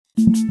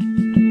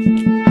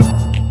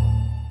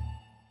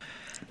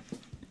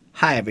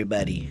Hi,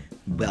 everybody.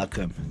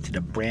 Welcome to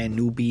the Brand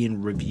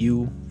Nubian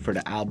review for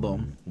the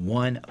album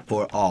One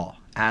for All,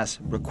 as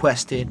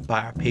requested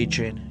by our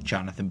patron,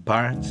 Jonathan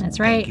Barnes. That's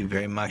right. Thank you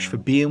very much for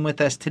being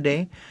with us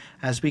today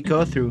as we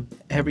go through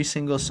every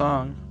single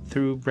song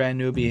through Brand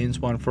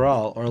Nubian's One for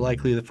All, or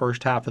likely the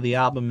first half of the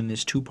album in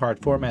this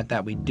two-part format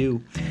that we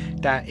do.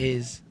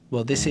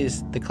 This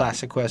is the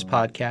Classic Quest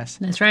podcast.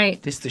 That's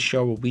right. This is the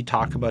show where we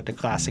talk about the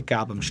classic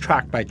albums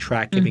track by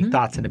track, giving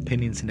thoughts and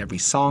opinions in every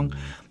song.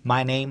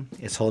 My name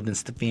is Holden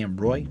Stefan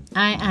Roy.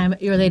 I am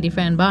your lady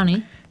friend,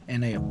 Bonnie.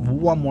 And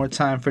one more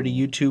time for the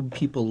YouTube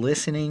people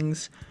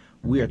listenings,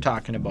 we are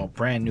talking about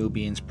Brand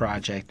Nubian's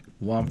project,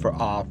 One for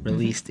All,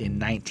 released in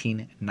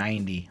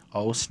 1990.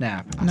 Oh,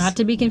 snap. Not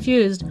to be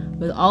confused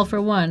with All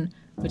for One,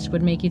 which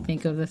would make you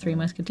think of the Three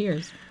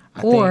Musketeers.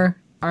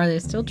 Are they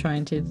still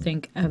trying to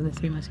think of the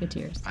Three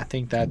Musketeers? I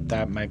think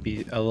that might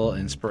be a little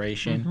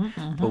inspiration.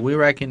 But we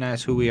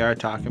recognize who we are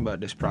talking about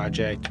this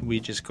project.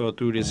 We just go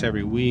through this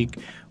every week.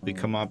 We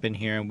come up in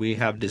here and we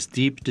have this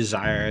deep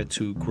desire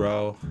to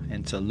grow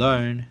and to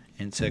learn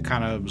and to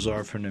kind of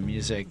absorb from the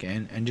music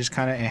and just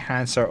kind of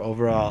enhance our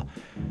overall,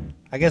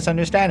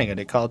 understanding of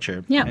the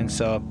culture. Yeah. And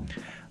so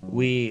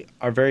we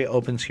are very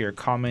open to your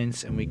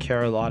comments and we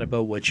care a lot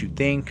about what you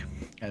think.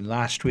 And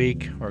last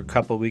week, or a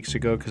couple of weeks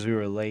ago, because we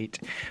were late,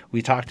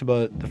 we talked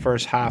about the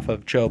first half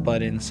of Joe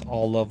Budden's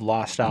All Love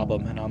Lost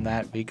album. And on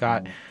that, we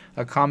got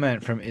a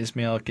comment from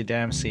Ismail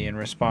Gadamsi in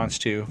response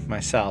to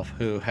myself,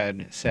 who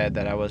had said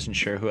that I wasn't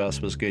sure who else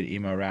was good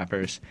emo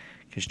rappers,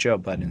 because Joe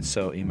Budden's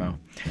so emo.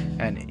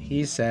 And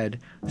he said,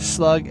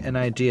 Slug and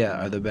Idea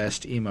are the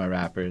best emo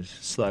rappers.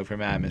 Slug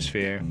from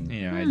Atmosphere,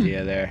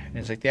 Idea there. And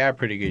it's like, they are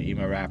pretty good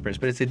emo rappers,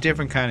 but it's a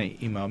different kind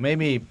of emo.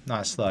 Maybe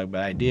not Slug,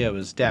 but Idea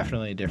was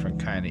definitely a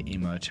different kind of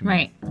emo to me.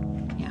 Right.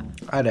 Yeah.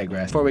 I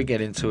digress. Before we get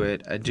into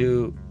it, I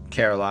do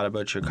care a lot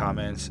about your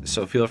comments,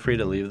 so feel free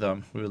to leave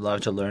them. We would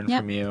love to learn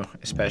from you,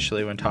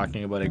 especially when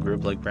talking about a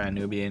group like Brand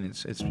Nubian.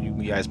 It's you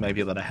guys might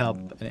be able to help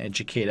and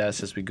educate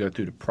us as we go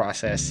through the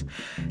process.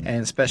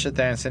 And special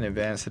thanks in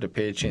advance to the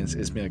patrons: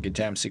 Ismail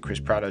Gadamsi, Chris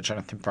Prado,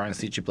 Jonathan Barnes,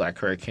 DJ Black,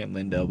 Hurricane,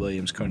 Linda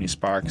Williams, Coney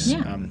Sparks.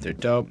 They're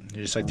dope.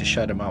 You just like to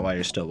shut them out while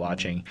you're still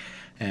watching.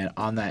 And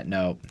on that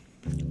note,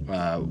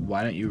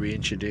 why don't you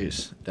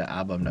reintroduce the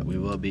album that we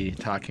will be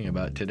talking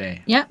about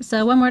today? Yep.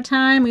 So one more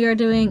time, we are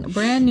doing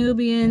Brand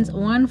Nubian's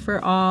One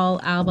for All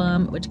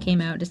album, which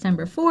came out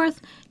December 4th,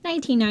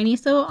 1990.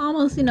 So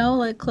almost,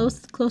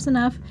 close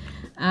enough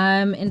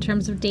in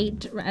terms of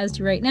date as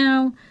to right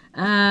now.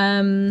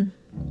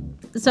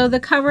 So the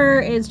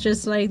cover is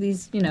just like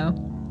these,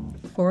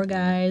 four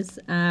guys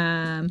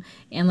and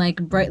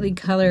like brightly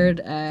colored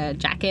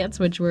jackets,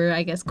 which were,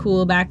 I guess,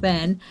 cool back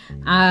then.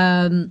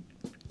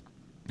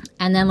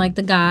 And then, like,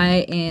 the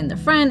guy in the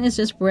front is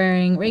just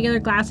wearing regular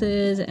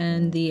glasses,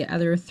 and the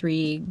other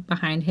three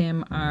behind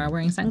him are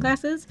wearing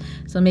sunglasses.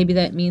 So maybe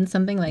that means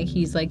something, like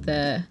he's, like,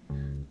 the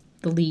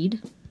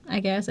lead,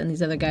 I guess, and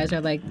these other guys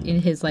are, like, in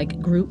his,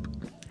 like, group.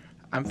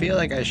 I feel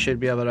like I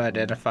should be able to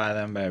identify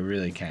them, but I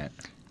really can't.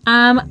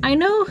 I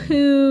know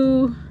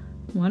who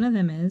one of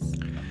them is.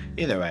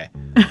 Either way.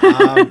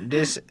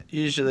 This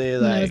usually,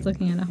 like... I was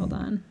looking at it, hold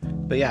on.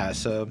 But yeah,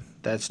 so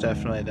that's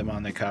definitely them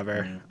on the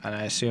cover. And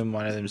I assume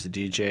one of them's the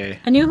DJ.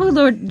 I knew who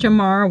Lord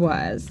Jamar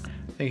was.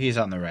 I think he's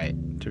on the right,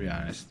 to be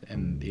honest,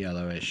 in the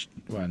yellowish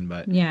one.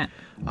 But yeah.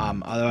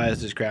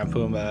 Otherwise, there's Grand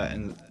Puma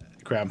and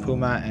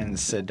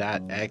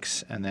Sadat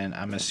X. And then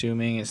I'm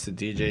assuming it's the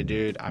DJ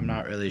dude. I'm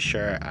not really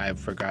sure. I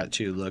forgot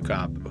to look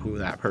up who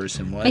that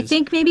person was. I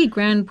think maybe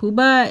Grand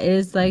Puma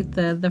is like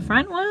the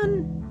front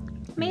one.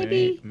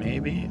 Maybe.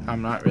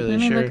 I'm not really sure.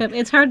 Let me look up.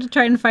 It's hard to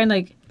try and find,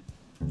 like...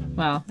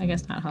 Well, I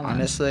guess not. Hold on.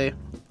 Honestly,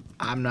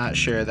 I'm not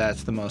sure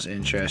that's the most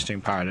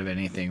interesting part of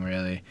anything,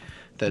 really.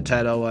 The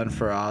title One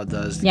for All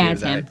does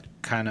give that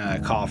kind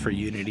of call for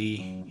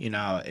unity.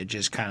 It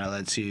just kind of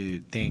lets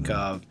you think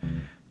of,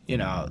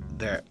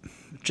 they're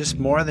just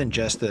more than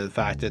just the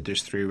fact that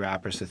there's three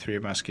rappers, the Three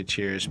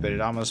Musketeers, but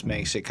it almost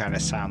makes it kind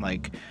of sound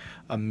like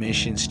a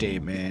mission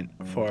statement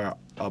for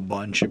a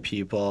bunch of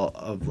people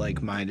of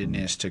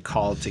like-mindedness to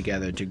call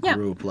together to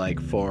group,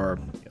 for,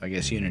 I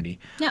guess, unity.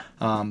 Yeah.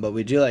 But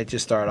we do like to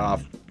start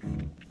off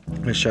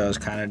the show's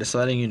kind of just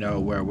letting you know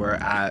where we're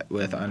at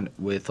with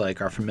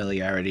like our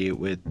familiarity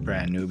with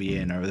Brand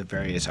Nubian or the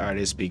various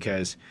artists,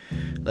 because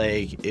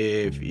like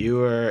if you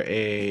were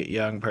a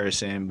young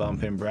person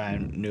bumping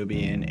Brand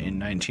Nubian in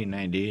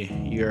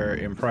 1990, your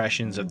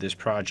impressions of this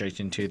project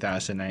in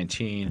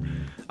 2019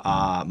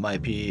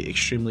 might be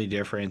extremely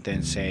different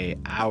than say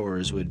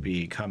ours would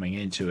be coming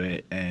into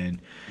it. And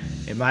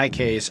in my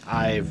case,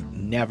 I've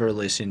never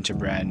listened to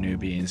Brand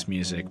Nubian's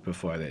music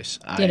before this.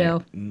 Ditto.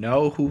 I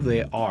know who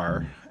they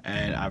are,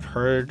 and I've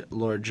heard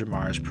Lord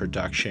Jamar's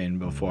production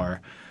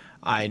before.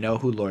 I know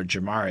who Lord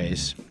Jamar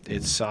is.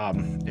 It's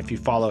if you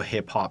follow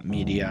hip-hop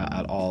media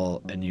at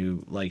all and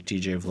you like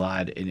DJ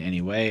Vlad in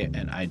any way,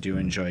 and I do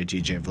enjoy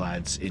DJ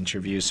Vlad's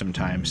interviews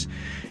sometimes,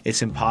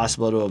 it's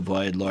impossible to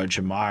avoid Lord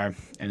Jamar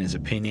and his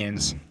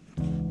opinions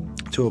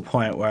to a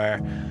point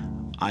where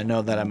I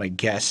know that I'm a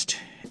guest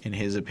in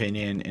his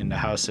opinion, in the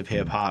house of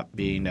hip hop,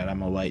 being that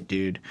I'm a white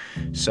dude.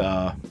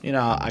 So, you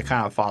know, I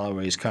kind of follow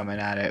where he's coming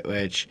at it,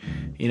 which,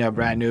 you know,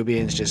 Brand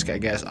Nubian's just, I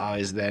guess,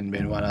 always then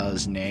been one of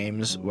those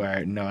names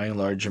where knowing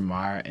Lord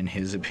Jamar and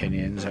his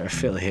opinions are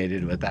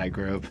affiliated with that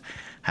group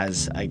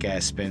has, I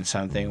guess, been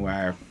something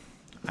where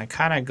I'm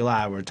kind of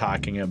glad we're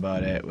talking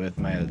about it with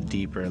my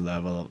deeper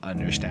level of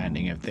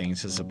understanding of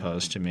things as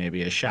opposed to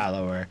maybe a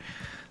shallower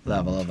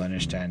level of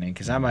understanding,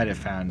 because I might have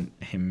found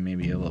him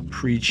maybe a little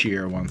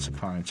preachier once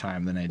upon a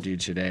time than I do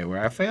today,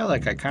 where I feel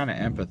like I kind of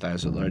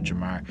empathize with Lord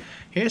Jamar.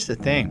 Here's the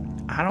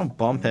thing, I don't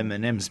bump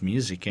Eminem's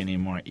music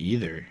anymore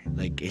either.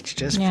 Like, it's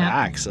just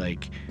facts.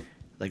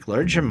 Like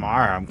Lord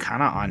Jamar, I'm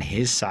kind of on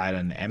his side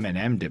on the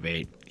Eminem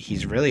debate.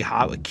 He's really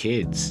hot with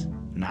kids,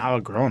 not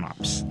with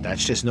grown-ups.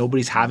 That's just,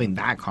 nobody's having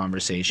that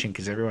conversation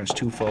because everyone's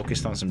too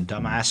focused on some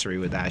dumbassery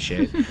with that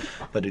shit.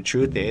 But the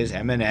truth is,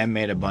 Eminem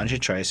made a bunch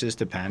of choices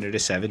to pander to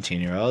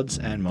 17-year-olds,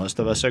 and most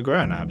of us are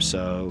grown-ups,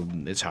 so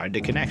it's hard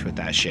to connect with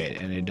that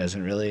shit, and it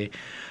doesn't really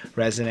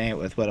resonate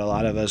with what a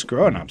lot of us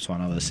grown-ups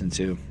want to listen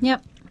to.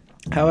 Yep.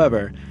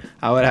 However,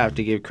 I would have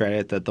to give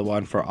credit that the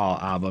One for All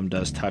album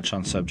does touch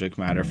on subject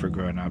matter for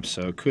grown-ups,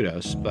 so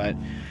kudos. But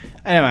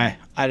anyway,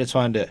 I just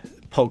wanted to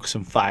poke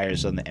some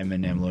fires on the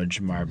Eminem Lord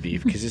Jamar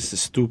beef, because it's the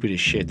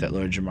stupidest shit that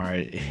Lord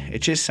Jamar, it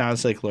just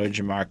sounds like Lord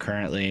Jamar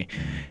currently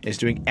is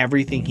doing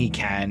everything he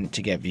can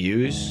to get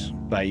views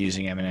by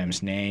using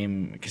Eminem's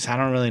name, because I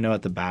don't really know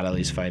what the battle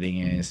he's fighting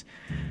is,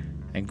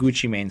 and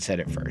Gucci Mane said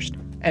it first.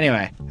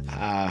 Anyway,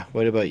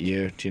 what about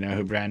you? Do you know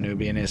who Brand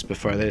Nubian is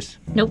before this?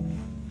 Nope.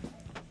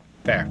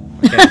 Fair.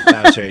 Okay,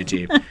 that was very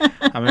cheap.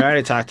 I mean, I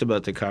already talked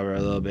about the cover a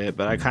little bit,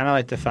 but I kind of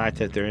like the fact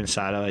that they're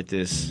inside of like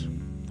this,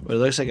 what it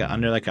looks like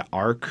under like an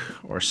arc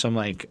or some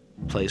like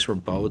place where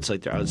boats,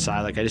 like they're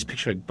outside. Like I just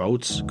picture like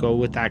boats go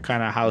with that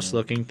kind of house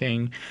looking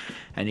thing,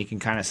 and you can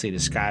kind of see the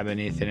sky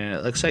beneath it, and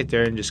it looks like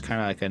they're in just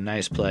kind of like a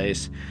nice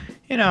place,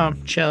 you know,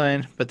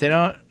 chilling. But they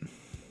don't,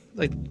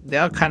 like, they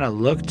all kind of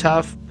look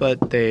tough,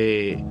 but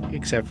they,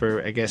 except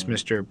for I guess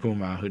Mr.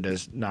 Puma, who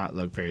does not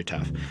look very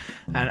tough.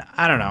 And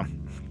I don't know,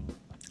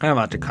 I don't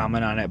want to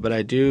comment on it, but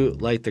I do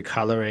like the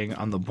coloring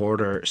on the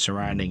border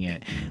surrounding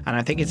it. And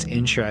I think it's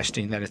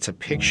interesting that it's a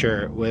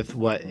picture with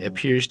what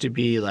appears to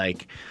be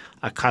like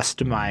a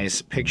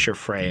customized picture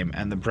frame,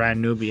 and the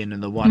Brand Nubian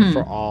and the One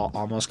for All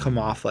almost come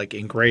off like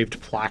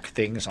engraved plaque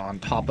things on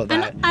top of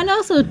that. And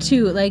also,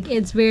 too, like,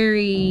 it's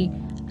very,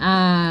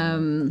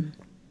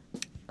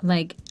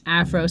 like,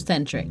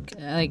 Afrocentric,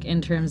 like,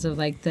 in terms of,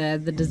 like, the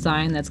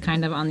design that's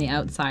kind of on the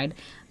outside,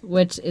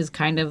 which is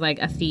kind of like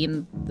a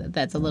theme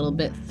that's a little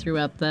bit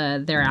throughout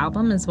their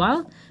album as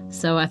well.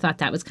 So I thought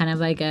that was kind of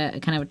like a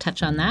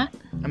touch on that.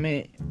 I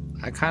mean,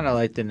 I kind of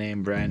like the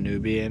name Brand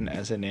Nubian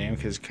as a name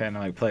because it kind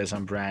of like plays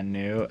on brand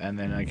new and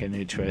then like a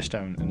new twist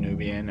on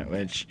Nubian,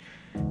 which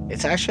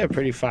it's actually a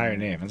pretty fire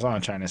name. That's all I'm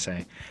trying to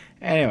say.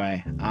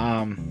 Anyway,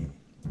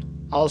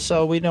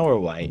 also, we know we're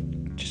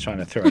white. Just trying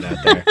to throw it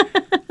out there.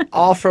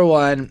 All for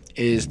One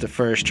is the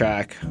first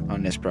track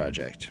on this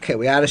project. Okay,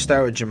 we got to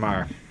start with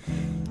Jamar.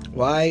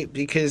 Why?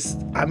 Because,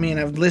 I mean,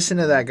 I've listened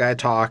to that guy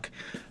talk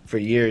for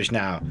years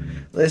now.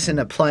 Listened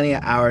to plenty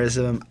of hours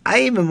of him.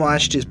 I even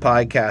watched his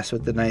podcast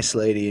with the nice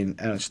lady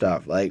and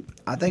stuff. Like,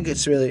 I think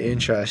it's really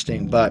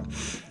interesting, but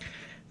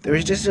there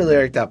was just a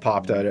lyric that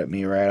popped out at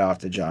me right off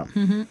the jump.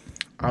 Mm-hmm.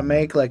 I'll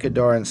make like a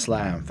door and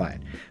slam,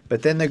 fine.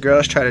 But then the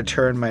girls try to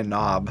turn my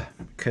knob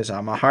because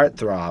I'm a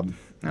heartthrob.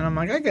 And I'm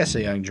like, I guess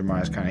a young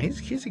Jamar's kind of,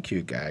 he's a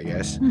cute guy, I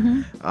guess.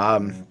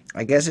 Mm-hmm.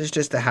 I guess it's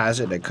just a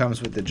hazard that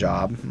comes with the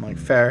job. I'm like,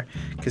 fair.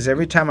 Because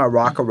every time I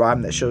rock a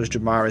rhyme that shows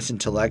Jamar is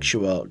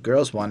intellectual,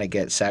 girls want to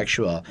get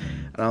sexual.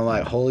 And I'm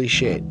like, holy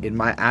shit. In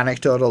my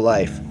anecdotal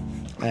life,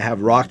 I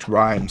have rocked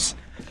rhymes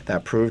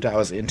that proved I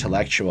was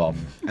intellectual.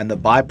 And the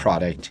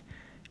byproduct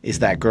is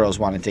that girls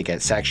wanted to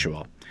get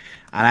sexual.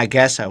 And I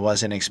guess I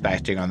wasn't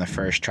expecting on the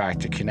first track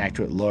to connect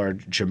with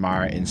Lord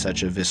Jamar in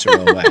such a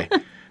visceral way.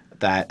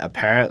 That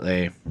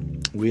apparently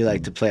we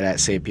like to play that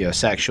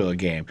sapiosexual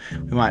game.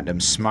 We want them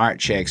smart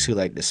chicks who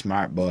like the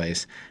smart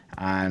boys.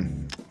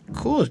 And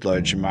cool,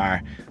 Lord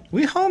Jamar.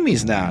 We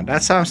homies now.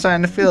 That's how I'm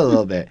starting to feel a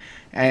little bit.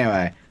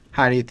 Anyway,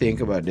 how do you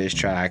think about this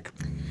track?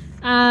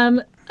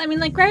 I mean,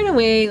 like, right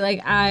away,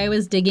 like, I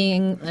was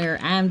digging, or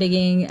am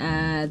digging,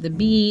 the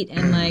beat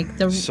and, like,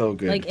 the... So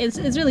good. Like, it's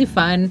really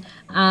fun.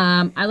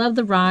 I love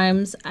the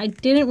rhymes. I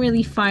didn't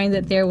really find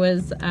that there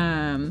was,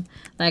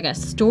 like, a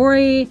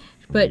story,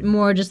 but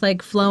more just,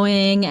 like,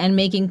 flowing and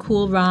making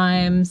cool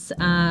rhymes.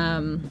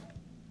 And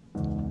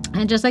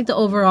just, like, the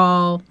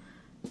overall...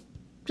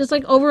 Just,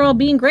 like, overall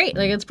being great.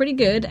 Like, it's pretty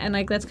good. And,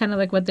 like, that's kind of,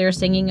 like, what they're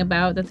singing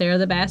about, that they're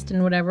the best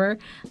and whatever.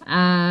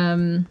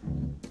 And...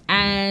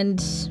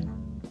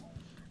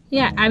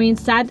 Yeah, I mean,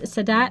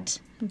 Sadat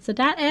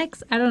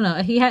X. I don't know.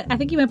 I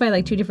think he went by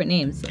like two different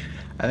names.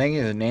 I think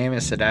his name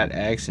is Sadat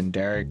X, and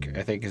Derek,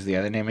 I think, is the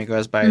other name he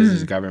goes by. Is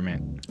his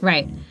government.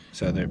 Right.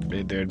 So they're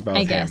both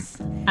I guess.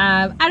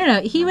 I don't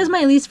know. He was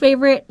my least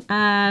favorite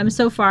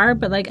so far,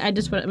 but like I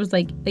just was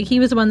like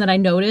he was the one that I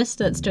noticed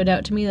that stood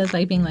out to me as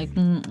like being like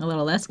a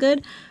little less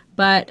good.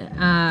 but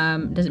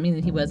doesn't mean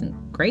that he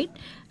wasn't great.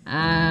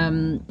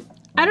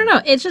 I don't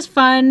know. It's just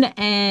fun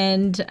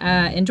and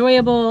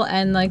enjoyable,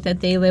 and like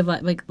that they live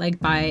like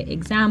by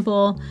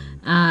example.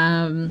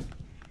 And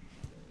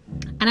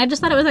I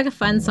just thought it was like a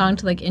fun song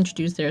to like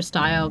introduce their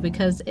style,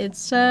 because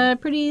it's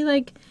pretty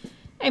like,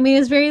 I mean,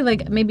 it's very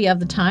like maybe of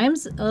the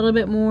times, a little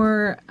bit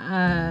more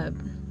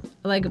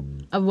like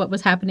of what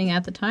was happening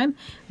at the time.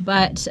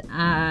 But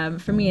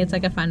for me, it's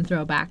like a fun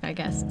throwback, I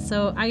guess.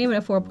 So I give it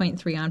a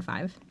 4.3 on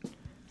 5.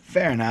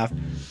 Fair enough.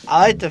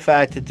 I like the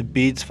fact that the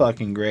beat's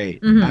fucking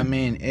great. I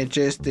mean, it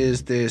just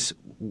is this,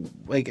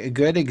 like, a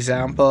good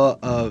example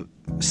of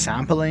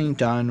sampling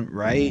done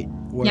right,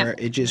 where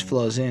it just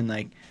flows in.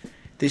 Like,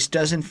 this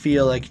doesn't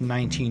feel like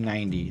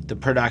 1990. The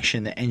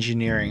production, the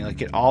engineering,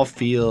 like, it all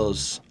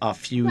feels a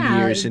few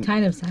years. It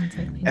kind of sounds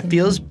like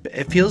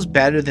it feels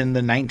better than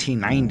the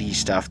 1990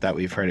 stuff that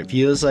we've heard. It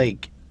feels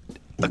like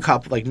a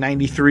couple, like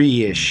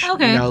 93-ish.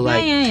 Okay. You know,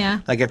 like, yeah.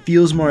 Like, it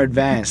feels more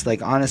advanced.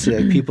 Like, honestly,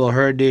 like, people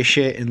heard this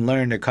shit and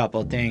learned a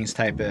couple things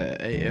type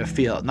of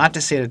feel. Not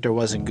to say that there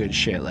wasn't good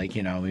shit. Like,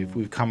 you know,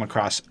 we've come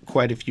across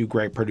quite a few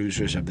great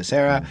producers of this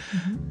era.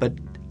 But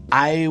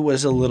I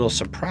was a little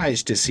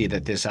surprised to see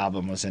that this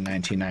album was in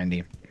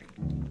 1990.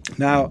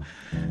 Now,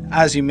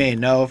 as you may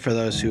know, for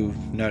those who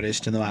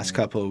noticed in the last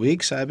couple of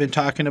weeks, I've been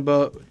talking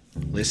about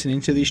listening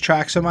to these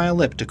tracks on my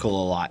elliptical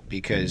a lot,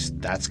 because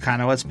that's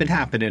kind of what's been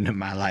happening in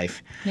my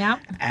life. Yeah.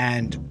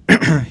 And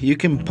you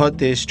can put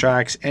these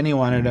tracks, any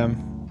one of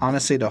them,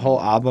 honestly, the whole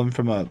album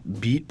from a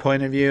beat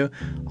point of view,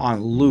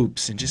 on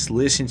loops, and just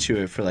listen to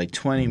it for like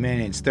 20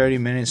 minutes, 30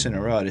 minutes in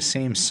a row, the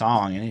same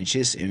song, and it's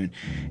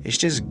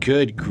just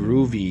good,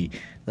 groovy,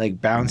 like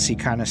bouncy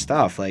kind of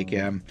stuff. Like,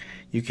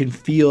 you can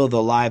feel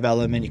the live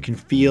element. You can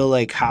feel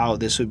like how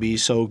this would be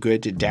so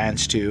good to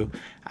dance to.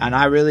 And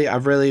I really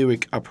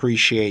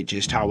appreciate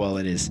just how well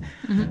it is.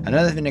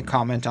 Another thing to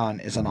comment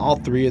on is on all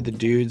three of the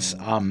dudes,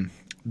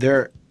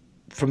 they're,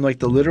 from like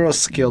the literal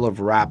skill of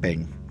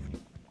rapping,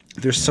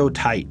 they're so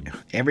tight.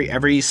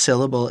 Every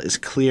syllable is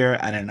clear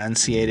and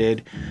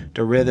enunciated.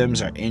 The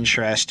rhythms are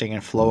interesting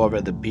and flow over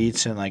the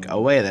beats in like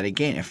a way that,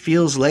 again, it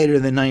feels later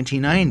than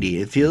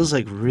 1990. It feels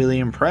like really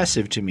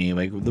impressive to me.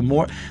 Like,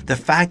 the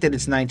fact that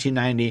it's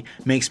 1990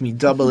 makes me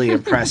doubly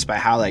impressed by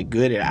how like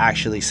good it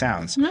actually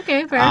sounds.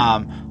 Okay, fair.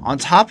 On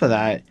top of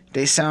that,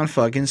 they sound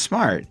fucking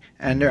smart,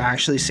 and they're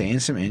actually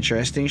saying some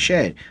interesting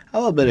shit. A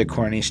little bit of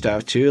corny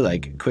stuff too,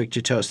 like quick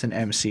to toast an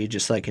MC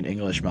just like an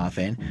English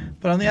muffin.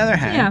 But on the other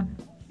hand,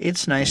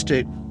 it's nice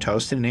to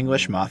toast an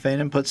English muffin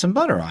and put some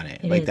butter on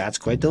it. That's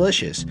quite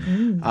delicious.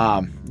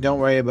 Don't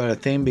worry about a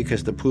thing,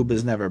 because the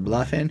Pooba's never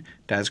bluffing.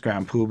 That's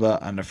Grand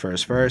Pooba on the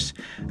first verse.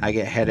 I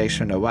get headaches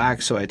from the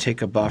wax, so I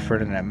take a buffer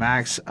and I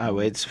max. I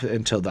wait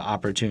until the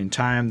opportune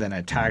time, then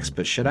I tax,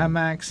 but should I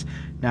max?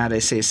 Now they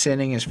say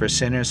sinning is for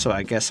sinners, so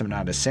I guess I'm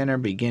not a sinner.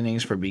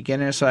 Beginnings for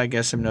beginners, so I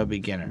guess I'm no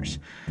beginners.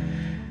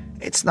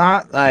 It's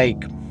not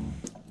like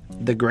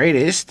the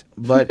greatest,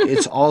 but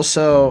it's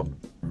also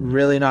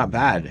really not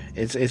bad.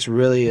 It's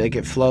really like,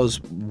 it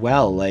flows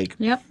well. Like,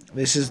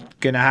 this is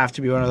gonna have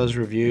to be one of those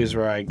reviews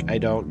where I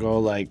don't go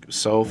like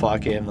so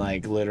fucking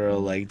like literal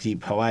like deep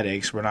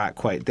poetics. We're not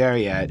quite there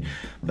yet.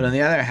 But on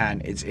the other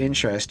hand, it's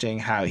interesting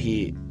how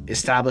he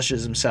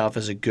establishes himself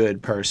as a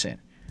good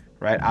person,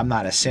 right? I'm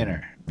not a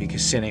sinner,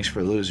 because sinning's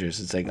for losers.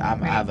 It's like, I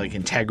have like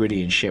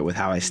integrity and shit with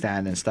how I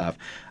stand and stuff.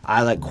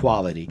 I like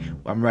quality.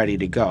 I'm ready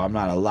to go. I'm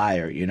not a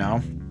liar, you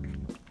know?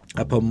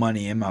 I put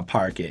money in my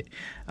pocket,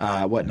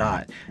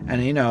 whatnot.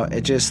 And, you know,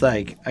 it just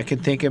like, I can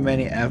think of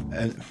many,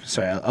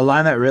 a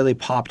line that really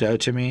popped out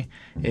to me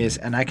is,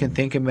 and I can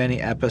think of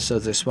many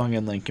episodes I swung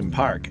in Linkin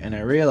Park, and I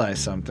realized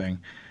something.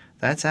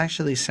 That's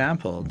actually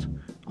sampled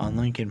on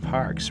Linkin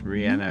Park's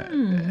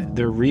Rihanna,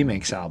 their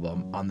remix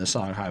album on the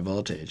song High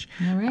Voltage.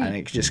 All right. And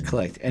it just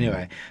clicked.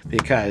 Anyway,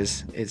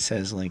 because it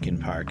says Linkin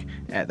Park.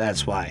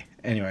 That's why.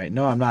 Anyway,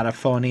 no, I'm not a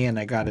phony, and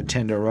I got a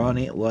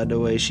tenderoni. Love the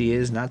way she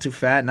is. Not too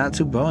fat, not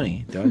too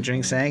bony. Don't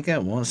drink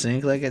Sanka, won't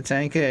sink like a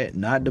tanker.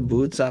 Not the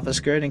boots off a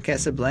skirt and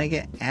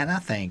Casablanca, and I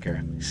thank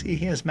her. See,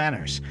 he has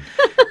manners.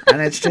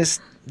 And it's just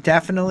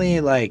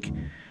definitely like,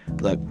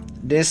 look,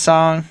 this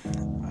song,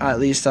 at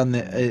least on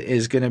the,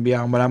 is going to be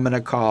on what I'm going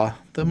to call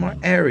the more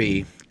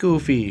airy,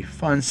 goofy,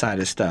 fun side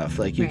of stuff.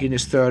 Like, you can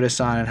just throw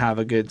this on and have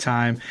a good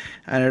time,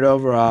 and it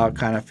overall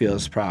kind of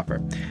feels proper.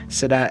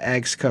 Sadat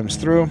X comes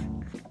through,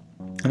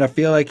 and I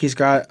feel like he's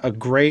got a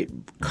great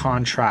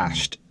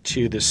contrast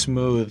to the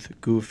smooth,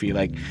 goofy,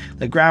 like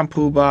Grand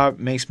Poobah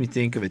makes me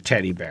think of a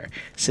teddy bear.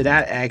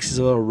 Sadat X is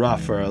a little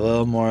rougher, a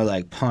little more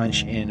like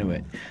punch into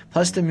it.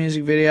 Plus the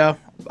music video,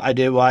 I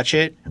did watch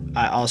it.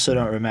 I also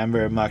don't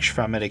remember much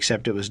from it,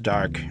 except it was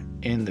dark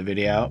in the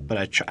video,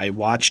 but I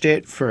watched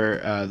it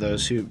for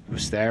those who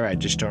was there. I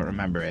just don't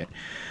remember it.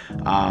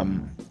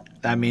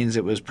 That means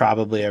it was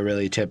probably a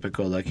really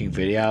typical looking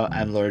video,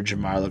 and Lord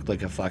Jamar looked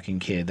like a fucking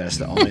kid. That's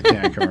the only thing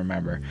I can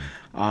remember.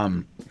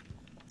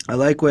 I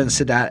like when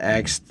Sadat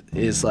X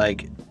is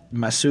like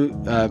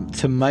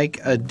to Mike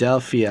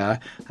Adelphia,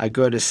 I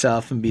go to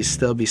self and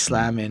still be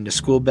slamming. The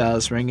school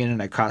bells ringing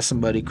and I caught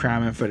somebody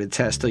cramming for the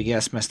test. Oh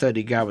yes, my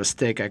study guide was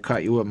thick. I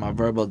caught you with my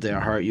verbal,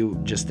 didn't hurt you,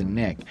 just a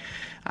nick.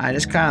 I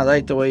just kind of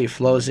like the way he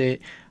flows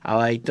it. I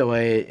like the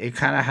way it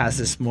kind of has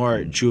this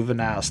more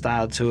juvenile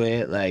style to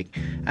it. Like,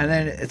 and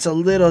then it's a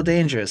little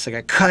dangerous. Like,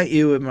 I cut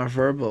you with my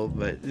verbal,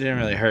 but it didn't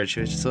really hurt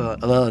you. It's just a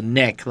little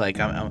nick. Like,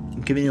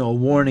 I'm giving you a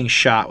warning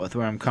shot with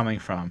where I'm coming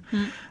from.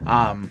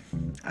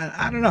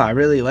 I don't know. I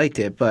really liked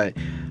it, but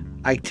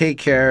I take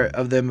care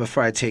of them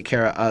before I take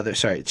care of others.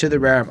 Sorry, to the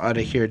rare I'm out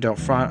of here. Don't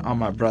front on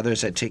my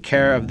brothers. I take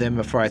care of them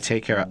before I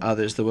take care of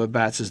others. The wood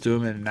bats is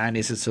doing in the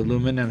 90s. It's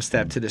aluminum.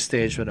 Step to the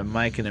stage with a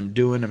mic and I'm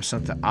doing them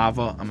something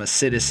awful. I'm a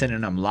citizen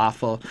and I'm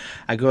lawful.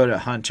 I go to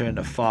Hunter in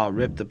the fall,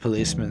 rip the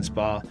policeman's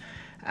ball.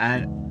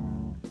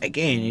 And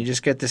again, you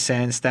just get the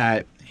sense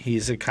that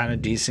he's a kind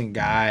of decent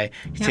guy.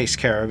 He takes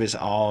care of his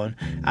own.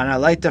 And I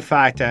like the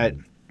fact that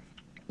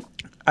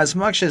as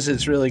much as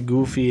it's really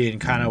goofy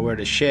and kind of weird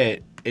as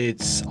shit,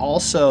 it's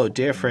also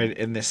different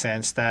in the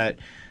sense that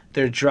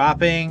they're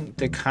dropping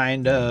the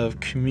kind of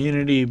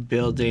community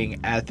building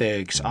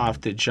ethics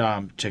off the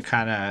jump to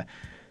kind of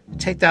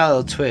take that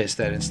little twist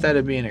that instead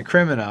of being a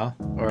criminal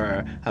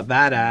or a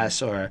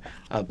badass or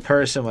a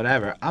person,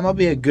 whatever, I'm going to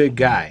be a good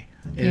guy.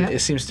 It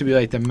seems to be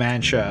like the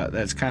mantra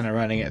that's kind of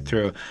running it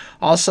through.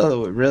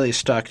 Also, what really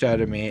stuck out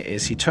to me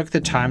is he took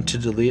the time to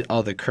delete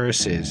all the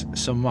curses.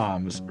 So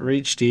moms,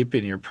 reach deep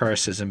in your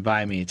purses and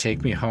buy me,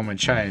 take me home and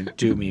try and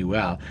do me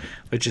well,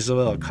 which is a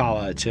little call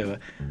out to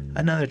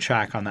another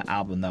track on the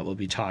album that we'll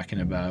be talking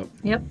about.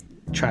 Yep.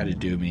 Try to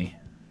do me.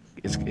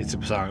 It's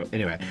a song.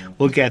 Anyway,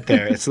 we'll get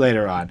there. It's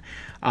later on.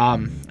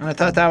 And I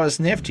thought that was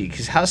nifty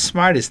because how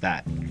smart is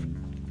that?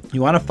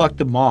 You want to fuck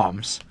the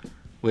moms,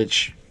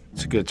 which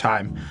it's a good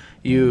time.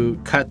 You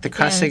cut the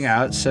cussing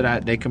out so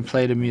that they can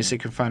play the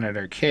music in front of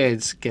their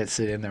kids, gets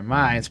it in their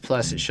minds,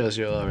 plus it shows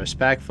you're a little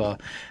respectful.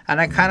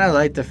 And I kind of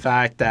like the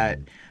fact that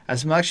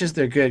as much as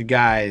they're good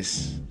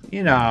guys,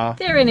 you know...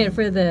 They're in it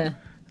for the...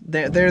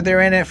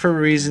 They're in it for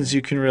reasons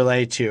you can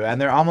relate to,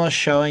 and they're almost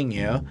showing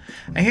you...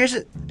 And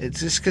it's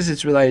just because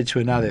it's related to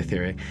another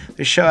theory.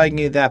 They're showing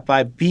you that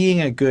by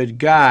being a good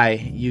guy,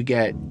 you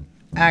get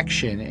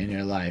action in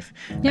your life.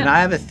 Yeah. And I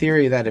have a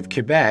theory that if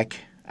Quebec...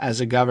 as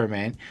a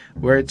government,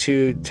 were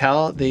to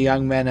tell the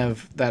young men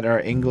that are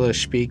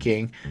English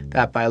speaking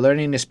that by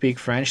learning to speak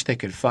French they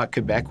could fuck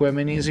Quebec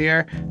women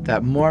easier,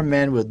 that more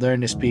men would learn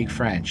to speak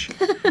French.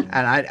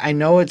 And I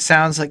know it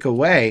sounds like a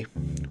way,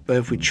 but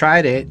if we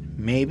tried it,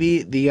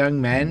 maybe the young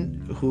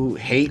men who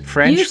hate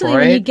French usually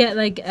when you get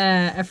like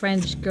a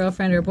French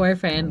girlfriend or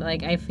boyfriend,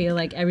 like I feel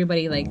like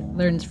everybody like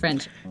learns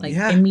French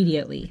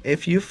immediately.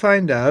 If you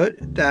find out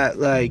that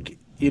like,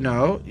 you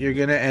know, you're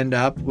going to end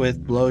up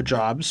with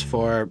blowjobs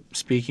for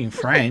speaking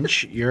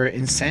French, you're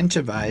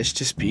incentivized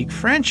to speak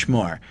French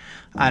more.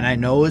 And I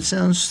know it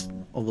sounds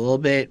a little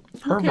bit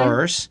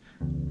perverse,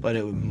 but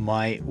it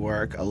might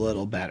work a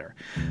little better.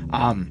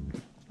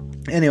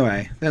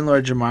 Anyway, then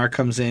Lord Jamar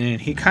comes in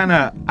and he kind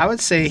of, I would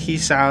say he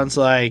sounds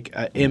like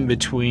an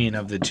in-between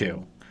of the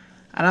two.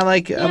 And I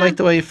like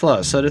the way he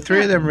flows. So the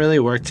three of them really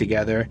work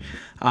together.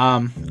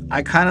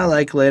 I kind of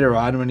like later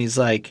on when he's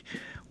like,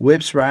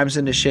 whips rhymes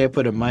into shape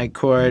with a mic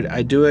cord.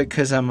 I do it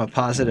because I'm a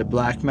positive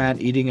black man,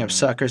 eating up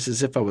suckers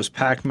as if I was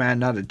Pac-Man,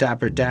 not a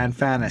Dapper Dan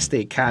fan. I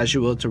stay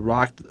casual to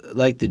rock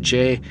like the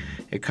J.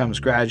 It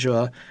comes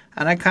gradual.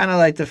 And I kind of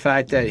like the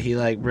fact that he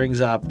like brings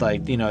up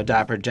like, you know,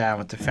 Dapper Dan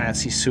with the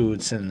fancy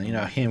suits and, you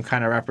know, him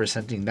kind of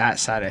representing that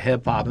side of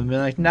hip-hop and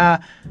being like, nah,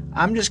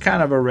 I'm just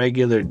kind of a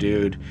regular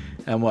dude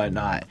and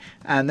whatnot.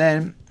 And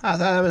then I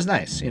thought that was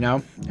nice, you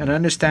know, and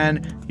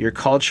understand your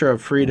culture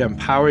of freedom,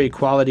 power,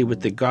 equality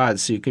with the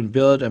gods, so you can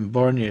build and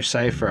born your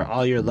cipher.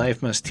 All your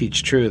life must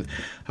teach truth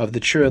of the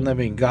true and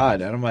living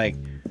God. And I'm like,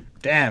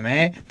 damn,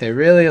 they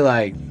really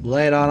like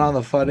lay it on all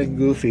the fun and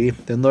goofy.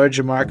 Then Lord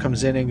Jamar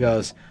comes in and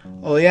goes,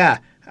 oh yeah,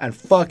 and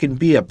fucking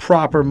be a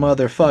proper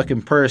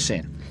motherfucking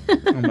person.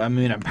 I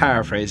mean, I'm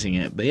paraphrasing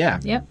it, but yeah.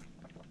 Yep.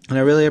 And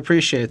I really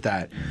appreciate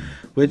that.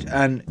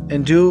 And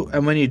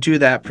when you do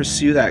that,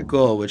 pursue that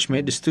goal, which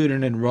made the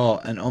student enroll,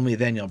 and only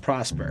then you'll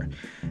prosper.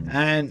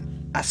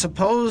 And I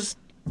suppose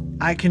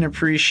I can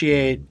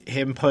appreciate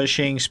him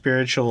pushing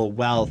spiritual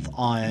wealth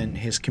on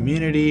his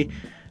community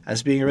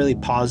as being a really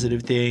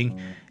positive thing,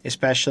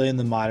 especially in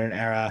the modern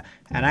era.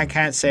 And I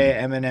can't say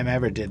Eminem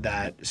ever did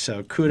that.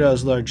 So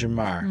kudos, Lord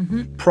Jamar.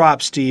 Mm-hmm.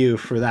 Props to you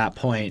for that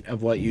point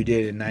of what you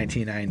did in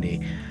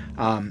 1990.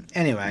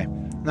 Anyway,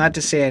 not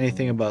to say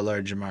anything about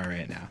Lord Jamar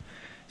right now.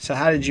 So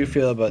how did you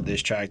feel about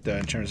this track, though,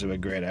 in terms of a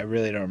grade? I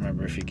really don't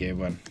remember if you gave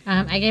one.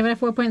 I gave it a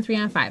 4.3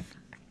 out of 5.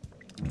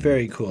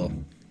 Very cool.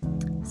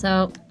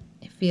 So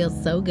it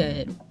feels so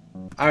good.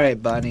 All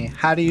right, Bonnie,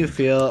 how do you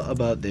feel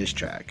about this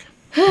track?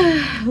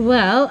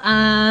 Well,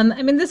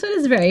 I mean, this one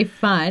is very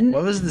fun.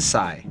 What was the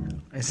sigh?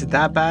 Is it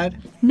that bad?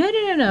 No.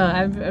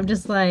 I'm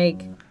just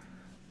like,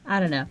 I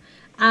don't know.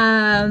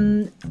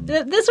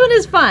 This one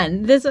is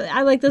fun.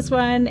 I like this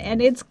one,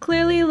 and it's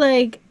clearly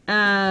like,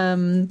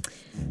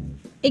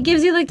 it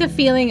gives you like the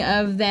feeling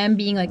of them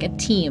being like a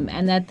team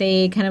and that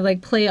they kind of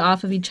like play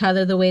off of each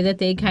other, the way that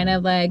they kind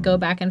of like go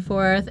back and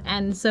forth.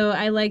 And so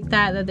I like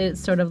that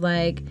it's sort of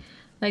like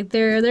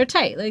they're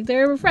tight, like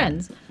they're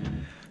friends.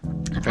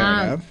 Fair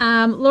enough.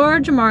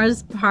 Laura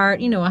Jamar's part,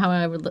 you know how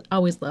I would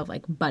always love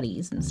like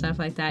buddies and stuff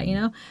like that, you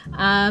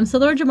know. So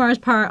Laura Jamar's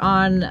part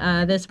on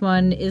this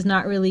one is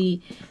not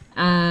really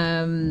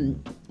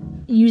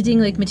using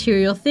like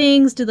material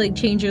things to like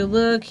change your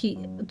look. He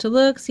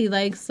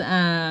likes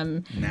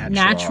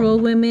natural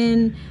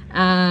women.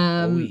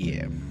 Oh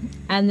yeah.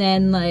 And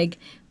then like,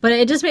 but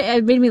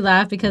it made me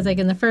laugh because like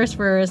in the first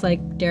verse,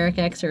 like Derek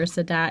X or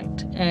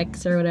Sadat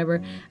X or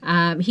whatever,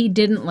 he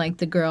didn't like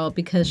the girl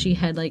because she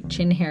had like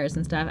chin hairs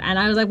and stuff. And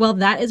I was like, well,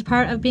 that is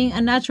part of being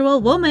a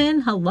natural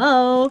woman.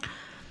 Hello.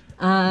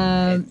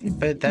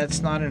 But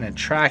that's not an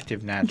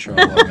attractive natural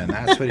woman.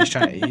 That's what he's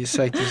trying to. He's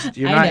like,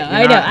 you're not.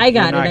 I know. I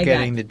got it. You're not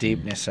getting the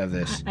deepness of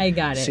this. I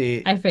got it.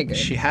 See, I figured.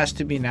 She has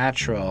to be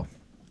natural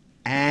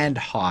and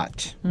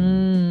hot.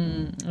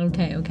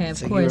 Okay. Of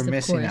course. You were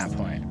missing that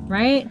point,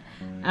 right?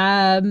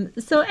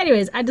 So,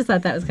 anyways, I just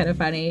thought that was kind of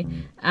funny.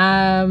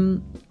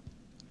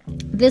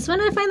 This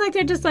one, I find like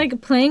they're just like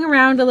playing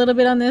around a little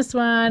bit on this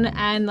one,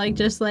 and like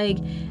just like.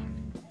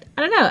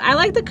 I don't know. I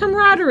like the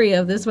camaraderie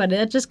of this one.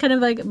 That's just kind of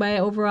like my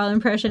overall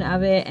impression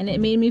of it. And it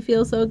made me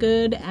feel so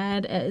good.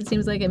 And it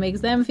seems like it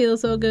makes them feel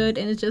so good.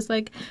 And it's just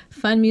like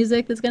fun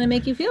music that's going to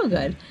make you feel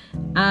good.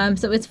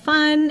 So it's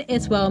fun.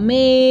 It's well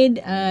made.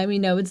 You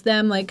know, it's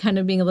them like kind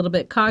of being a little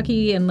bit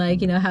cocky and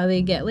like, you know, how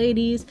they get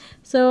ladies.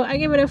 So I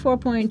give it a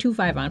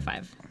 4.25 on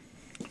 5.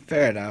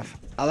 Fair enough.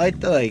 I like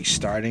the like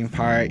starting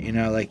part, you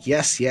know, like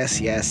yes,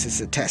 it's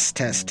a test,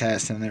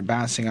 and they're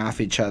bouncing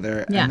off each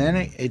other. Yeah. And then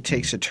it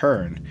takes a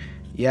turn.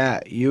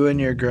 Yeah, you and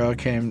your girl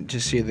came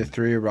to see the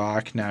 3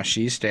 Rock. Now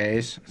she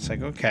stays. It's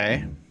like,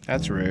 okay,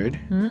 that's rude.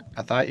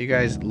 I thought you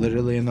guys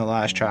literally in the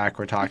last track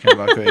were talking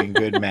about being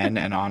good men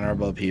and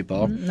honorable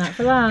people. Not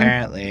for long.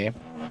 Apparently,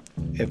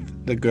 if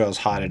the girl's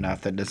hot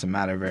enough, that doesn't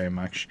matter very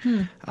much.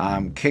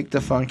 Kick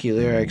the funky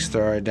lyrics,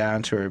 throw her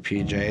down to her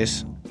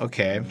PJs.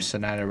 Okay, so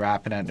now they're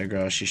rapping at the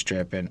girl, she's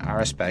stripping. I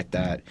respect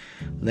that.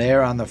 Lay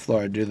her on the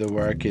floor, do the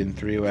work in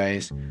 3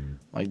 ways.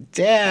 Like,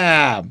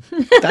 damn,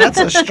 that's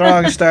a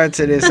strong start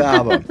to this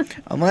album.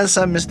 Unless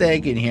I'm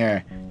mistaken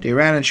here, they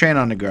ran a train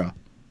on the girl.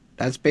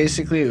 That's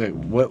basically like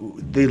what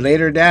they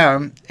laid her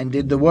down and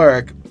did the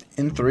work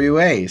in 3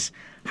 ways.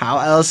 How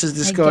else is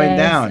this going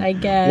down? I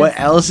guess. What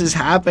else is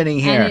happening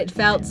here? And it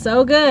felt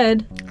so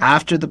good.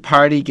 After the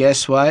party,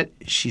 guess what?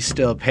 She's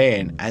still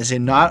paying. As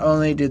in, not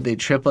only did they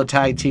triple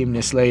tag team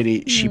this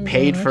lady, she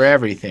paid for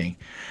everything.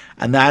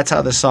 And that's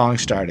how the song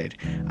started.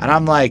 And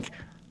I'm like,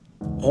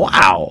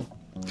 wow.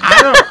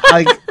 I don't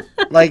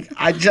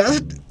I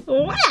just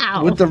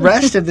wow. With the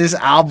rest of this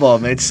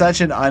album, it's such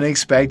an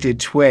unexpected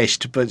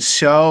twist, but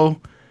so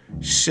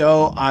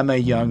I'm a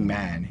young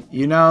man,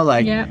 you know,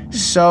 like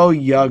so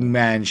young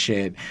man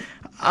shit.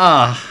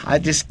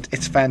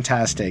 It's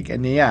fantastic.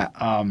 And yeah,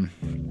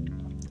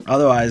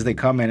 otherwise they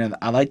come in and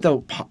I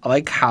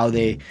like how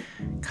they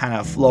kind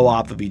of flow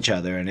off of each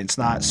other, and it's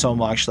not so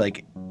much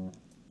like,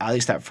 at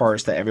least at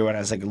first, that everyone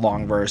has like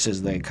long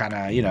verses. They kind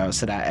of, you know,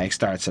 so that X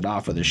starts it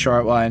off with a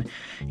short one.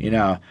 You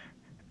know,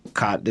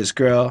 caught this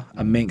girl,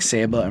 a mink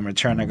sable. In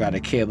return, I got a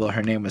cable.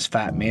 Her name was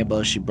Fat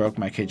Mabel. She broke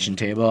my kitchen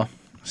table.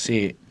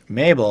 See,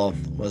 Mabel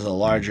was a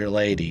larger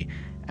lady,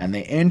 and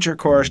they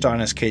intercoursed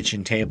on his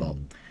kitchen table,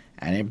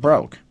 and it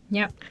broke.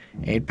 Yep.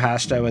 Ate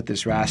pasta with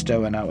this Rasta,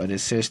 went out with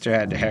his sister,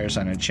 had the hairs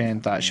on her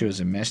chin, thought she was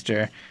a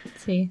mister.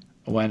 See.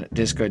 Went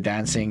disco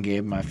dancing,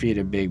 gave my feet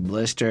a big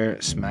blister,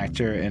 smacked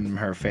her in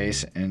her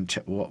face, and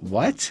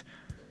what?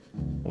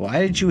 Why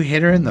did you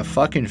hit her in the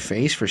fucking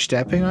face for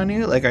stepping on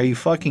you? Like, are you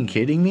fucking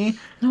kidding me?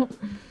 Nope.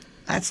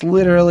 That's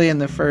literally in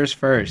the first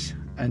verse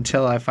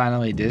until I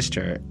finally dissed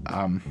her.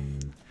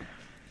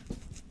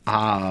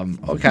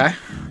 Okay.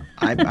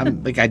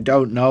 I'm like, I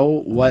don't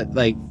know what,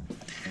 like,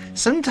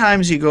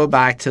 sometimes you go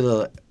back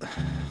to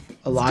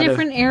a lot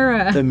different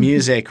era. The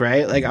music,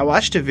 right? Like, I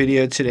watched a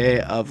video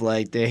today of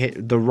like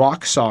the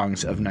rock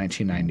songs of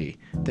 1990,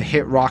 the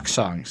hit rock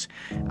songs.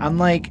 I'm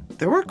like,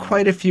 there were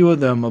quite a few of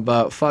them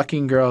about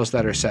fucking girls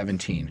that are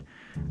 17.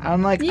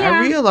 I'm like,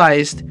 I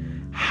realized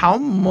how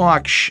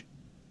much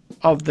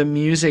of the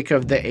music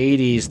of the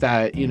 80s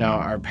that, you know,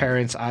 our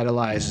parents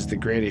idolize as the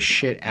greatest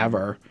shit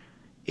ever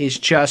is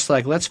just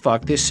like, let's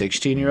fuck this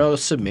 16-year-old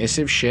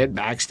submissive shit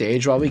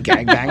backstage while we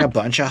gangbang a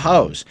bunch of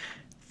hoes.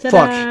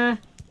 Ta-da.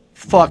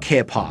 Fuck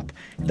hip-hop.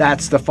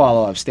 That's the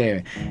follow-up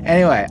statement.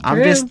 Anyway,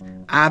 I'm just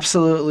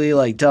absolutely,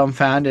 like,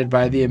 dumbfounded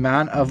by the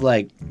amount of,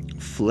 like,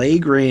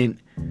 flagrant,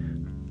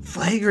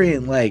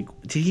 like,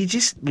 did he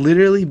just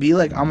literally be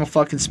like, I'm a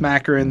fucking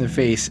smack her in the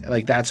face?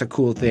 Like, that's a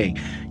cool thing.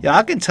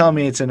 Y'all can tell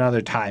me it's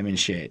another time and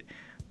shit.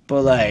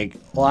 But, like,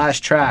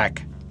 last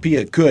track, be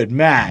a good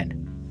man.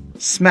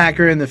 Smack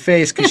her in the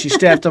face because she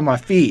stepped on my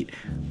feet.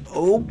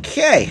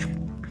 Okay.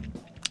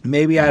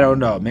 Maybe, I don't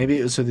know. Maybe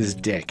it was with his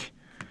dick.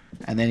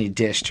 And then he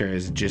dished her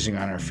as jizzing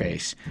on her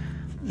face.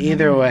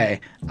 Either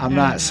way, I'm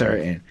not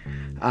certain.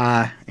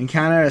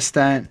 Encounter a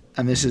stunt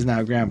and this is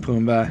now Grand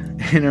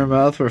Pumbaa. In her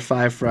mouth were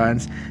 5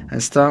 fronts.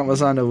 And Stunt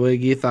was on the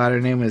wiggy, thought her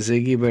name was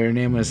Ziggy, but her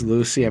name was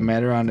Lucy. I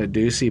met her on the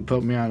doozy,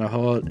 put me on a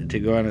hold to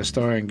go in the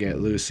store and get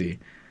Lucy.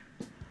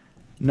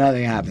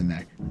 Nothing happened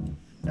there.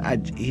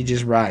 He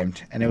just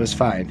rhymed, and it was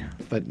fine,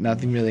 but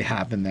nothing really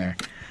happened there.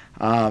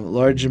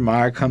 Lord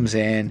Jamar comes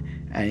in,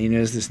 and he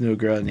knows this new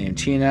girl named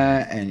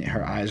Tina, and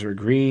her eyes were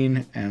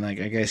green, and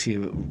like I guess he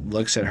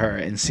looks at her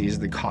and sees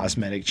the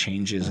cosmetic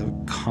changes of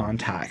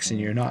contacts, and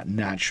you're not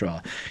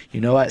natural.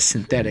 You know what?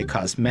 Synthetic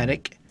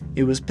cosmetic.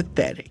 It was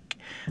pathetic.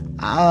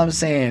 All I'm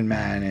saying,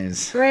 man,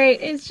 is Right.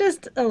 It's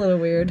just a little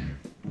weird.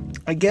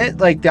 I get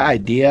like the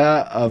idea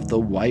of the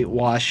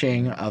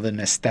whitewashing of an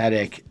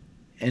aesthetic,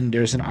 and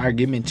there's an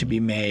argument to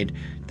be made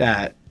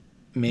that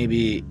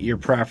maybe your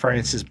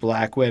preference is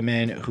black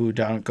women who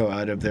don't go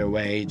out of their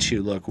way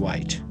to look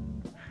white.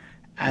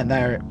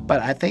 But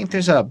I think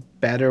there's a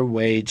better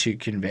way to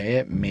convey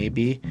it,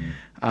 maybe.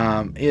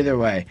 Either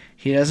way,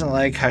 he doesn't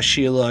like how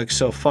she looks,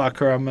 so fuck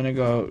her, I'm gonna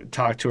go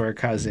talk to her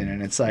cousin.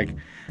 And it's like,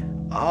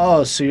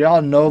 oh, so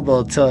y'all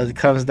noble till it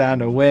comes down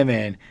to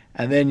women,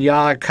 and then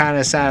y'all kind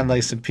of sound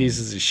like some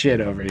pieces of shit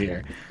over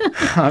here.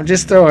 I'm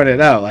just throwing it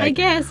out. Like, I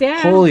guess,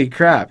 yeah. Holy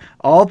crap.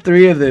 All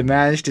 3 of them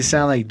managed to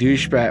sound like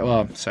douchebag.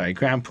 Well, sorry,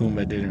 Grand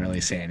Pumbaa didn't really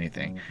say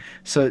anything.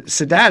 So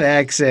Sadat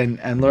X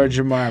and Lord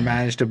Jamar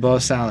managed to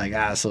both sound like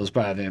assholes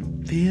by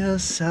them.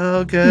 Feels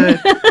so good.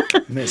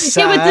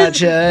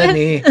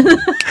 Misogyny.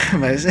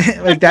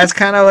 Like, that's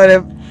kind of what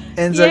it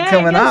ends up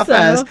coming off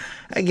as.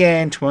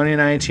 Again,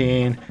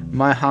 2019,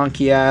 my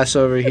honky ass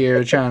over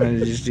here trying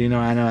to just,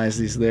 analyze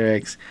these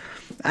lyrics.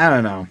 I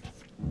don't know.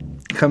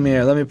 Come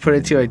here, let me put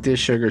it to you like this,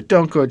 sugar.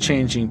 Don't go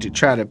changing to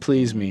try to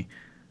please me.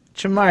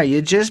 Jamar,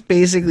 you just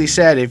basically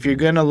said if you're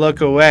going to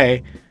look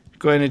away,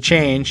 going to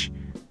change.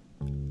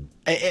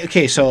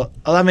 Okay, so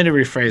allow me to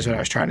rephrase what I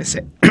was trying to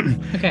say.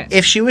 Okay.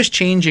 If she was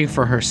changing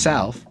for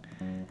herself,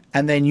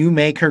 and then you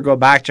make her go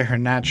back to her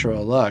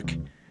natural look,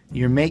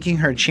 you're making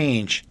her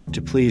change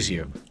to please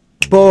you.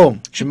 Boom.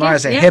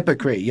 Jamar's a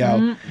hypocrite, yo.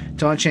 Mm-hmm.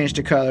 Don't change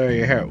the color of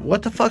your hair.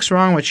 What the fuck's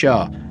wrong with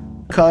y'all?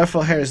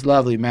 Colorful hair is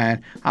lovely,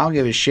 man. I don't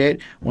give a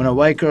shit. When a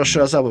white girl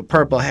shows up with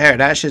purple hair,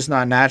 that shit's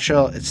not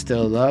natural. It's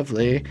still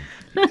lovely.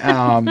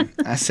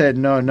 I said,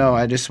 no,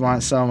 I just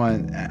want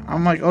someone.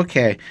 I'm like,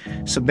 okay.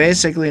 So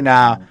basically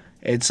now,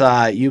 it's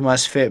you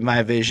must fit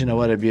my vision of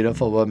what a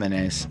beautiful woman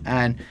is.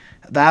 And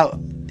that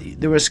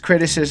there was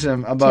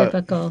criticism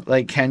about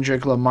like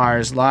Kendrick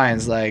Lamar's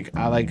lines, like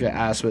I like your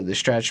ass with the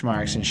stretch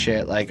marks and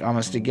shit, like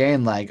almost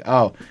again like,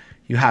 oh,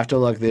 you have to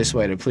look this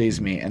way to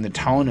please me. And the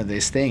tone of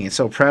this thing is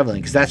so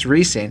prevalent because that's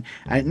recent.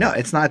 No,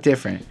 it's not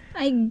different.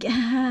 I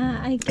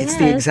guess it's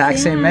the exact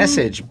same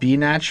message. Be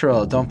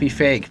natural. Don't be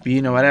fake. Be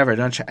whatever.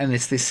 And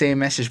it's the same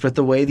message, but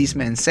the way these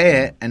men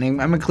say it, and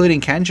I'm including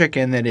Kendrick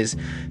in that, is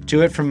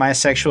do it for my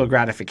sexual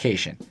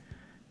gratification.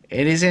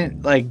 It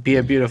isn't like be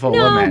a beautiful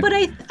woman. No, but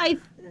I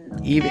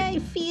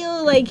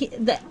feel like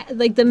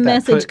the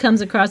message comes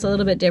across a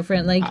little bit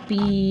different. Like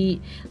be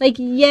like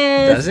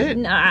yes. Does it?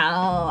 No,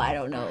 I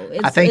don't know.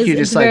 I think you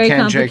just like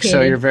Kendrick,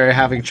 so you're very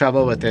having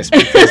trouble with this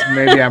because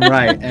maybe I'm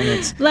right, and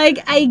it's like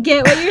I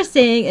get what you're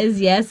saying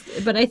is yes,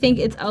 but I think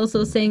it's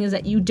also saying is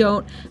that you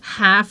don't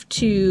have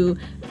to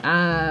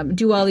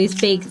do all these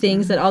fake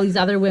things that all these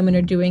other women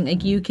are doing.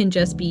 Like you can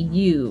just be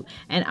you,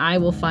 and I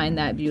will find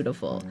that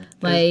beautiful.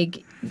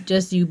 Like.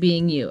 Just you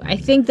being you. I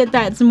think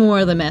that's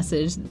more the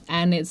message,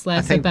 and it's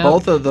less about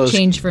both of those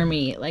change for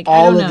me. Like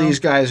all of these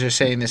guys are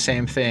saying the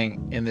same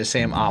thing in the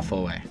same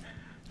awful way.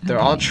 They're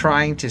all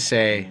trying to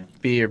say,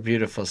 "Be your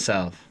beautiful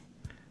self,"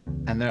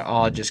 and they're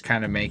all just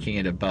kind of making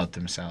it about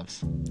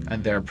themselves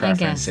and their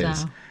preferences. I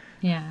guess so.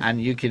 Yeah.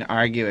 And you can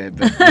argue it,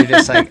 but you're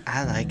just like,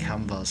 I like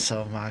Humble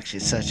so much.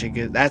 It's such a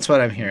good. That's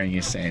what I'm hearing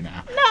you say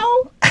now.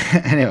 No.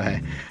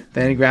 Anyway,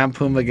 then Grand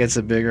Pumbaa gets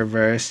a bigger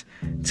verse.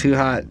 Too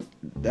hot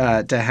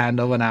to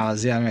handle when I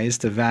was young. I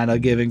used to vandal,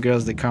 giving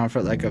girls the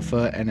comfort like a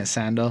foot and a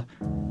sandal.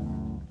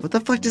 What the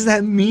fuck does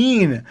that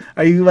mean?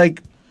 Are you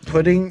like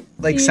putting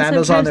like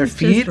sandals on their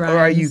feet, or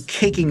are you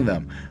kicking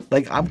them?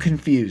 Like, I'm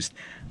confused.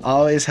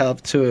 Always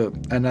help to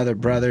another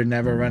brother,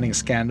 never running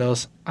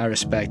scandals. I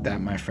respect that,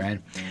 my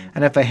friend.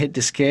 And if I hit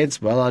the skids,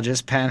 well, I'll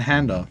just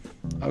panhandle.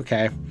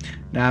 Okay.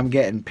 Now I'm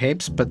getting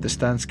papes, but the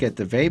stunts get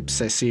the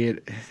vapes. I see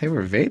it. They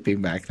were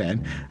vaping back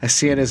then. I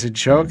see it as a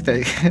joke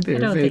that they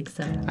were think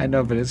so. I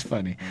know, but it's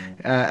funny.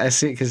 I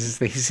see it because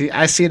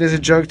I see it as a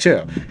joke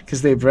too,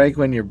 because they break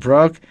when you're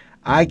broke.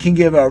 I can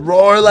give a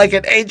roar like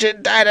an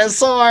ancient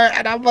dinosaur.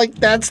 And I'm like,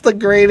 that's the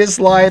greatest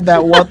line.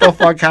 That what the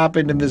fuck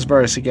happened in this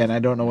verse? Again, I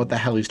don't know what the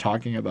hell he's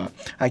talking about.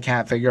 I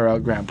can't figure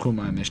out Grand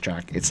Pumbaa on this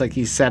track. It's like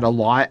he said a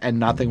lot and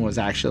nothing was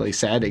actually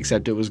said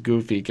except it was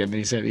goofy. And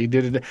he said he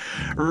did it.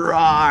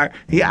 Roar.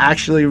 He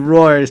actually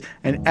roars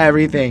and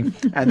everything.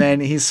 And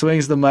then he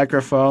swings the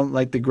microphone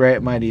like the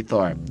great mighty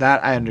Thor.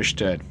 That I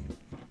understood.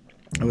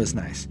 It was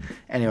nice.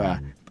 Anyway.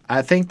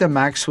 I think the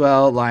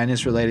Maxwell line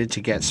is related to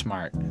Get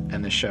Smart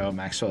and the show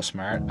Maxwell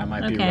Smart. I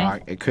might be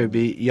wrong. It could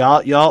be.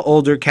 Y'all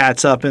older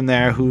cats up in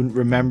there who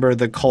remember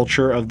the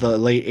culture of the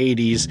late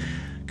 80s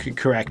could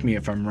correct me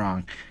if I'm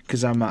wrong,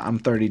 because I'm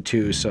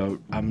 32, so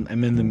I'm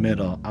in the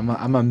middle.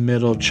 I'm a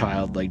middle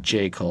child like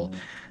J. Cole.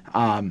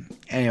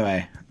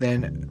 Anyway,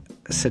 then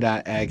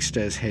Sadat X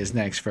does his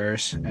next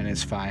verse, and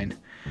it's fine.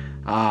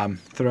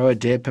 Throw a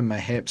dip in my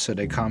hips so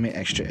they call me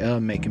extra ill,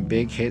 making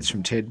big hits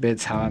from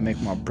tidbits, how I make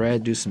my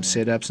bread, do some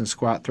sit-ups and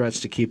squat threats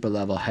to keep a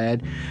level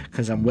head,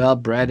 because I'm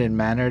well-bred and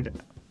mannered.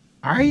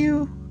 Are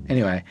you?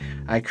 Anyway,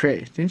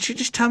 didn't you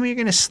just tell me you're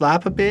gonna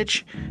slap a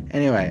bitch?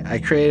 Anyway, I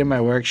created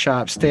my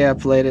workshop, stay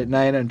up late at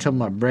night until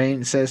my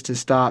brain says to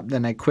stop,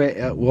 then I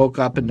quit, woke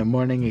up in the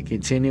morning and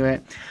continue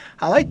it.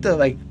 I like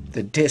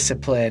the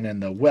discipline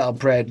and the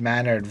well-bred,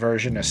 mannered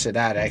version of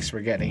Sadat X we're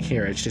getting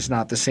here. It's just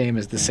not the same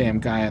as the same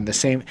guy on the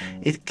same.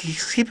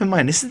 Keep in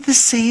mind, this is the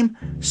same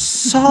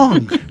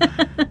song.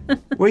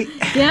 Wait.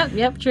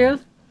 Yep, true.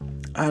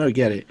 I don't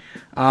get it.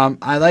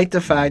 I like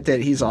the fact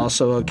that he's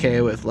also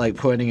okay with like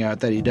pointing out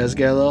that he does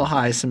get a little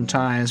high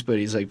sometimes, but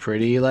he's like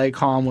pretty like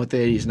calm with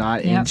it. He's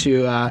not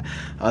into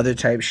other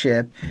type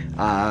shit,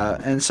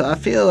 and so I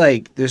feel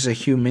like there's a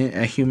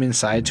human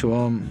side to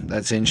him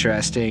that's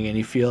interesting, and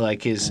you feel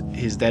like his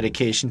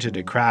dedication to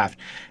the craft.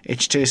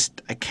 It's just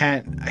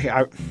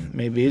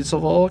maybe it's a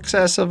little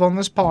excessive on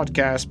this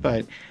podcast,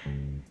 but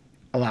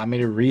allow me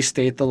to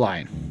restate the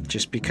line,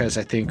 just because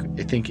I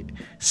think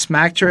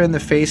smacked her in the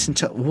face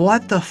until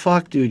what the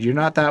fuck, dude? You're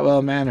not that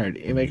well mannered.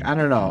 Like I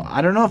don't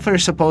know if they're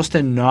supposed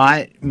to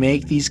not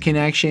make these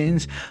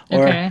connections,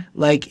 or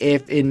like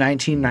if in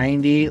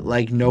 1990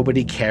 like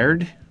nobody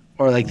cared,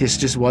 or like this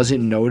just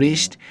wasn't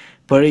noticed.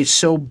 But it's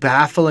so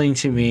baffling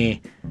to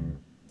me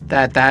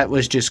that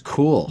was just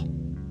cool.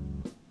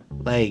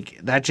 Like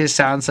that just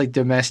sounds like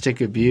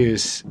domestic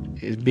abuse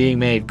is being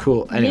made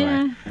cool.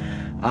 Anyway.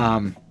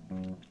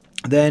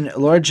 Then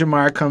Lord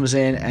Jamar comes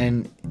in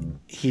and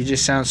he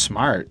just sounds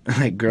smart.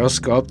 Like, girls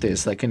scope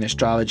this. Like, in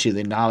astrology,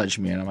 they acknowledge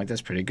me. And I'm like,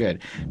 that's pretty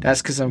good.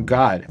 That's because I'm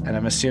God. And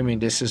I'm assuming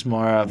this is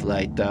more of,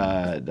 like,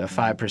 the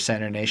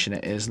 5%er Nation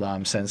of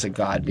Islam sense of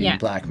God being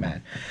black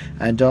man.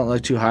 And don't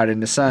look too hard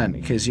in the sun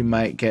because you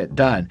might get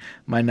done.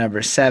 My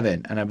number's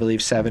 7, and I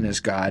believe 7 is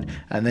God.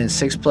 And then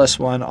 6 plus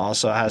 1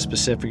 also has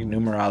specific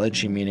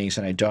numerology meanings,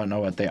 and I don't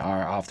know what they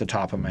are off the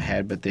top of my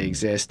head, but they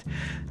exist.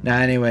 Now,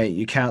 anyway,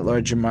 you count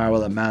Lord Jamar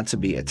will amount to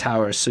be a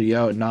tower, so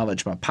yo,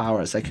 acknowledge my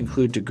powers. I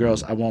conclude to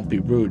girls, I won't be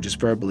rude, just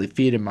verbally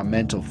feeding my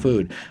mental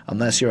food,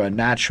 unless you're a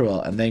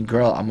natural, and then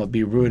girl, I'm gonna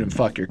be rude and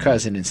fuck your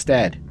cousin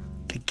instead.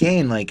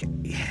 Again, like,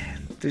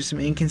 there's some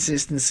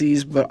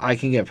inconsistencies, but I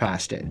can get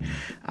past it.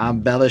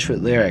 Embellish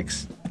with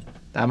lyrics.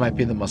 That might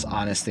be the most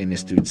honest thing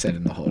this dude said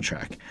in the whole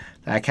track.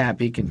 That can't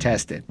be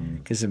contested,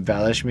 because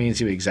embellish means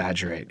you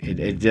exaggerate.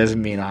 It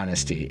doesn't mean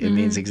honesty. It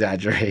means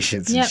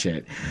exaggerations and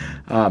shit.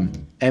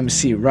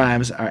 MC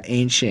rhymes are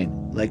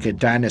ancient, like a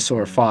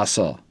dinosaur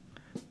fossil.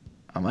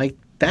 I'm like,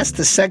 that's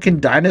the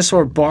second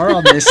dinosaur bar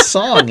on this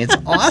song. It's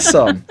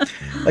awesome.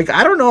 Like,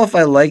 I don't know if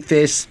I like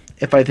this,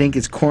 if I think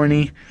it's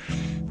corny.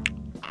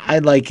 I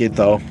like it,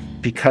 though,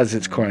 because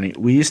it's corny.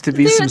 We used to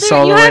be some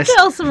soloists. You have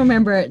to also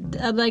remember,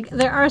 like,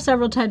 there are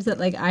several times that,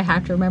 like, I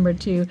have to remember,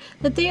 too,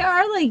 that they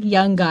are, like,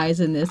 young guys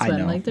in this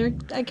one. Like,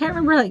 I can't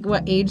remember, like,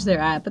 what age they're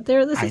at, but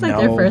this is, like,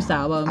 their first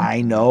album.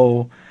 I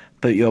know,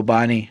 but yo,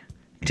 Bonnie,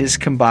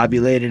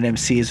 discombobulated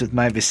MCs with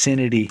my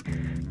vicinity.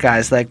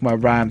 Guys like my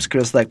rhymes,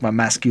 girls like my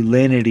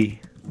masculinity.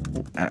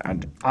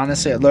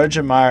 Honestly, Lord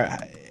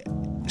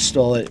Jamar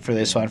stole it for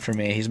this one for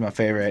me. He's my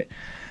favorite.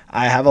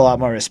 I have a lot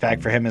more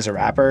respect for him as a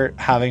rapper,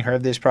 having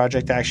heard this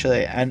project,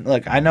 actually. And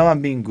look, I know I'm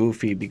being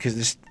goofy because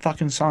this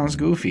fucking song's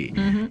goofy.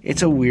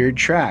 It's a weird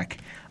track.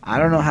 I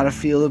don't know how to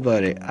feel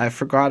about it. I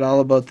forgot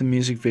all about the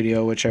music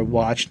video, which I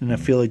watched, and I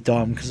feel like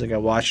dumb because like I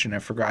watched it and I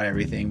forgot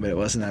everything, but it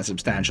wasn't that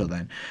substantial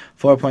then.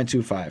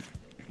 4.25.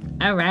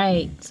 All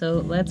right, so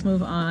let's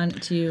move on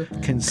to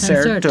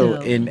Concerto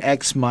in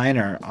X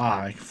minor.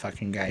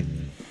 Fucking guy.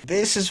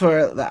 This is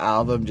where the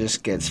album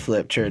just gets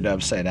turned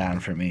upside down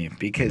for me,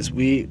 because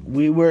we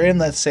were in,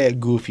 let's say, a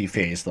goofy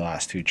phase the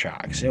last 2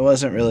 tracks. It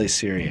wasn't really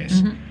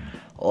serious.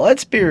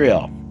 Let's be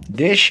real.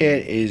 This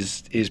shit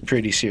is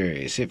pretty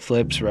serious. It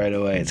flips right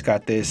away. It's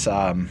got this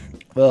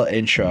little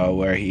intro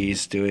where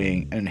he's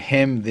doing,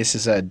 and this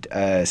is a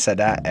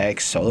Sadat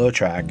X solo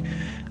track.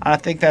 I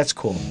think that's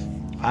cool.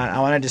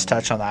 I want to just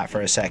touch on that for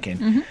a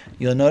second.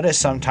 You'll notice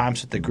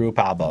sometimes with the group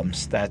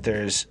albums that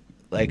there's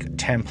like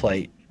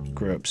template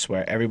groups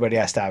where everybody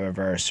has to have a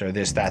verse or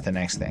this, that, the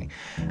next thing.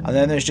 And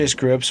then there's just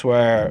groups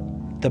where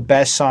the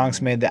best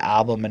songs made the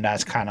album, and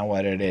that's kind of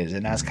what it is.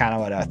 And that's kind of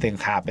what I think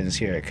happens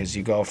here, because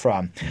you go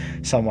from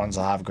some ones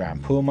will have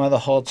Grand Puma the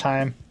whole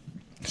time,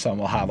 some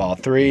will have all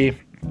 3.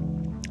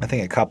 I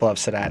think a couple of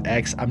Sadat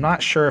X. I'm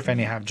not sure if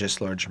any have just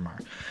Lord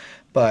Jamar.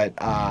 But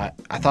I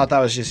thought that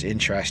was just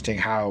interesting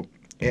how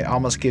it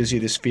almost gives you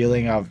this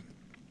feeling of,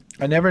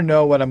 I never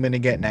know what I'm going to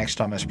get next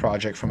on this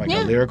project from like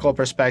a lyrical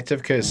perspective,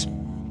 because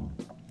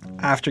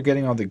after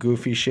getting all the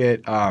goofy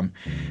shit,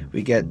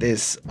 we get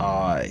this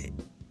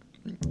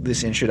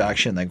this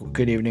introduction, like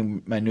 "Good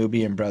evening, my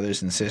Nubian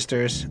brothers and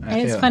sisters."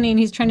 And it's funny, and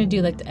he's trying to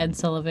do like the Ed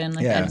Sullivan,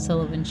 the Ed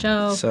Sullivan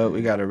show. So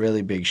we got a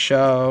really big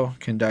show.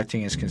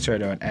 Conducting his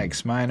concerto in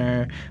X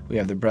minor. We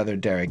have the brother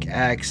Derek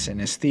X,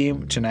 and his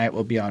theme tonight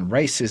will be on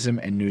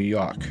racism in New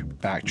York.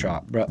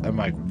 Backdrop. I'm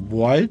like,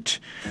 what?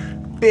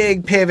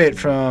 Big pivot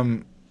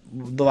from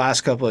the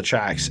last couple of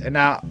tracks, and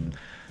now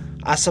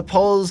I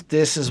suppose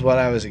this is what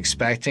I was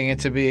expecting it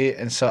to be,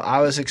 and so I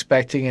was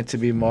expecting it to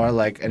be more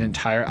like an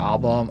entire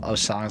album of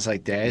songs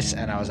like this,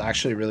 and I was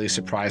actually really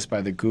surprised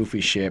by the goofy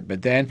shit.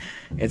 But then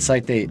it's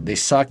like they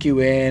suck you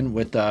in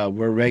with the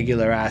 "we're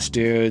regular ass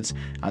dudes,"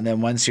 and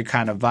then once you're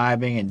kind of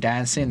vibing and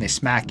dancing, they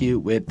smack you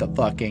with the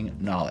fucking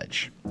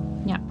knowledge.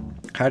 Yeah.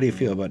 How do you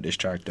feel about this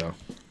track, though?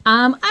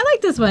 I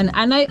like this one,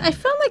 and I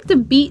felt like the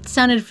beat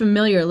sounded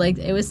familiar, like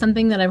it was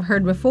something that I've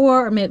heard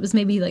before, or it was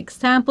maybe like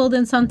sampled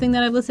in something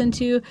that I've listened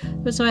to.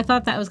 But so I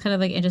thought that was kind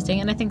of like interesting,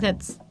 and I think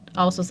that's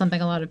also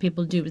something a lot of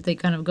people do, is they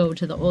kind of go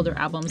to the older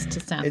albums to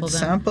sample them. It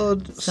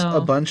sampled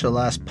a bunch of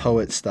Last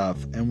Poet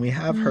stuff, and we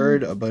have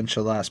heard a bunch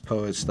of Last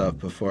Poet stuff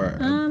before.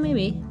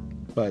 Maybe.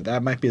 But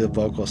that might be the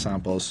vocal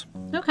samples.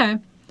 Okay.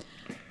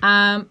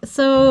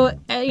 So,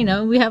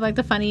 we have like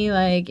the funny,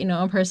 like,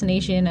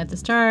 impersonation at the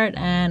start,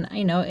 and,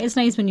 it's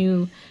nice when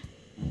you,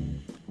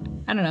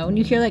 I don't know, when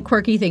you hear like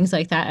quirky things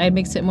like that, it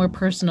makes it more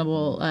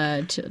personable,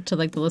 to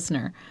like the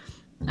listener.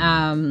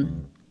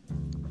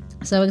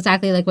 So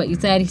exactly like what you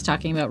said, he's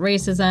talking about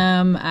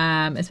racism,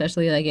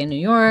 especially like in New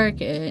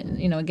York,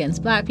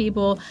 against black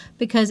people,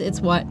 because it's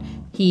what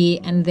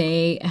he and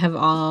they have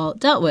all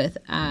dealt with,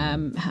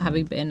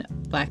 having been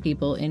black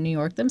people in New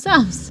York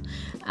themselves.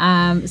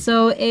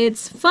 So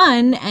it's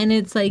fun, and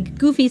it's like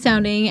goofy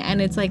sounding,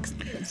 and it's like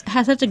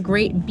has such a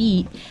great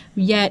beat,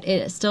 yet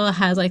it still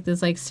has like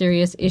this like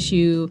serious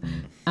issue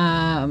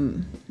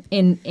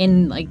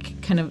in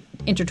like kind of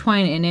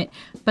intertwined in it.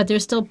 But they're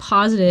still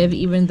positive,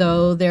 even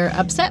though they're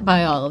upset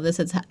by all of this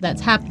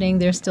that's happening.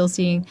 They're still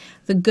seeing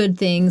the good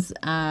things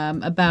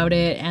about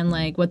it, and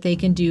like what they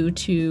can do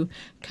to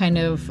kind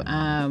of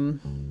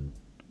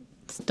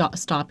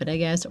stop it, I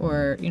guess,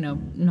 or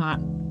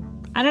not,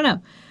 I don't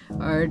know,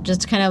 or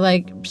just kind of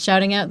like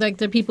shouting out like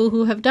the people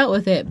who have dealt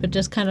with it, but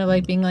just kind of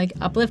like being like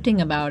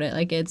uplifting about it.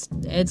 Like it's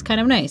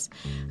kind of nice.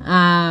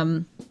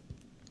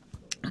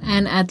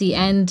 And at the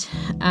end,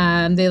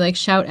 they like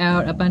shout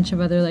out a bunch of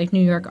other like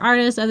New York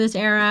artists of this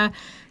era.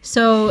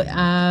 So,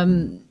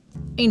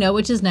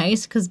 which is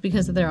nice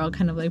because they're all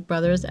kind of like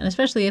brothers, and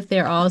especially if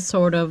they're all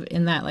sort of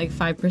in that like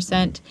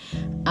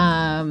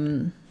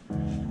 5%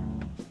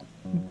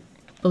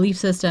 belief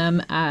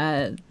system,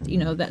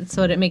 that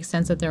so it makes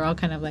sense that they're all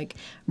kind of like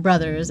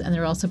brothers, and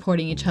they're all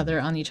supporting each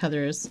other on each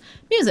other's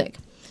music.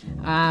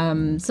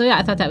 So yeah,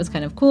 I thought that was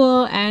kind of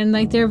cool, and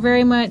like they're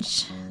very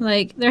much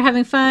like they're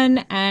having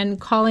fun and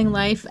calling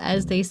life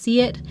as they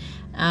see it,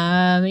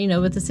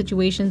 with the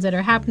situations that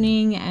are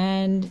happening,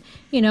 and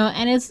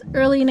and it's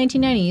early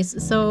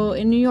 1990s, so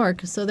in New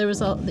York, so there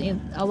was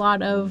a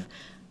lot of,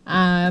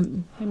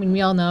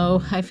 we all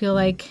know, I feel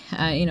like,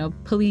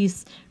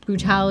 police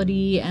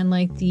brutality, and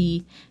like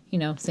the,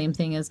 same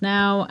thing as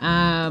now,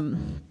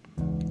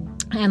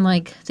 and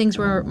like things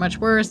were much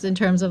worse in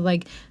terms of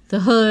like the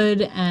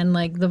hood and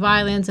like the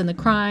violence and the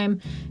crime,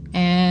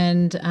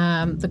 and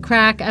the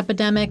crack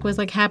epidemic was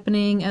like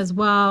happening as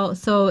well.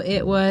 So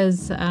it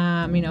was,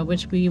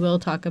 which we will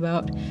talk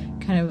about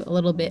kind of a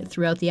little bit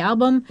throughout the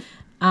album.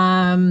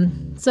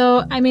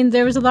 So I mean,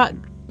 there was a lot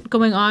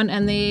going on,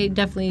 and they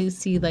definitely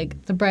see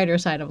like the brighter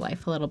side of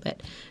life a little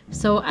bit.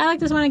 So I like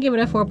this one. I give it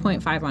a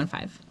 4.5 on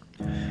 5.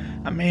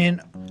 I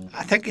mean,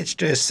 I think it's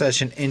just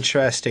such an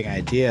interesting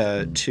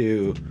idea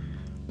to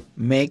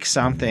make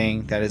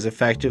something that has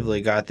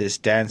effectively got this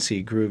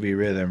dancey, groovy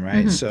rhythm,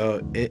 right? Mm-hmm.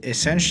 So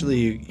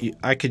essentially,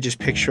 I could just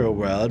picture a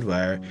world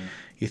where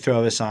you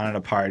throw this on at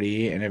a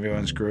party and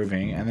everyone's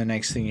grooving, and the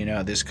next thing you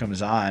know, this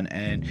comes on,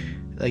 and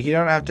like you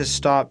don't have to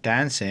stop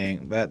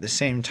dancing, but at the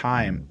same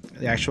time,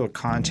 the actual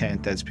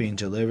content that's being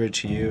delivered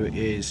to you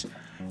is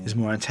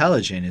more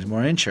intelligent, is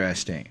more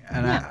interesting,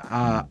 and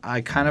yeah.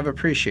 I kind of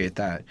appreciate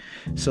that.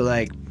 So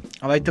like,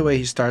 I like the way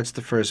he starts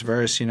the first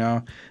verse,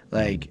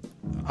 like,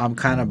 I'm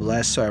kind of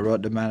blessed, so I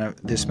wrote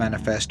this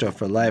manifesto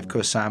for life,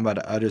 co-signed by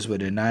the others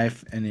with a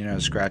knife,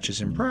 and, scratches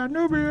in Brand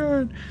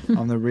Nubian.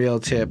 On the real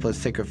tip,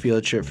 let's take a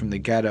field trip from the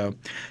ghetto.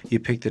 You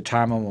pick the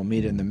time and we'll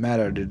meet in the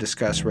meadow to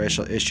discuss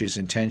racial issues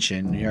and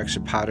tension. New York's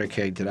a powder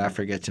keg, did I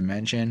forget to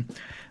mention?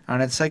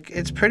 And it's like,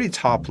 it's pretty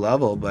top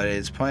level, but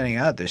it's pointing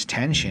out there's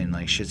tension,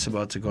 like shit's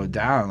about to go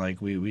down. Like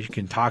we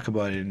can talk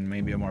about it in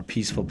maybe a more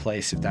peaceful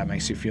place if that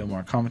makes you feel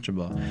more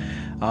comfortable.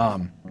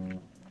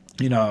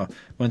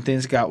 When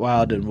things got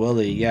wild and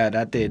woolly,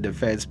 that day the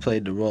feds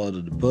played the role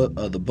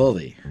of the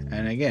bully.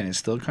 And again, it's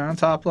still kind of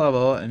top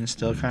level and it's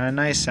still kind of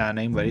nice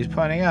sounding, but he's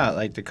pointing out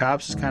like the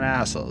cops is kind of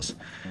assholes.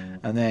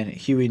 And then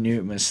Huey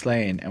Newton was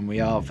slain, and we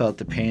all felt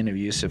the pain of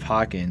Yusuf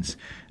Hawkins.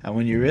 And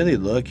when you really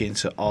look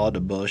into all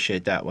the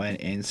bullshit that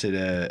went into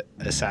the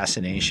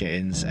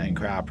assassinations and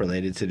crap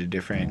related to the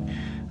different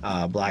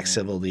black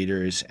civil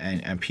leaders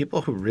and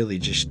people who really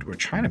just were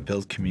trying to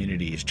build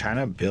communities, trying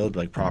to build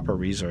like proper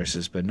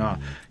resources, but no,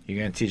 you're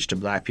going to teach the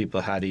black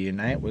people how to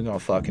unite, we're going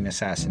to fucking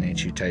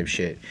assassinate you type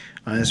shit.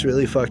 And it's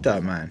really fucked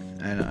up, man.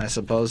 And I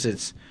suppose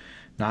it's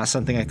not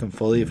something I can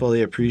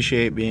fully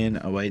appreciate being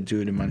a white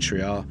dude in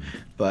Montreal,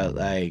 but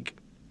like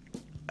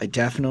I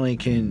definitely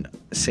can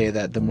say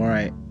that the more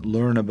I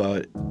learn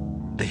about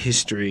the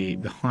history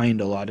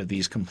behind a lot of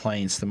these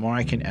complaints, the more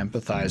I can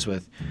empathize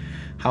with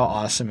how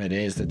awesome it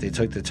is that they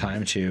took the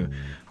time to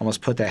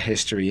almost put that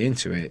history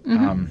into it.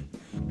 And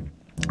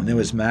they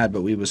was mad,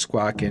 but we was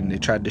squawking. They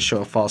tried to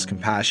show false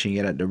compassion,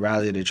 yet at the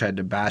rally they tried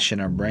to bash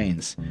in our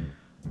brains.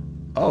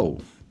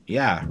 Oh,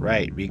 yeah,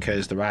 right,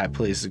 because the riot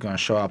police is going to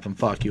show up and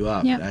fuck you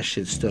up. Yep. That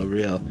shit's still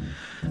real.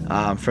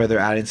 Further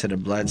adding to the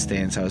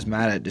bloodstains, I was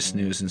mad at this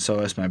news, and so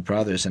was my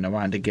brothers, and I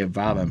wanted to give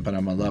violence, but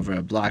I'm a lover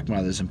of black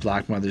mothers, and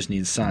black mothers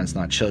need sons,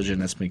 not children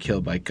that's been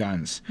killed by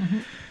guns.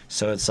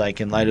 So it's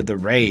like, in light of the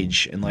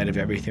rage, in light of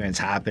everything that's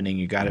happening,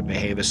 you got to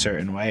behave a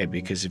certain way,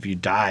 because if you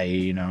die,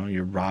 you know,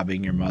 you're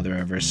robbing your mother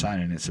of her son,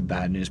 and it's a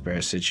bad news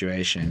bearer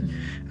situation.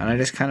 And I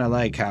just kind of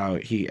like how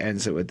he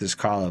ends it with this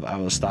call of, I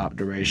will stop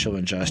the racial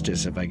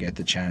injustice if I get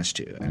the chance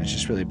to. And it's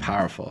just really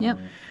powerful. Yep.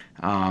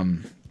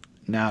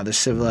 Now, the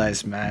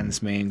civilized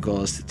man's main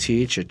goal is to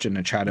teach. I'm going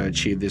to try to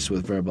achieve this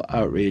with verbal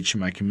outreach in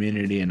my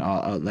community and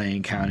all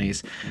outlying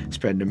counties.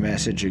 Spread the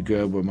message of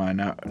good where my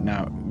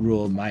now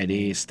rule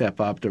mighty. Step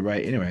up the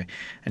right. Anyway,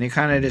 and he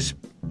kind of just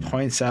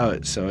points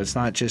out. So it's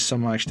not just so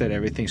much that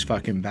everything's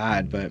fucking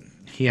bad, but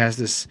he has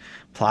this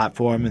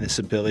platform and this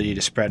ability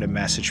to spread a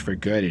message for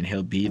good, and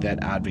he'll be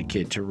that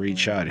advocate to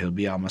reach out. He'll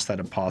be almost that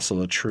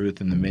apostle of truth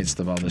in the midst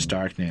of all this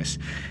darkness.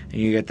 And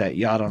you get that,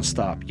 y'all don't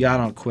stop, y'all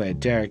don't quit,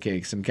 Derek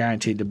Hicks, I'm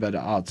guaranteed to be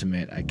the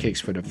ultimate, I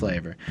kicks for the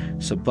flavor.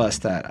 So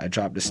bust that, I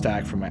dropped a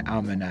stack from my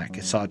almanac,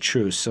 it's all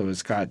truth, so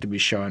it's got to be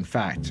showing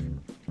fact.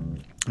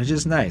 It's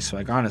just nice,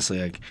 like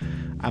honestly, like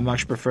I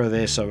much prefer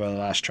this over the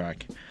last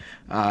track.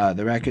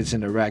 The record's in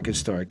the record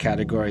store.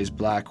 Category is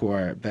Black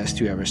War, best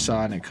you ever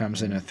saw, and it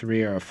comes in a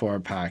 3 or a 4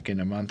 pack.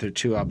 In a month or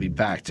two, I'll be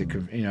back to,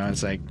 you know,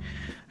 it's like,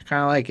 I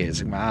kind of like it.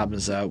 It's like my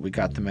album's out, we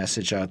got the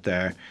message out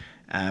there,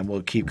 and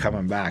we'll keep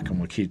coming back, and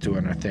we'll keep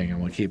doing our thing,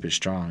 and we'll keep it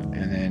strong.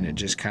 And then it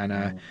just kind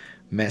of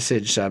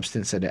message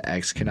substance of the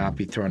X cannot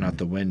be thrown out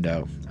the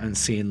window.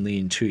 Unseen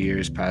lean 2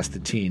 years past the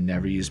teen.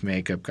 Never use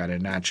makeup, got a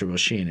natural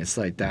sheen. It's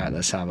like that,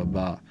 let's have a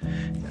ball.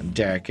 I'm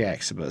Derek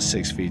X, about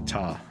 6 feet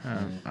tall.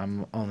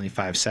 I'm only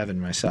 5'7"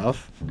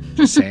 myself,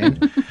 just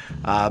saying.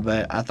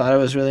 But I thought it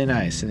was really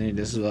nice. And then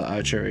this little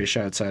outro he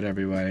shouts out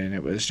everyone, and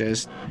it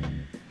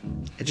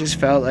just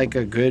felt like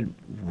a good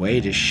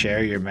way to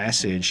share your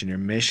message and your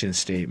mission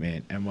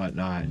statement and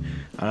whatnot. And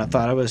I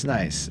thought it was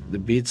nice. The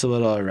beat's a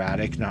little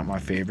erratic, not my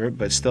favorite,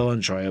 but still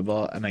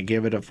enjoyable, and I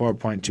gave it a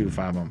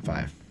 4.25 on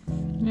 5.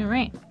 All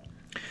right.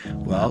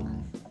 Well,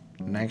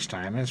 next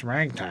time it's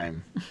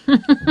ragtime.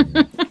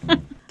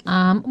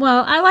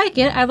 Well, I like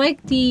it. I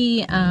like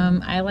the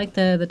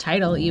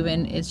title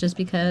even. It's just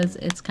because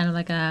it's kind of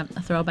like a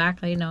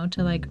throwback, you know,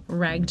 to like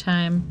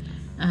ragtime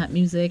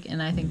music,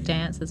 and I think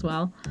dance as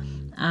well.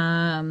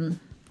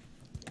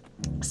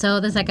 So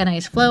there's like a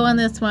nice flow on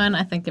this one.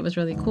 I think it was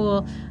really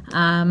cool.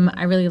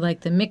 I really like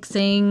the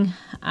mixing.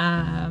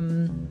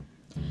 They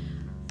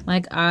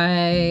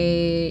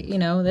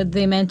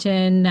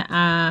mention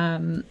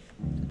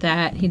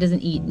that he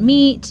doesn't eat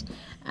meat.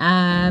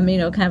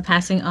 Kind of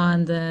passing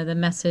on the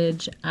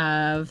message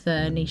of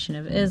the Nation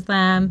of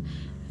Islam.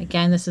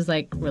 Again, this is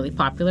like really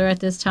popular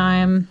at this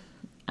time.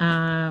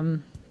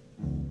 They're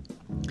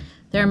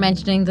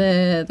mentioning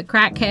the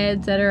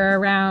crackheads that are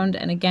around,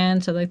 and again,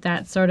 so like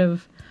that's sort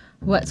of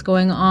what's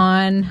going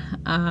on,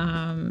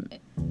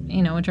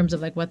 in terms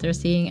of like what they're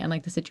seeing, and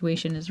like the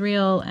situation is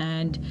real,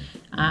 and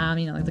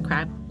like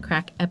the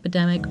crack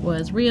epidemic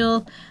was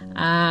real,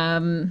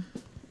 and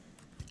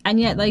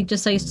yet like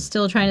just like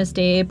still trying to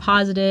stay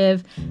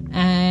positive,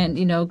 and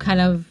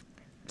kind of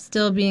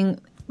still being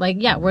like,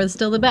 yeah, we're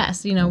still the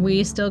best.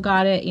 We still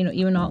got it.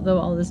 Even though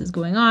all this is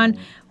going on,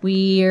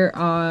 we're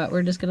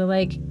just gonna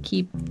like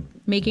keep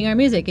making our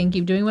music and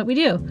keep doing what we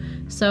do.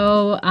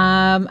 So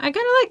I kind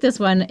of like this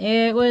one.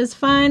 It was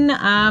fun.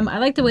 I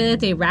like the way that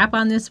they rap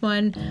on this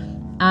one.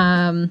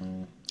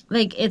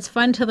 Like it's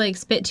fun to like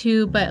spit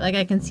to, but like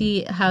I can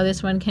see how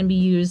this one can be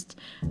used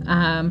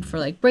for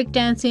like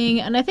breakdancing,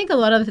 and I think a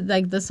lot of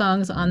like the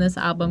songs on this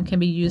album can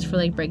be used for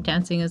like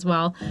breakdancing as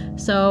well.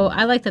 So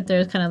I like that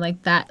there's kind of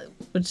like that,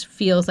 which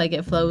feels like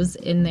it flows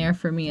in there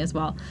for me as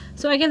well.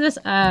 So I give this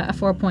a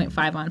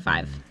 4.5 on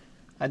 5.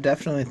 I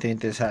definitely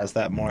think this has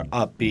that more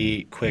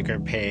upbeat, quicker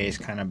pace,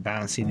 kind of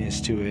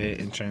bounciness to it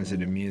in terms of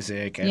the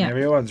music. And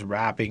everyone's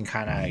rapping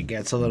kind of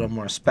gets a little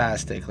more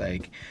spastic.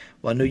 Like,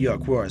 well, New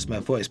York roars, my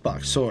voice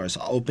box soars.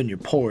 I'll open your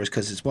pores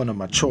because it's one of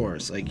my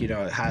chores. Like, it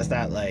has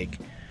that, like,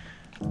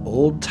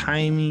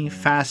 old-timey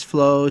fast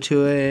flow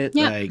to it.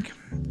 Yeah. Like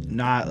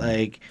not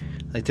like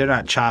they're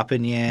not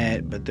chopping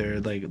yet, but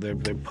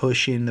they're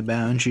pushing the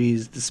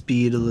boundaries, the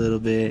speed a little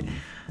bit.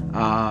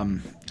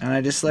 And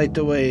I just like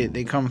the way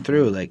they come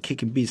through, like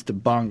kicking beats to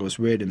bongos,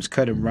 rhythms,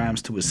 cutting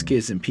rhymes to a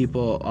schism.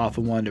 People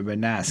often wonder, but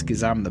nah,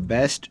 cause I'm the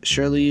best.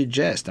 Surely you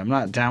jest. I'm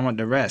not down with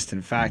the rest.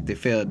 In fact, they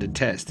failed the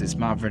test. It's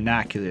my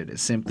vernacular.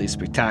 It's simply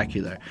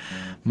spectacular.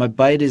 My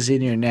bite is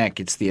in your neck.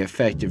 It's the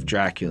effect of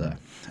Dracula.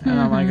 And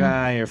I'm like,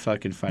 you're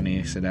fucking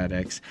funny,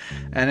 Sedadex.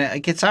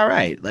 And it's all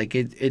right. Like,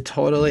 it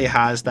totally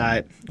has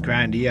that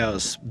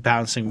grandiose,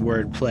 bouncing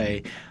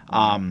wordplay,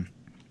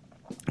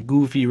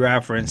 goofy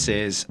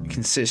references,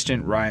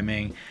 consistent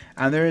rhyming,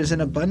 and there is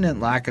an abundant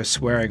lack of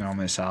swearing on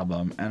this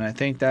album. And I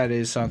think that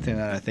is something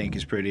that I think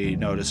is pretty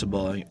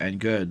noticeable and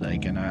good.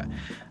 Like, and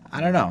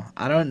I don't know.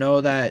 I don't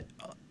know that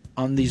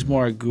on these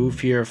more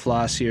goofier,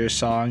 flossier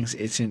songs,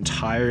 it's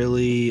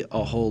entirely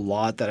a whole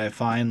lot that I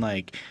find,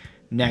 like,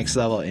 next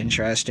level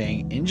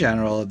interesting in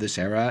general of this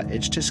era.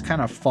 It's just kind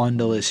of fun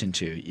to listen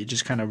to. It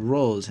just kind of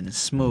rolls and it's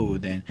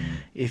smooth, and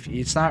if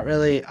it's not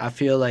really, I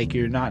feel like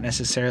you're not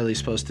necessarily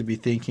supposed to be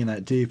thinking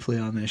that deeply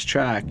on this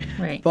track,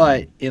 Right.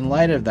 But in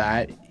light of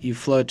that, you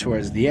float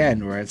towards the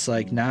end where it's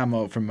like, now I'm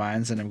out for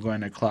mines and I'm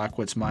going to clock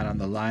what's mine on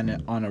the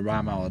line. On a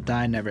rhyme I will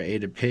die. Never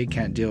ate a pig,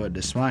 can't deal with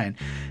the swine.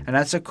 And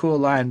that's a cool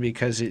line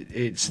because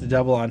it's the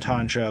double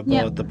entendre of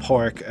both the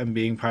pork and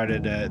being part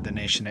of the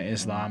Nation of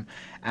Islam,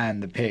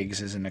 and the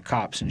pigs as in the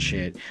cops and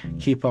shit.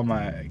 Keep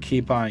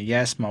on,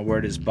 yes, my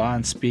word is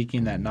bond,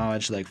 speaking that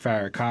knowledge like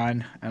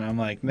Farrakhan. And I'm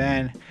like,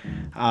 man,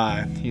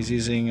 he's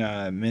using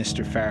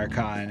Mr.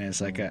 Farrakhan as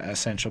like a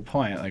central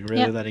point, like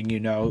really letting you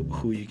know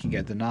who you can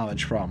get the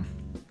knowledge from.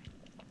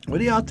 What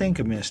do y'all think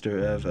of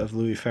of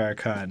Louis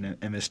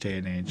Farrakhan in this day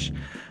and age?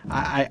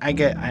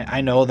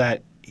 I know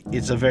that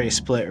it's a very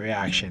split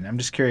reaction. I'm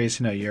just curious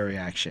to know your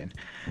reaction.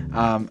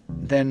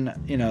 Then,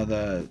 you know,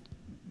 the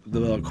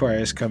little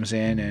chorus comes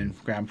in and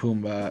Grand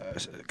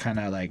Pumbaa kind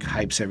of like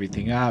hypes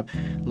everything up.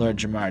 Lord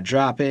Jamar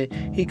drop it.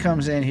 He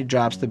comes in, he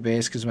drops the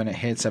bass because when it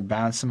hits, I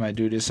bounce him. I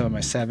do this on my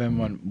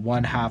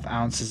 1/2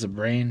 ounces of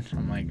brain.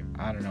 I'm like,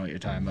 I don't know what you're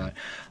talking about.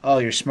 Oh,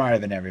 you're smarter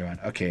than everyone.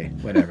 Okay,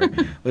 whatever.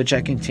 Which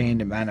I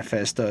contained a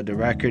manifesto. The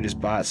record is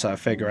bought, so I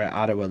figure out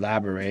how to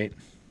elaborate.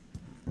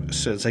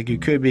 So it's like you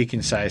could be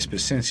concise,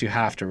 but since you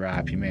have to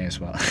rap, you may as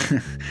well.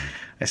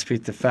 I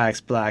speak the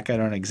facts, black. I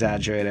don't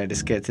exaggerate. I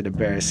just get to the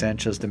bare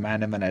essentials.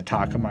 Demand them and I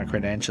talk on my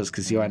credentials.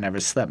 Cause I never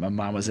slept. My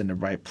mom was in the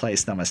right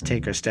place. Now must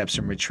take her steps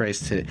and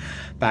retrace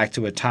back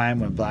to a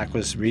time when black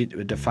was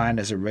defined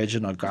as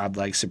original,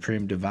 godlike,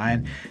 supreme,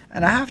 divine.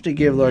 And I have to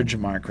give Lord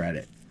Jamar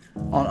credit.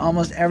 On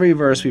almost every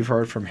verse we've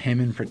heard from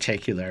him in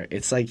particular,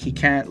 it's like he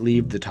can't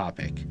leave the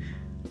topic.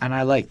 And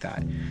I like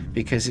that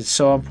because it's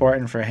so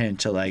important for him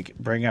to like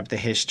bring up the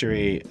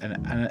history.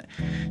 And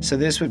so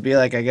this would be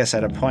like, I guess,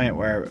 at a point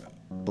where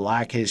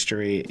black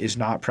history is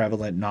not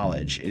prevalent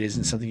knowledge. It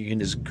isn't something you can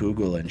just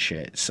Google and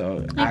shit.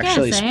 So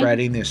actually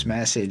spreading this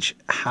message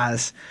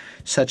has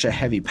such a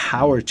heavy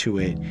power to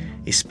it,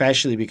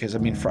 especially because, I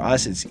mean, for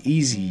us, it's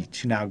easy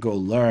to now go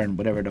learn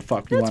whatever the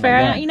fuck we want to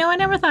learn. That's fair. You know, I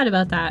never thought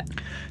about that.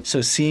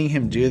 So seeing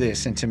him do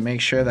this and to make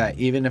sure that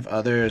even if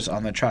others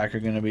on the track are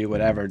going to be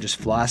whatever,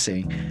 just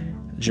flossing,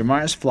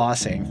 Jamar's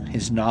flossing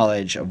his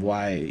knowledge of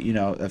why, you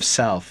know, of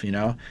self, you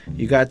know.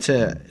 You got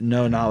to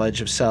know knowledge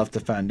of self,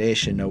 the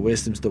foundation. Know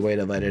wisdom's the way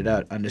to let it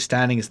out.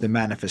 Understanding is the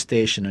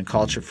manifestation, and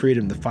culture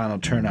freedom the final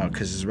turnout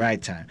because it's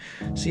right time.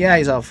 So yeah,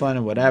 he's all fun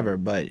and whatever,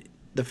 but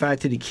the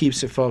fact that he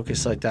keeps it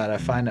focused like that, I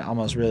find it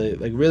almost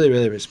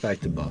really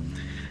respectable.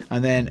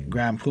 And then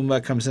Grand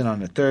Pumbaa comes in on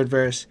the third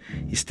verse.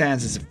 He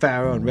stands as a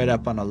pharaoh and read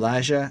up on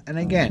Elijah. And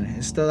again,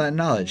 it's still that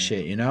knowledge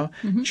shit, you know?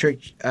 Mm-hmm.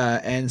 Trick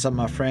ends on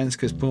my friends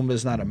because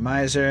Pumbaa's not a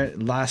miser.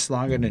 It lasts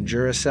longer than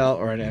Duracell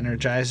or an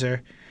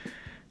Energizer.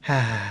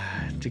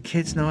 Do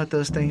kids know what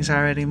those things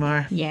are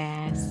anymore?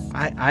 Yes.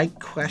 I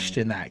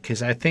question that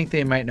because I think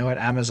they might know what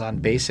Amazon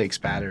Basics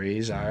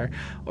batteries are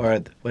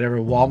or whatever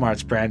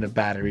Walmart's brand of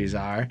batteries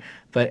are.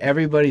 But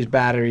everybody's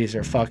batteries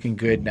are fucking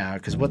good now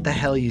because what the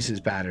hell uses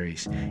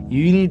batteries?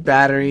 You need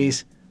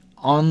batteries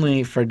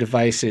only for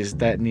devices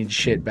that need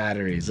shit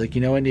batteries. Like, you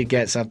know when you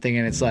get something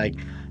and it's like,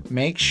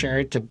 make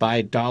sure to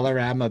buy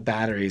Dollarama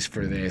batteries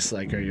for this,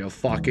 like, or you'll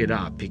fuck it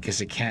up because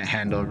it can't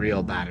handle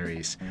real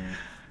batteries.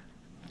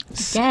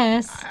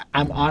 Guess.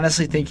 I'm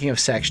honestly thinking of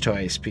sex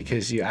toys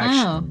because you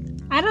actually.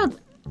 Oh, I don't.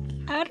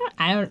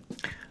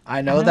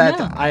 I know that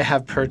I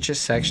have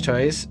purchased sex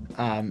toys,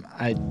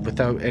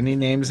 without any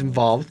names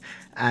involved,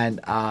 and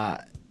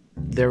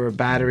there were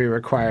battery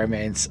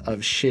requirements of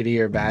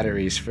shittier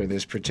batteries for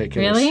this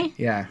particular. Really?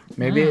 Yeah.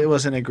 Maybe it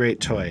wasn't a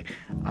great toy.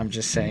 I'm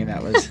just saying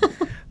that was.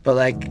 But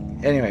like,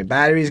 anyway,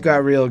 batteries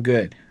got real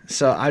good.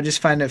 So I just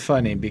find it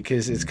funny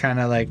because it's kind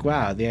of like,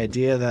 wow, the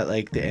idea that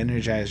like the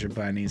Energizer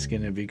Bunny is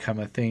going to become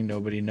a thing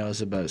nobody knows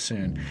about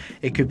soon.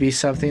 It could be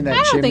something that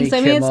I don't Jimmy think so.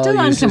 I mean, it's Kimmel still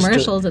on uses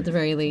commercials at the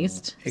very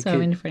least. It So, I could-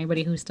 mean, for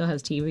anybody who still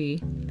has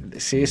TV.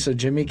 See, so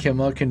Jimmy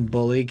Kimmel can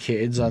bully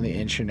kids on the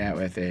internet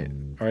with it.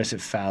 Or is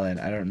it Fallon?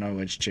 I don't know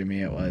which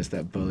Jimmy it was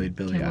that bullied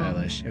Billie Kimmel.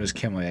 Eilish. It was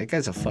Kimmel. That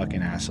guy's a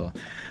fucking asshole.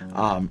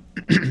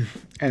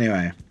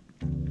 Anyway.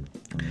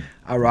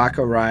 I rock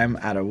a rhyme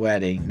at a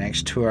wedding.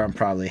 Next tour I'm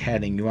probably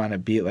heading. You want a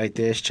beat like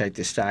this? Check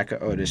the stack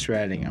of Otis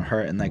Redding. I'm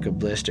hurting like a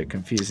blister,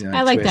 confusing like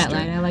I like Twister. that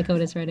line. I like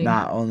Otis Redding.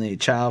 Not only a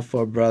child,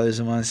 4 brothers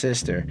and 1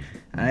 sister.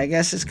 And I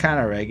guess it's kind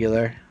of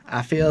regular.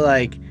 I feel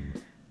like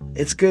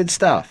it's good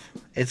stuff.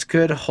 It's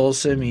good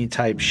wholesome-y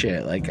type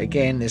shit. Like,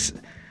 again, this...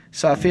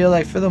 So I feel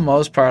like for the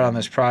most part on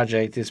this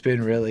project, it's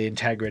been really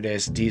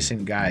integritous,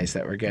 decent guys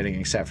that we're getting,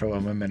 except for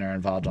when women are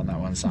involved on that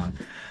one song.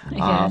 I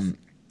guess.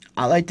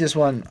 I like this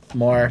one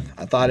more.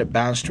 I thought it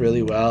bounced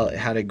really well. It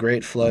had a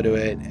great flow to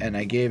it, and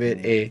I gave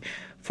it a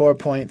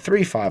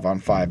 4.35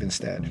 on 5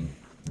 instead.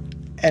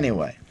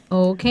 Anyway,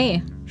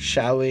 Okay.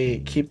 shall we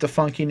keep the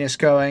funkiness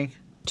going?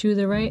 To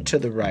the right. To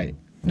the right.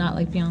 Not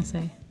like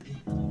Beyonce.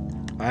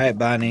 All right,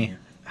 Bonnie,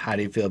 how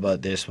do you feel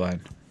about this one?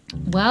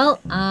 Well,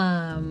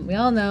 we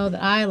all know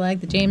that I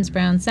like the James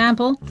Brown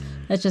sample.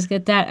 Let's just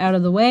get that out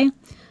of the way.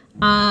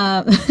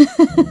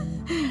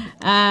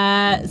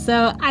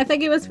 So I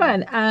think it was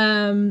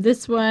fun.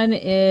 This one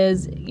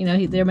is,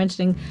 they're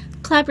mentioning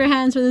clap your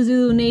hands for the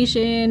Zulu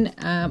Nation.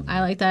 I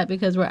like that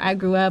because where I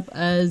grew up,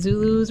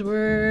 Zulus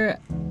were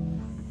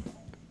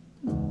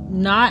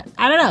not,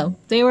 I don't know,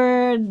 they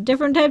were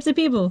different types of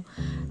people.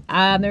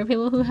 There were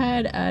people who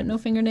had no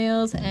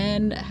fingernails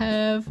and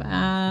have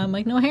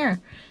no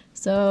hair.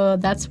 So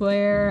that's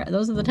where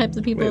those are the types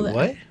of people. Wait,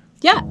 what?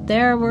 Yeah,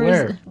 there were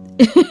Where?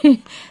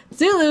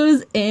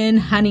 Zulus in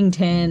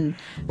Huntington.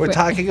 We're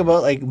talking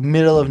about like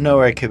middle of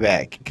nowhere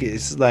Quebec.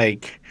 It's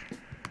like,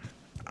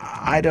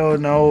 I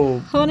don't know.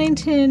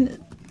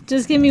 Huntington.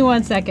 Just give me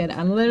 1 second.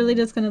 I'm literally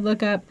just gonna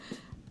look up.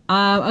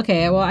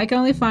 Okay, well, I can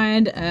only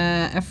find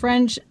a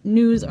French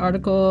news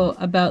article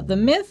about the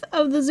myth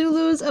of the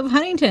Zulus of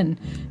Huntington.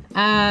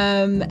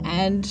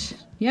 And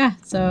yeah,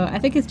 so I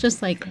think it's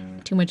just like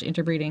too much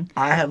interbreeding.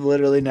 I have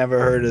literally never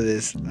heard of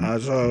this.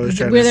 That's what I was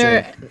trying to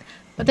say.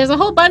 But there's a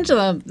whole bunch of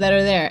them that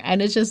are there,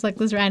 and it's just like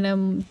this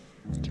random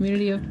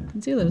community of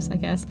Zulus, I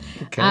guess.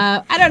 Okay.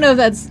 I don't know if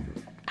that's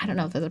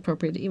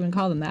appropriate to even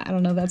call them that. I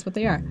don't know if that's what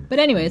they are. But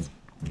anyways,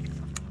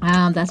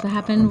 that's what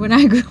happened when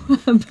I grew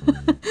up.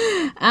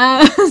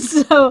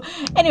 So,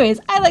 anyways,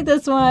 I like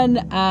this one.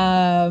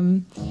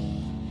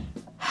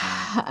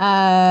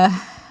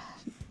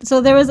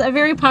 So there was a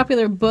very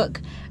popular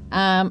book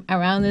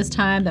around this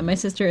time that my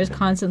sister is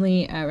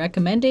constantly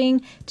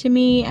recommending to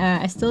me.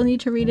 I still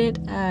need to read it.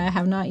 I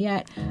have not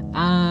yet.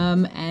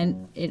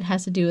 And it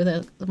has to do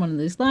with one of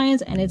these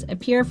lines, and it's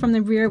Appear from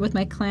the Rear with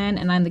My Clan,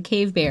 and I'm the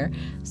Cave Bear.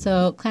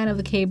 So Clan of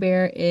the Cave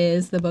Bear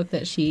is the book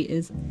that she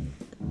is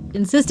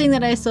insisting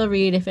that I still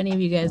read. If any of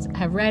you guys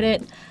have read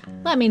it,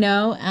 let me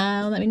know.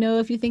 Let me know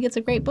if you think it's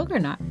a great book or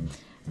not.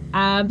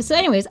 So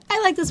anyways,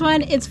 I like this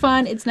one. It's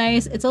fun. It's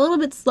nice. It's a little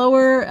bit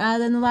slower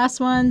than the last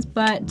ones,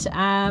 but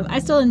I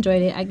still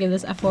enjoyed it. I give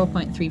this a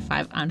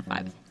 4.35 on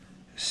 5.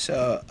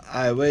 So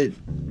I would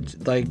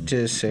like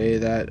to say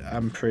that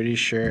I'm pretty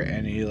sure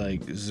any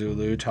like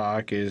Zulu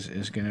talk is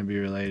going to be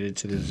related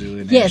to the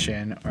Zulu Yes.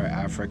 Nation or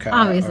Africa.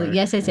 Obviously, or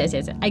yes.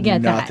 I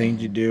get nothing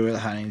to do with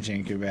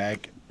Huntington,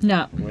 Quebec, that.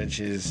 No. which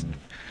is...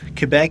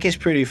 Quebec is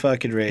pretty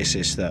fucking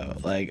racist, though.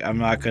 Like, I'm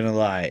not gonna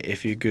lie.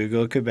 If you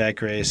Google Quebec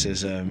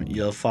racism,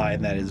 you'll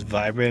find that it's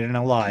vibrant and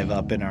alive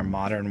up in our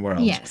modern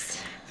world.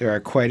 Yes. There are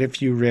quite a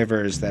few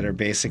rivers that are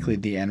basically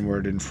the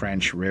N-word in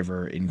French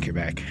river in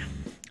Quebec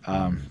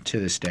to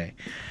this day.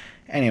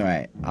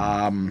 Anyway,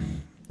 I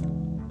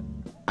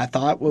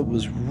thought what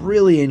was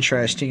really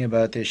interesting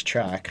about this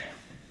track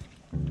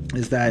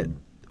is that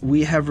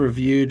we have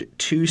reviewed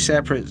 2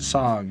 separate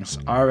songs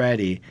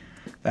already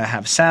that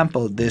have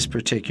sampled this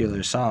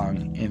particular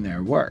song in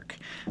their work.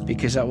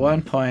 Because at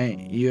one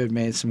point, you had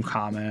made some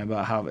comment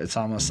about how it's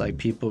almost like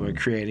people were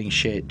creating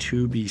shit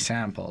to be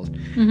sampled.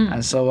 Mm-hmm.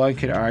 And so one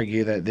could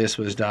argue that this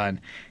was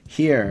done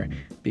here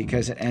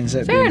because it ends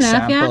up Fair being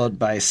enough, yeah. sampled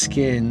by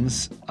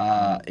Skins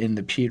in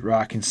the Pete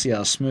Rock and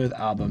CL Smooth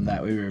album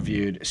that we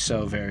reviewed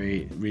so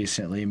very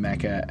recently,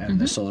 Mecca and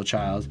the Soul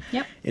Child.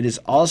 Yep. It is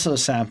also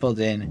sampled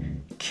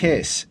in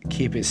Kiss,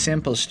 Keep It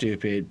Simple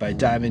Stupid by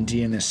Diamond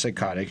D and the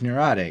Psychotic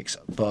Neurotics,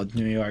 both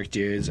New York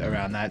dudes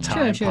around that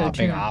time,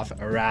 popping off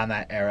around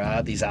that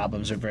era. These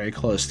albums are very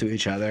close to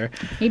each other.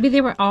 Maybe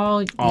they were all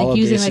of like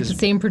using this like is- the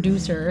same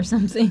producer or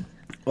something.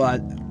 Well,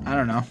 I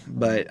don't know,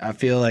 but I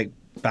feel like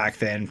back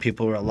then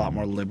people were a lot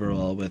more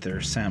liberal with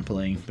their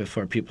sampling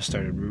before people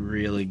started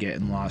really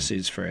getting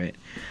lawsuits for it.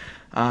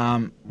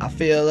 I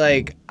feel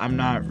like I'm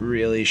not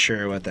really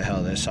sure what the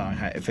hell this song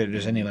if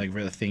there's any like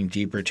real thing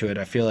deeper to it.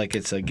 I feel like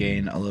it's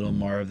again a little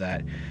more of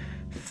that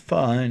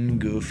fun,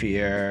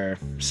 goofier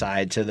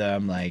side to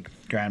them. Like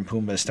Grand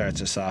Pumbaa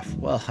starts us off,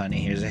 well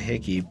honey, here's a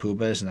hickey,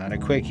 Pumbaa's not a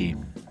quickie.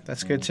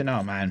 That's good to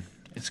know, man.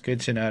 It's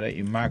good to know that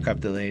you mark up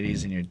the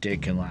ladies and your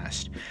dick can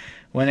last.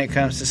 When it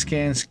comes to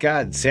skins,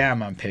 god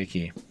damn, I'm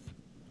picky.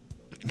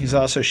 He's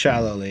also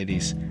shallow,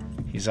 ladies.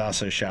 He's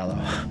also shallow.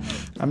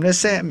 I'm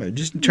just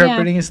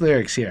interpreting his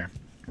lyrics here.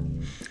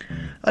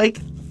 Like,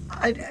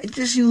 I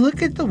just, you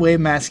look at the way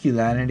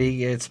masculinity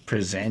gets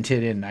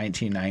presented in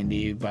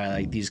 1990 by,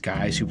 like, these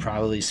guys who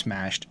probably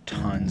smashed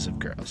tons of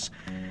girls.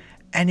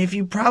 And if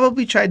you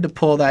probably tried to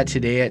pull that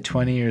today at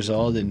 20 years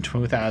old in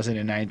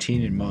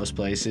 2019 in most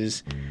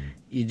places,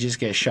 you just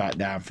get shot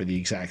down for the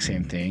exact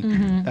same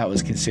thing. That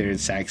was considered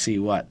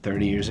sexy,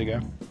 30 years ago?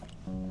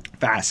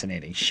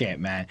 Fascinating shit,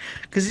 man.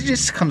 Because it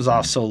just comes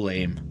off so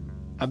lame.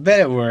 I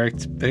bet it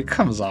worked, but it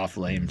comes off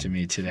lame to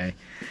me today.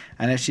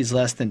 And if she's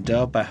less than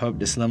dope, I hope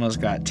this limo's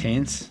got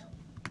tints.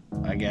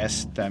 I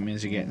guess that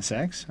means you're getting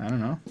sex. I don't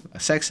know.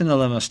 Sex in the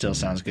limo still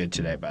sounds good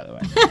today, by the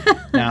way.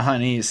 Now,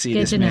 honey, you see,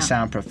 this may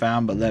sound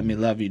profound, but let me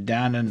love you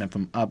down. And if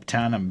I'm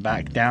uptown, I'm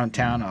back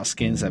downtown. All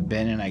skins I've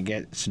been in, I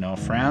get no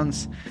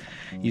frowns.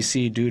 You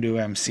see, doo-doo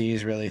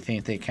MCs really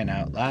think they can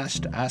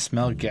outlast. I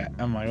smell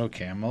I'm like,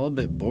 okay, I'm a little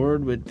bit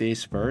bored with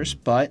this verse,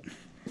 but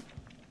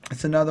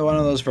it's another one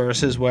of those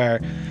verses where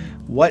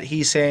what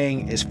he's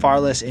saying is far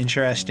less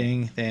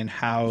interesting than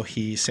how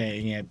he's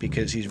saying it,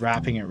 because he's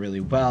rapping it really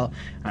well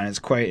and it's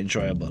quite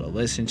enjoyable to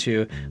listen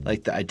to.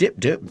 Like the I dip,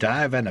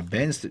 dive, and a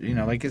bends,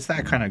 like it's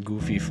that kind of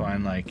goofy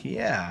fun. Like,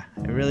 yeah,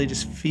 it really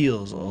just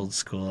feels old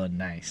school and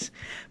nice.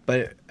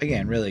 But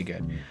again, really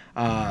good.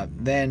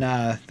 Then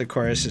the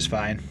chorus is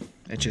fine.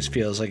 It just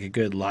feels like a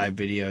good live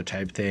video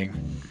type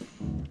thing.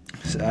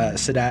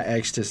 Sadat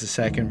X does the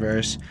second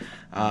verse,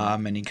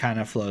 and he kind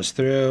of flows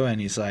through,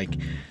 and he's like,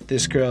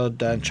 this girl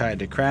done tried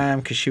to cram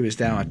because she was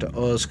down with the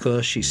old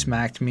school. She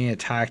smacked me,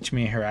 attacked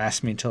me,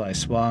 harassed me till I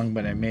swung,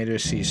 but I made her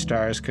see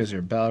stars because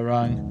her bell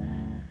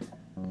rung.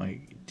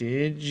 Like,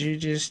 did you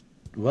just,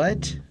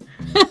 what?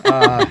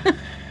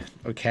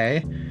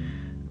 Okay.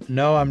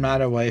 No, I'm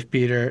not a wife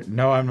beater.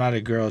 No, I'm not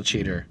a girl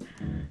cheater.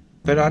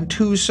 But on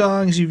 2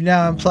 songs, you've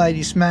now implied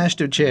you smashed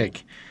a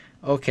chick.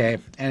 Okay,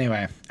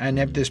 anyway, I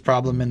nipped this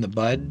problem in the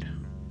bud.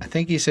 I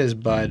think he says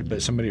bud,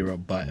 but somebody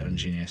wrote butt on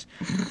Genius.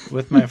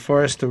 With my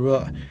force to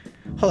rule.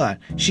 Hold on.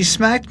 She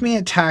smacked me,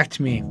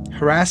 attacked me,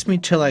 harassed me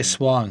till I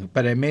swung,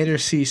 but I made her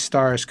see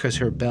stars because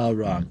her bell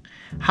rung.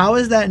 How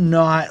is that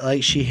not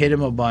like she hit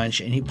him a bunch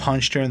and he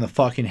punched her in the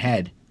fucking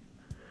head?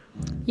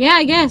 Yeah,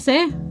 I guess,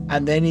 eh?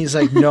 And then he's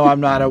like, no,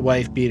 I'm not a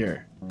wife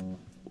beater.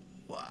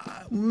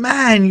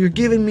 Man, you're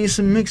giving me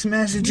some mixed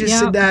messages,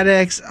 Sadat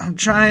X. I'm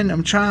trying,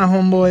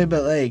 homeboy,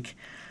 but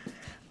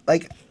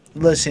like,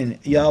 listen,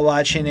 y'all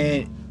watching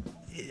it,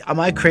 am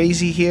I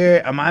crazy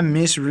here? Am I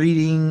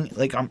misreading?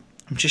 Like, I'm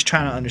just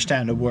trying to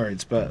understand the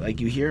words, but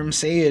like, you hear him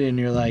say it and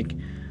you're like,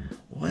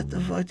 what the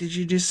fuck did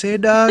you just say,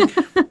 dog?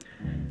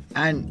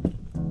 And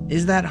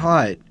is that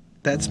hot?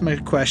 That's my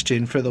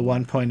question for the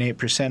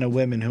 1.8% of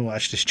women who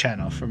watch this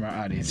channel from our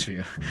audience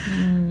view.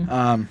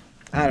 I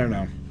don't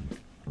know.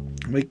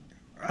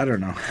 I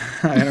don't know.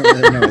 I don't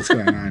really know what's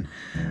going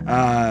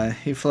on.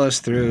 He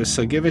flows through.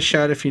 So give a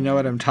shout if you know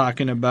what I'm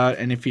talking about.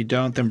 And if you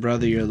don't, then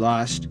brother, you're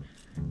lost.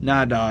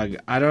 Nah, dog.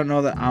 I don't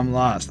know that I'm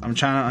lost. I'm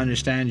trying to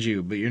understand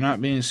you, but you're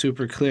not being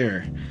super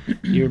clear.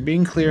 You're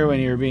being clear when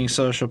you're being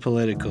social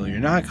political. You're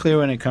not clear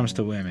when it comes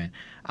to women.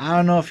 I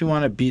don't know if you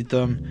want to beat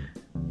them.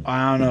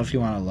 I don't know if you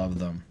want to love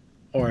them.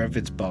 Or if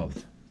it's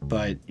both.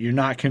 But you're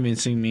not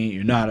convincing me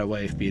you're not a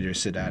wife beater,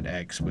 Sadat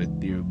X,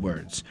 with your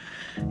words.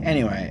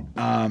 Anyway,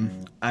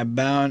 I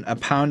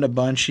pound a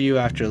bunch of you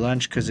after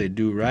lunch because they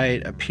do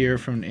right. Appear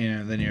from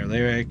the near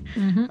lyric.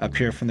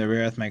 Appear from the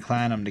rear with my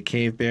clan. I'm the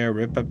cave bear.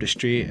 Rip up the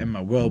street in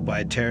my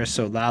worldwide terror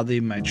so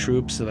loudly. My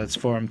troops. So let's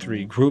form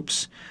 3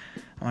 groups.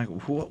 I'm like,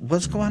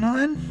 what's going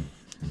on?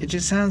 It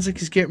just sounds like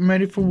he's getting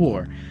ready for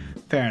war.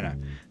 Fair enough.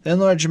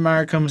 Then Lord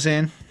Jamar comes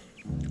in.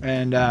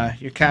 And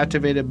you're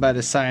captivated by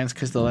the science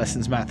because the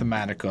lesson's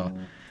mathematical.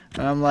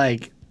 And I'm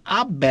like,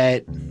 I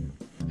bet,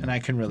 and I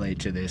can relate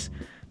to this,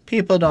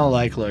 people don't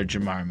like Lord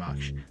Jamar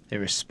much. They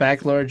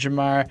respect Lord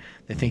Jamar.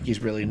 They think he's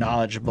really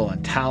knowledgeable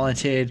and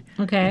talented.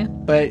 Okay.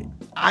 But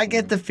I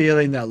get the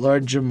feeling that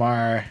Lord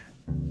Jamar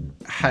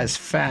has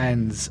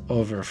fans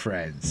over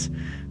friends.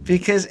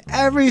 Because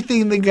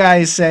everything the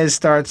guy says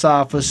starts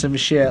off with some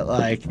shit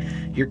like,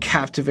 you're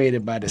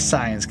captivated by the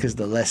science because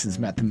the lesson's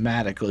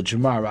mathematical.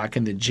 Jamar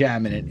rocking the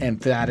jam and an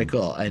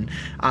emphatical. And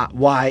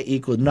Y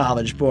equals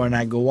knowledge born.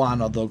 I go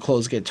on, although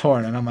clothes get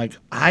torn. And I'm like,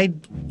 I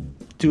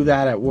do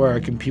that at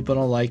work and people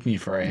don't like me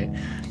for it.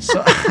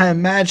 So I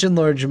imagine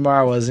Lord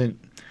Jamar wasn't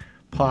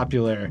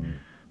popular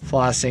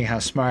flossing how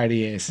smart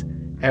he is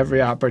every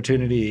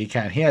opportunity he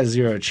can. He has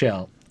zero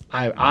chill.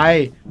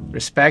 I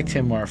respect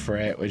him more for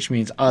it, which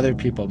means other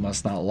people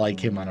must not like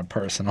him on a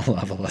personal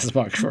level as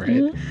much for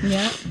it.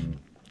 Yeah.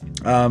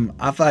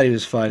 I thought he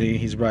was funny.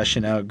 He's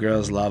rushing out.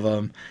 Girls love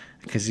him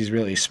because he's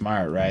really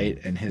smart, right?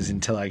 And his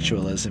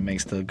intellectualism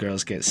makes the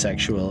girls get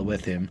sexual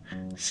with him.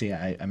 See,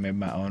 I made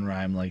my own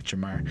rhyme like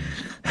Jamar.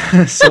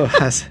 So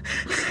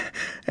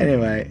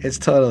Anyway, it's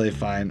totally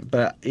fine.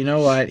 But you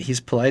know what? He's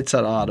polite to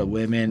a lot of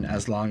women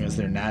as long as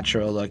they're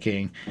natural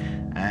looking.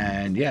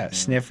 And yeah,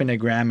 sniffing a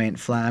gram ain't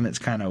flam. It's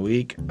kind of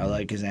weak. I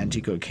like his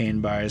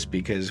anti-cocaine bars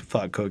because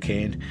fuck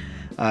cocaine.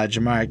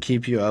 Jamar,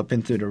 keep you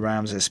open through the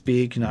rhymes I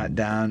speak. Not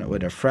down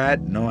with a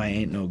frat. No, I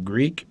ain't no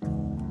Greek.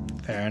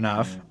 Fair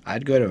enough.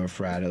 I'd go to a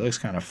frat. It looks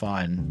kind of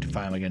fun to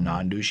find like a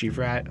non-douchey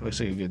frat. It looks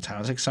like a good time.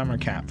 It's like summer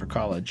camp for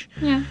college.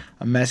 Yeah.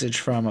 A message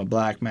from a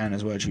black man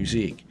is what you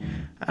seek.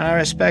 And I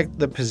respect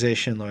the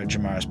position Lord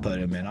Jamar's put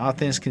him in. All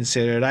things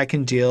considered, I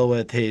can deal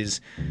with his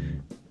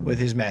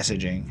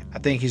messaging. I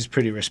think he's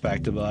pretty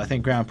respectable. I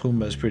think Grand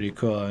Pumbaa is pretty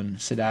cool, and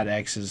Sadat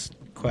X is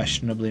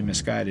questionably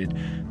misguided.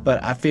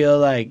 But I feel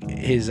like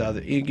his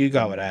other... You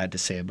got what I had to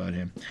say about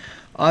him.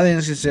 All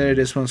things considered,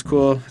 this one's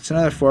cool. It's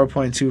another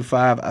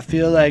 4.25. I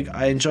feel like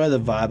I enjoy the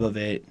vibe of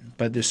it,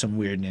 but there's some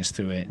weirdness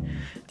to it.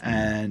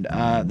 And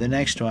the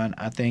next one,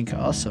 I think,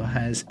 also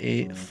has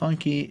a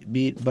funky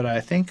beat, but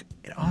I think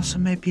it also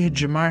might be a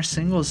Jamar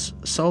Singles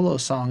solo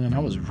song, and I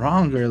was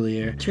wrong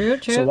earlier. True.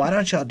 So why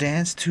don't y'all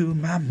dance to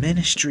my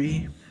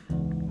ministry?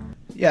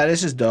 Yeah,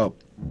 this is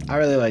dope. I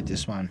really like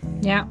this one.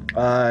 Yeah.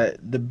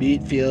 The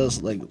beat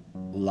feels like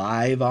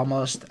live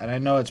almost, and I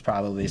know it's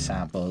probably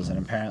samples, and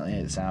apparently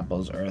it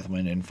samples Earth,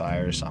 Wind and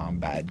Fire song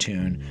Bad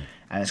Tune,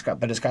 and it's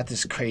got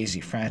this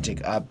crazy frantic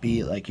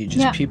upbeat, like you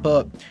just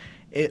people.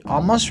 It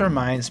almost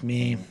reminds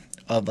me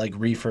of like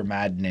Reefer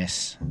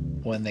Madness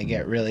when they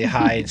get really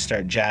high and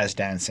start jazz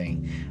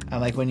dancing, and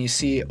like when you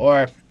see,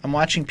 or I'm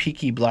watching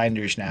Peaky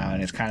Blinders now,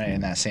 and it's kind of in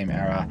that same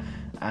era,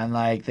 and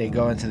like they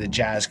go into the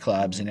jazz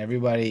clubs and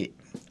everybody.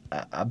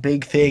 A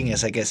big thing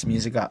is, I guess,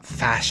 music got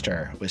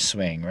faster with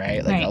swing,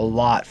 right? Like a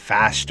lot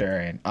faster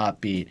and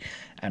upbeat,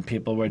 and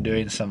people were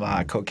doing some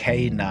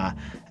cocaine,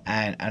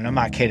 and I'm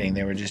not kidding.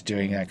 They were just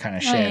doing that kind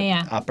of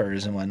shit,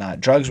 uppers and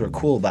whatnot. Drugs were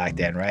cool back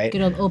then, right?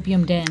 Good old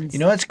opium dens. You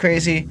know what's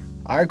crazy?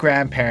 Our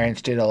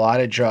grandparents did a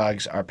lot of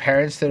drugs. Our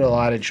parents did a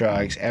lot of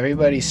drugs.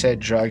 Everybody said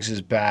drugs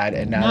is bad,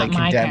 and now they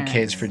condemn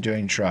kids for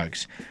doing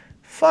drugs.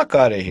 Fuck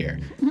out of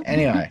here.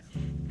 Anyway.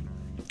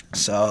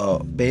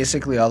 So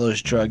basically all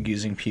those drug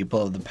using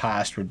people of the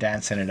past were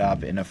dancing it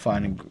up in a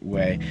fun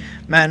way.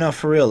 Man, no,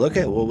 for real, look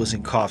at what was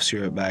in cough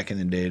syrup back in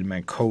the day.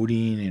 Man,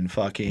 codeine and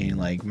fucking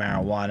like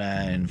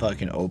marijuana and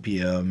fucking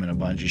opium and a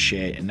bunch of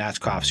shit. And that's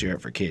cough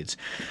syrup for kids.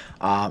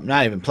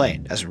 Not even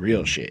playing. That's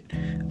real shit.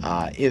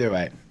 Either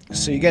way.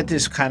 So you get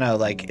this kind of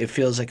like, it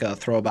feels like a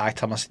throwback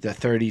to almost like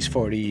the 30s,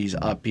 40s,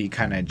 upbeat,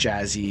 kind of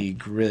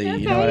jazzy, really,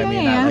 you know what I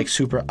mean? Not like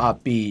super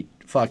upbeat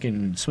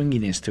fucking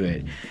swinginess to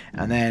it.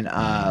 And then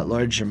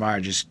Lord Jamar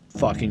just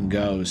fucking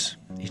goes.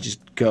 He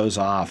just goes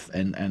off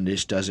and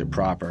just does it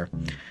proper.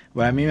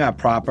 What I mean by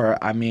proper,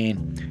 I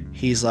mean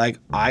he's like,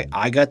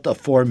 I got the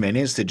 4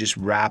 minutes to just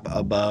rap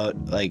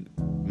about like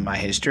my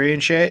history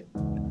and shit.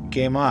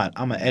 Game on.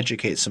 I'm gonna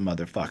educate some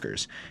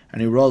motherfuckers.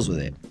 And he rolls with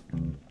it.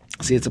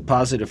 See, it's a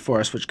positive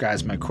force which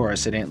guides my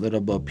course. It ain't little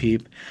Bo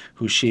Peep,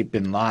 whose sheep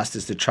been lost.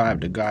 It's the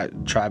tribe of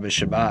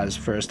Shabazz,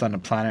 first on the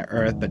planet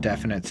Earth, but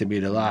definite to be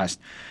the last.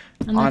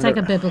 And that's like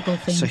a biblical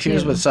thing. So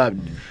here's what's up.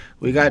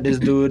 We got this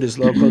dude, this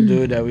local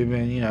dude that we've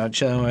been,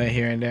 chilling with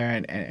here and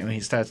there, and when he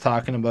starts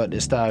talking about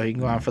this stuff, he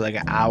can go on for like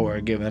an hour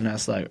giving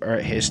us like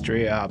Earth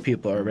history, how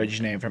people are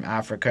originating from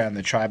Africa and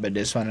the tribe of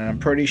this one, and I'm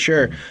pretty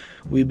sure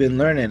we've been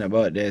learning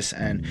about this,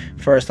 and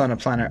first on the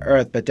planet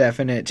Earth, but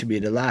definite to be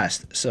the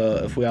last. So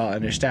if we all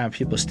understand,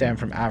 people stem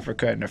from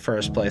Africa in the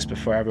first place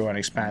before everyone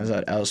expands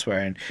out elsewhere,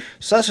 and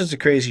so that's just a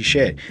crazy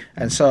shit.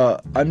 And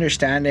so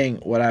understanding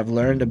what I've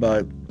learned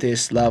about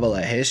this level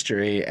of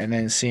history, and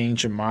then seeing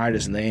Jamar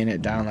just laying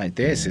it down like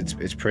this,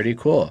 it's pretty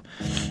cool,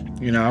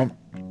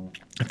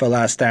 If a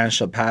last stand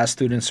shall pass,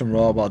 students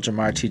enroll while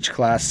Jamar teach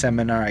class.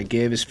 Seminar I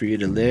give is for you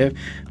to live,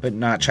 but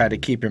not try to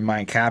keep your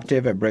mind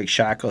captive. I break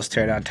shackles,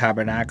 tear down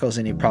tabernacles.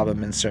 Any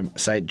problem in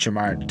sight,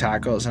 Jamar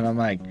tackles. And I'm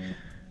like,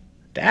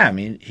 damn,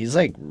 he's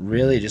like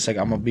really just like,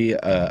 I'm going to be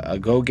a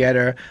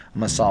go-getter. I'm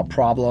going to solve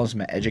problems. I'm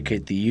going to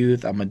educate the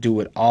youth. I'm going to do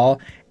it all.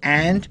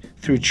 And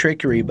through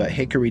trickery, but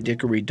hickory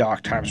dickory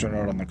dock, times run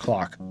out on the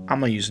clock.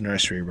 I'm going to use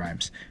nursery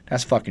rhymes.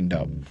 That's fucking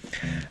dope.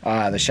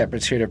 The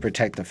shepherd's here to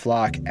protect the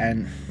flock.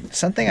 And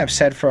something I've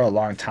said for a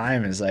long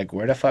time is like,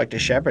 where the fuck the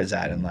shepherds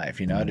at in life?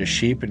 There's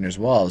sheep and there's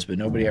wolves, but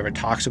nobody ever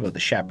talks about the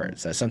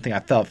shepherds. That's something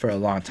I felt for a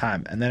long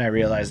time. And then I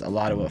realized a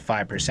lot of what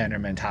 5%er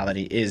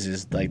mentality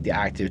is like the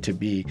active to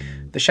be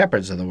the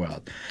shepherds of the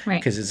world. Right.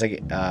 Because it's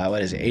like,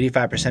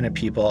 85% of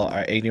people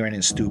are ignorant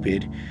and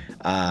stupid.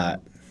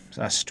 It's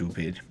not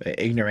stupid, but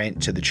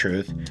ignorant to the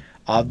truth.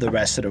 Of the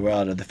rest of the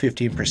world, of the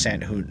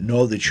 15% who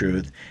know the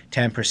truth,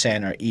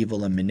 10% are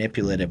evil and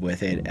manipulative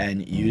with it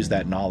and use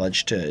that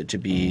knowledge to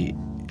be,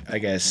 I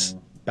guess,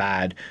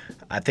 bad.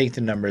 I think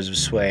the numbers have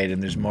swayed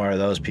and there's more of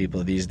those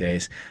people these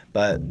days.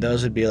 But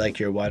those would be like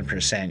your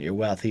 1%, your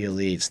wealthy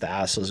elites, the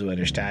assholes who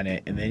understand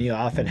it. And then you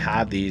often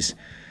have these,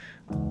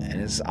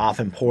 and it's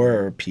often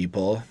poorer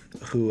people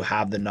who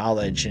have the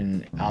knowledge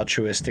and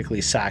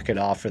altruistically sack it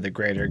all for the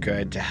greater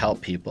good to help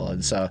people.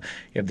 And so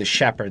you have the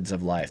shepherds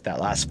of life, that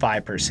last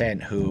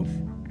 5% who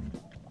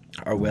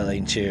are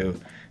willing to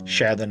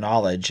share the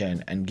knowledge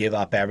and give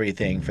up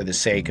everything for the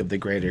sake of the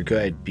greater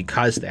good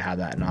because they have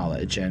that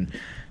knowledge. And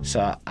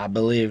so I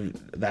believe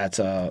that's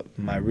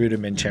my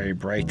rudimentary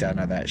breakdown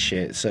of that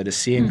shit. So to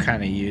see him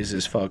kind of use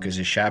his folk as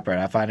a shepherd,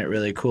 I find it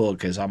really cool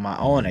because on my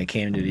own I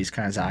came to these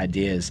kinds of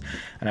ideas,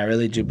 and I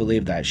really do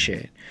believe that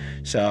shit.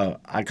 So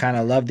I kind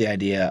of love the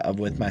idea of,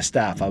 with my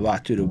staff I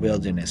walk through the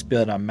wilderness,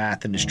 build on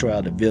math and destroy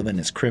all the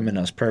villainous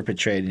criminals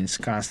perpetrating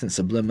constant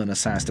subliminal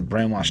signs to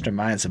brainwash their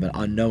minds of an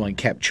unknown and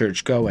kept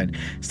church going.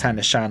 It's time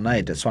to shine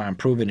light. That's why I'm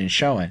proving and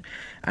showing.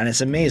 And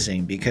it's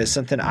amazing because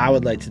something I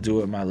would like to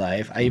do in my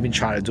life, I even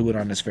try to do it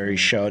on this very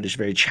show, this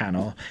very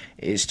channel,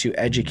 is to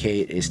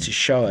educate, is to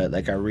show it.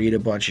 Like I read a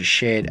bunch of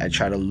shit, I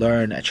try to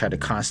learn, I try to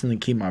constantly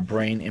keep my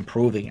brain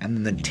improving,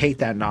 and then take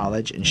that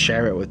knowledge and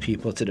share it with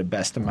people to the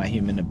best of my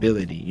human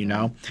ability, you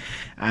know?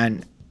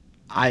 And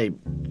I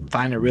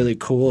find it really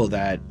cool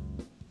that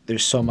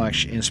there's so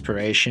much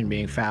inspiration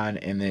being found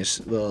in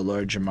this little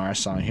Lord Jamar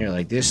song here.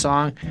 Like this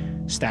song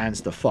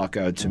stands the fuck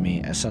out to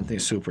me as something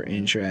super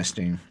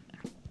interesting.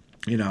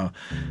 You know,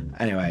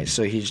 anyway,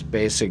 so his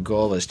basic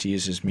goal is to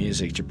use his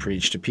music to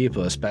preach to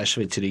people,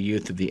 especially to the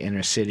youth of the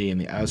inner city and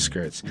the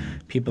outskirts.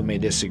 People may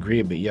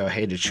disagree, but yo,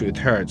 hey, the truth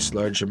hurts.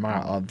 Lord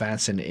Jamar, I'll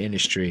advance in the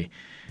industry.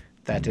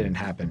 That didn't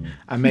happen.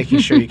 I'm making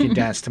sure you can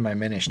dance to my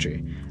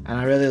ministry. And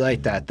I really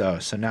like that, though.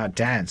 So now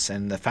dance.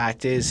 And the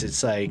fact is,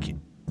 it's like,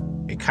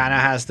 it kind of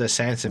has the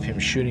sense of him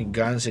shooting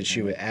guns at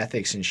you with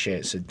ethics and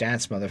shit. So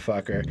dance,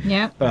 motherfucker.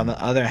 Yeah. But on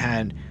the other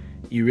hand,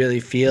 you really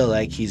feel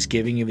like he's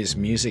giving you his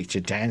music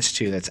to dance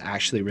to that's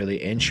actually really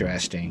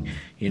interesting.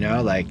 You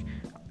know, like,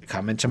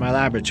 come into my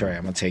laboratory.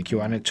 I'm going to take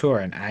you on a tour.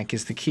 And Ankh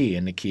is the key,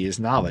 and the key is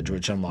knowledge,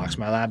 which unlocks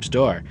my lab's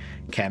door.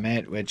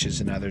 Kemet, which is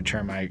another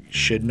term I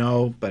should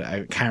know, but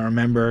I can't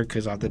remember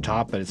because off the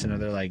top, but it's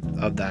another, like,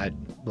 of that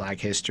Black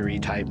history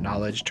type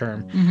knowledge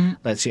term.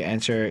 Lets you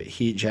enter.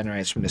 Heat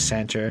generates from the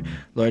center.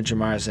 Lord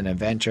Jamar is an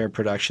inventor.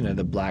 Production of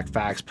the black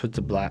facts. Put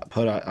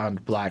on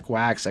black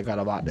wax. I got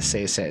a lot to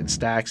say, set in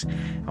stacks.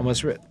 And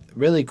what's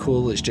really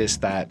cool is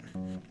just that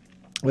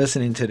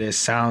listening to this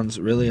sounds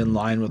really in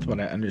line with what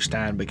I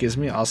understand, but gives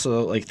me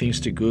also like things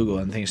to Google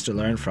and things to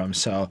learn from.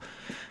 So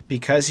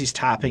because he's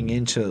tapping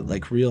into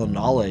like real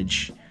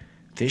knowledge,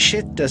 this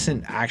shit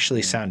doesn't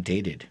actually sound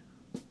dated.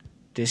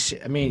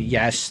 I mean,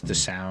 yes, the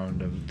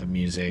sound of the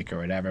music or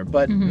whatever,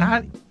 but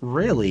not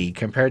really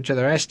compared to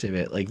the rest of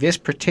it. Like this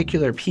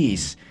particular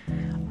piece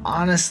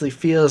honestly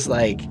feels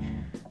like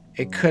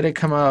it could have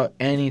come out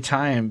any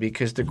time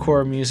because the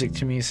core music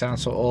to me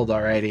sounds so old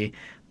already.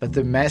 But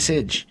the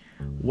message,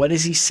 what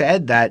has he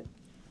said that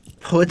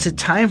puts a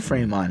time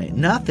frame on it?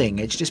 Nothing.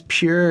 It's just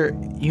pure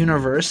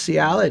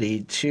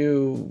universality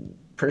to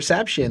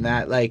perception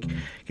that like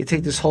you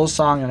take this whole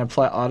song and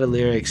apply all the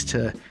lyrics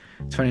to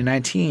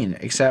 2019,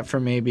 except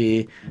for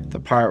maybe the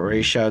part where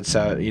he shouts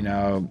out, you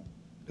know,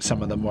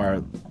 some of the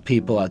more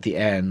people at the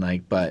end,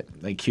 like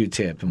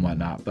Q-Tip and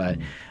whatnot. But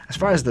as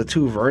far as the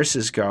two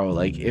verses go,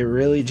 like it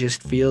really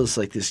just feels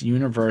like this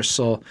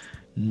universal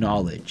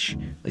knowledge,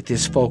 like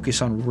this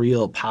focus on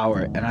real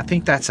power. And I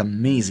think that's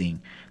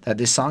amazing that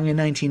this song in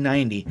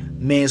 1990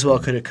 may as well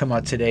could have come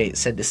out today. It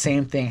said the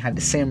same thing, had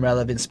the same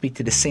relevance, speak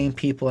to the same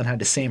people, and had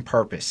the same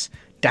purpose.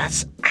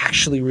 That's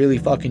actually really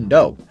fucking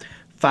dope.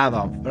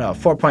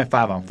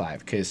 4.5 on 5,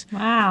 because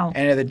wow,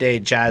 end of the day,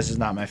 jazz is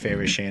not my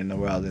favorite shit in the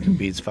world, and the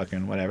beats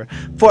fucking whatever.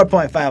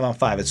 4.5 on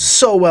 5. It's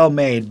so well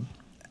made.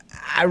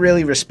 I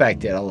really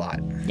respect it a lot.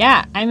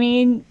 Yeah, I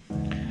mean,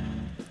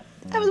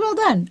 that was well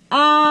done.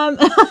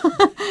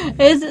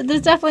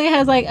 This definitely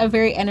has like a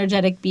very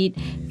energetic beat.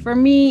 For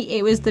me,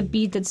 it was the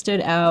beat that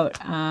stood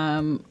out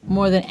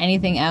more than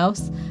anything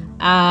else.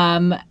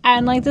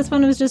 And like this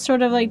one was just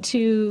sort of like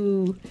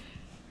to,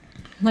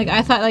 like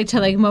I thought like to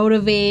like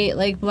motivate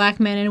like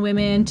black men and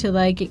women to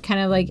like kind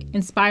of like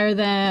inspire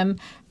them.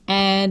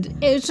 And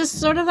it was just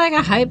sort of like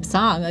a hype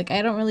song. Like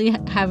I don't really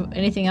have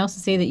anything else to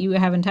say that you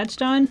haven't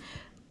touched on.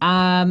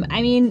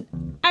 I mean,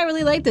 I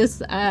really like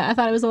this. I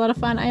thought it was a lot of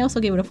fun. I also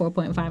gave it a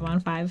 4.5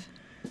 on 5.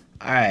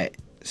 All right.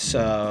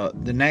 So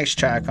the next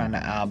track on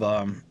the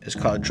album is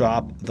called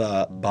Drop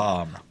the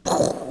Bomb.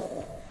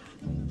 All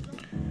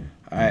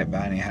right,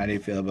 Bonnie, how do you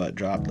feel about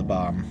Drop the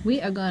Bomb? We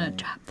are going to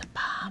drop the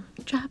bomb.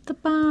 Drop the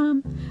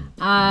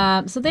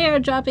bomb. So they are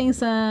dropping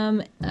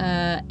some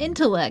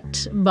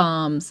intellect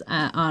bombs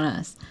on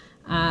us.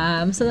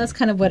 So that's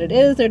kind of what it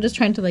is. They're just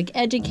trying to like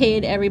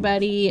educate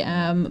everybody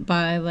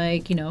by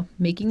like, you know,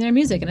 making their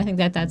music. And I think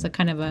that that's a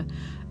kind of a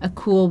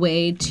cool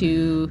way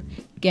to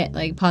get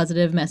like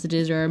positive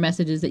messages or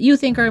messages that you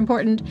think are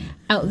important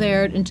out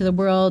there into the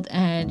world.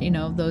 And, you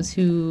know, those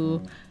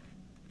who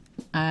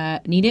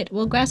need it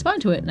will grasp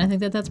onto it. And I think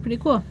that that's pretty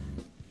cool.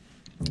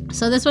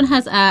 So this one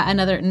has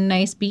another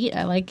nice beat.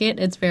 I like it.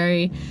 It's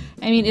very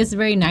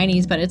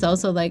 90s, but it's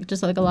also like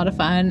just like a lot of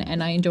fun,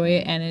 and I enjoy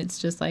it, and it's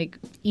just like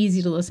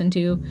easy to listen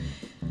to.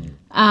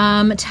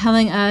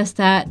 Telling us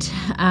that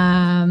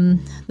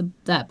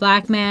that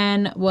black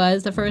man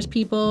was the first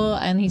people,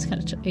 and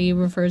he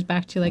refers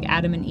back to like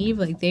Adam and Eve,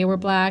 like they were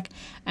black,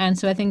 and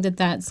so I think that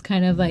that's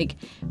kind of like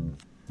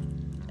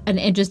an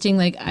interesting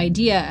like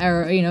idea,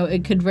 or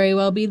it could very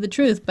well be the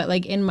truth. But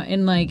like in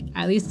like,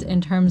 at least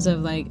in terms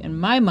of like in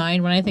my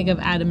mind, when I think of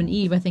Adam and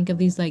Eve, I think of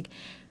these like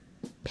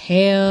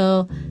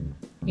pale,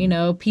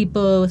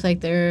 people with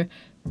like their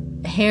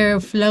hair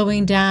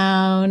flowing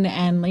down,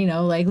 and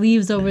like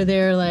leaves over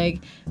their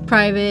like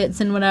privates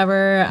and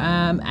whatever,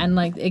 and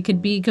like it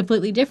could be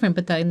completely different,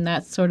 but then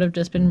that's sort of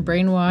just been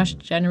brainwashed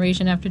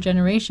generation after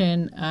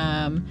generation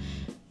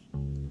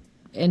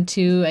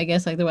into, I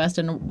guess, like the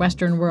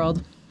western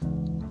world,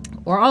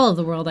 or all of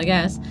the world, I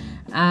guess.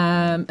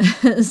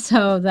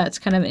 So that's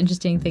kind of an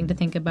interesting thing to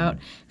think about,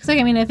 because like,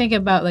 I mean, I think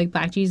about like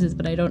Black Jesus,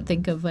 but I don't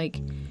think of like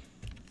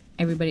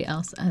everybody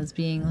else as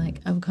being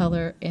like of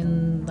color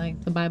in like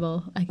the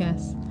Bible, I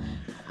guess.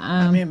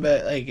 I mean,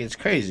 but like it's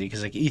crazy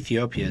because like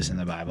Ethiopia is in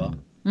the Bible.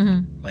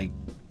 Mm-hmm. Like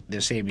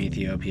the same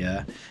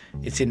Ethiopia,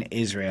 it's in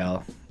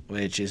Israel,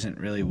 which isn't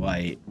really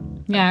white.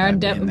 Yeah,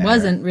 it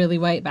wasn't really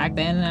white back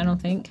then, I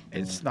don't think.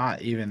 It's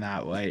not even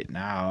that white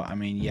now. I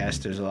mean, yes,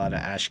 there's a lot of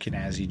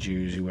Ashkenazi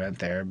Jews who went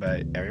there,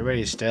 but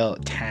everybody's still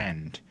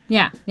tanned.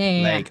 Yeah.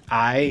 Like,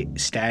 I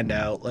stand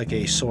out like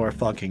a sore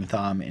fucking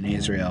thumb in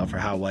Israel for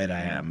how white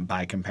I am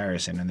by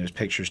comparison, and there's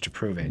pictures to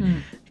prove it.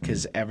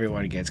 Because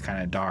everyone gets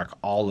kind of dark.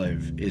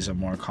 Olive is a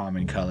more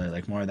common color,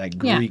 like more of that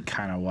Greek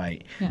kind of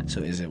white. Yeah.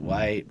 So is it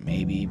white?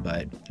 Maybe,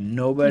 but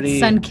nobody...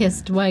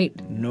 sun-kissed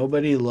white.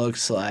 Nobody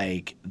looks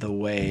like the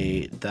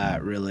way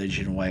that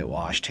religion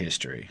whitewashed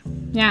history.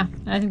 Yeah,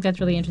 I think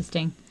that's really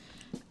interesting.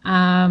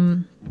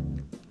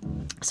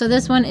 So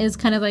this one is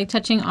kind of like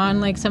touching on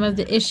like some of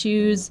the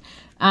issues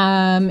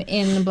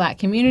in the Black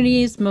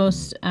communities.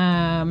 Most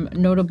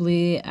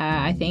notably,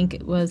 I think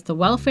it was the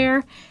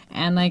welfare,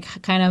 and like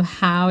kind of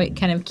how it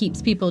kind of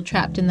keeps people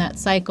trapped in that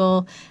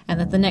cycle, and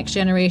that the next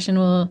generation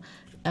will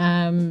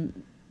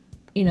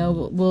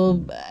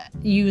will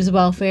use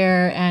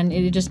welfare, and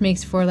it just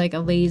makes for like a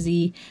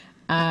lazy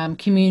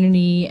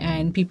community,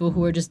 and people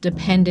who are just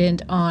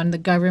dependent on the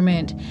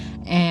government,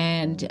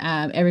 and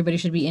everybody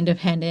should be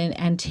independent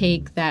and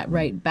take that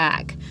right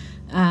back,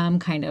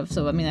 kind of.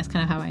 So I mean, that's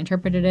kind of how I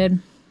interpreted it,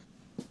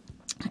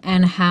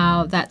 and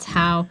how that's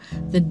how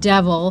the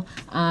devil,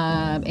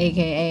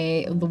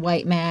 aka the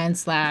white man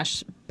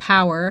 /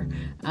 power,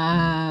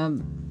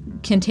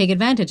 can take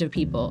advantage of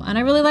people. And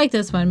I really like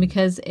this one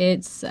because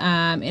it's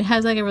it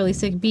has like a really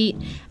sick beat,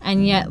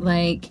 and yet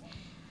like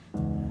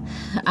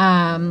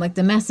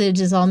the message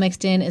is all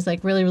mixed in. It's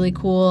like really, really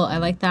cool. I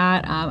like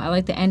that. I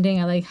like the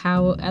ending. I like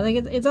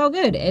it. It's all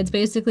good. It's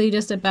basically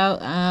just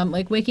about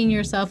like waking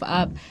yourself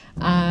up,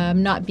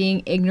 not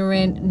being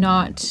ignorant,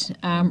 not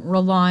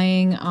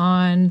relying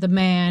on the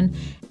man,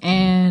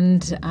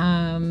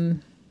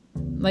 and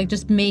like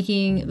just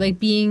making like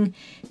being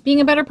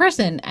a better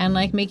person, and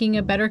like making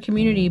a better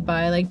community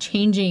by like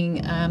changing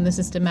the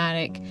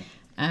systematic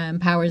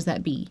powers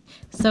that be.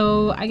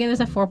 So I give this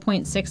a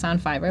 4.6 on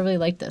 5. I really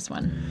like this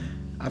one.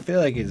 I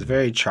feel like it's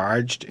very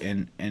charged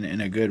in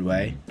a good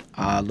way.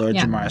 Lord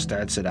Jamar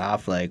starts it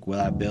off like, will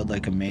I build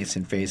like a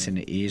Mason face in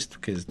the east,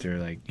 because they're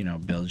like,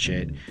 build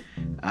shit.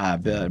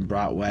 Built and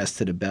brought west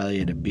to the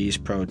belly of the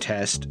beast,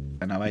 protest.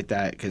 And I like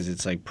that because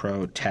it's like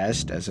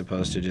protest as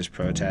opposed to just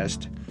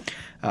protest.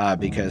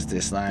 Because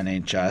this land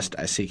ain't just.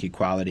 I seek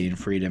equality and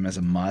freedom as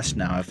a must.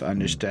 Now, if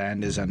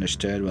understand is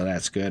understood, well,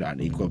 that's good.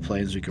 On equal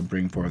planes, we can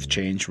bring forth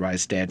change,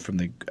 rise dead from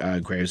the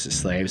graves of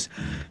slaves,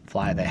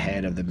 fly the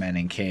head of the men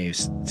in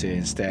caves, to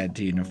instead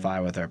to unify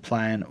with our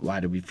plan. Why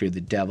do we fear the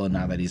devil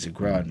now that he's a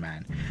grown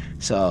man?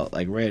 So,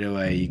 like, right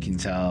away, you can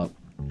tell,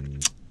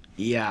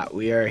 yeah,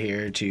 we are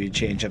here to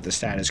change up the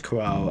status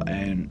quo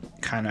and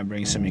kind of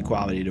bring some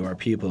equality to our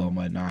people and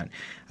whatnot.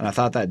 And I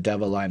thought that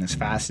devil line is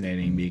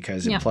fascinating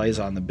because it plays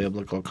on the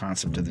biblical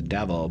concept of the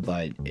devil,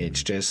 but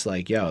it's just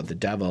like, the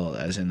devil,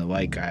 as in the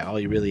white guy, all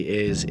he really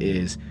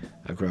is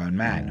a grown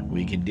man.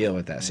 We can deal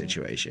with that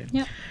situation.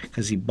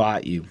 Because he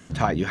bought you,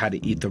 taught you how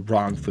to eat the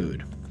wrong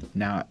food.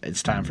 Now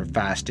it's time for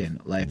fasting,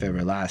 life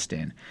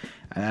everlasting.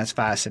 And that's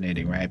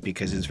fascinating, right?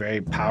 Because it's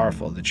very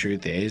powerful. The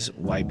truth is,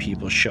 white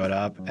people showed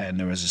up and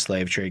there was a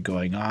slave trade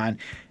going on,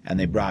 and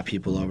they brought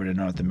people over to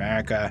North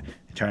America,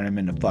 turned them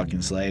into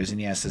fucking slaves.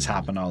 And yes, this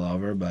happened all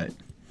over, but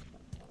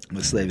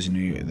the slaves in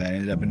New York, that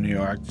ended up in New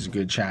York, there's a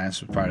good chance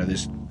was part of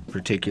this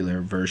particular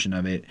version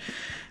of it.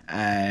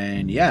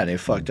 And yeah, they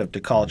fucked up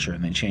the culture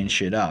and they changed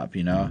shit up,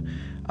 And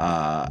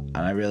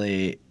I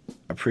really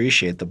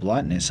appreciate the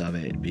bluntness of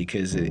it,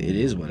 because it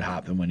is what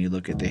happened when you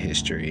look at the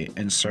history.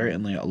 And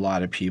certainly a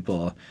lot of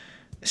people,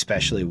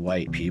 especially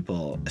white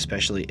people,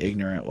 especially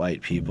ignorant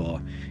white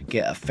people,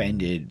 get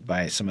offended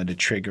by some of the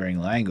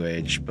triggering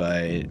language.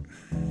 But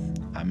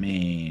I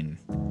mean,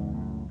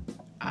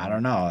 I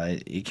don't know,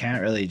 you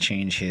can't really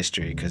change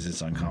history because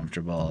it's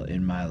uncomfortable,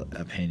 in my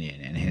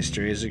opinion, and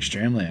history is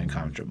extremely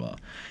uncomfortable.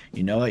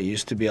 It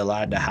used to be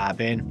allowed to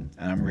happen,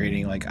 and I'm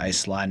reading like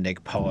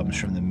Icelandic poems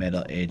from the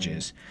Middle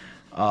Ages.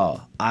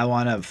 Oh, I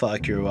want to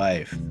fuck your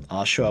wife.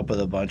 I'll show up with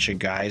a bunch of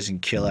guys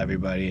and kill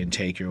everybody and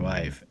take your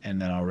wife,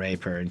 and then I'll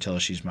rape her until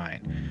she's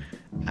mine.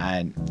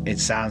 And it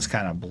sounds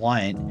kind of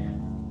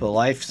blunt, But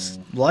life's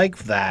like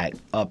that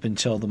up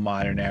until the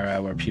modern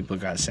era where people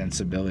got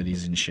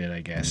sensibilities and shit,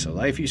 I guess. So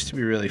life used to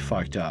be really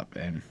fucked up,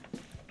 and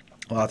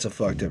lots of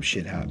fucked up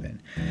shit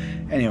happened.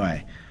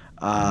 Anyway,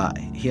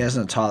 he has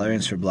no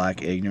tolerance for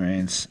black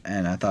ignorance,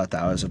 and I thought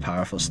that was a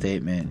powerful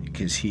statement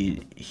because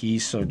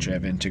he's so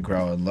driven to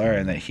grow and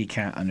learn that he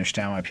can't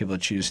understand why people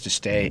choose to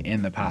stay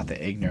in the path of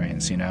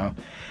ignorance, you know?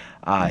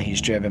 He's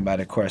driven by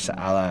the course of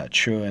Allah,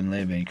 true and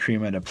living,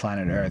 cream of the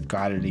planet Earth,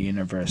 God of the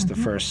universe, the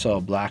first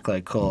soul, black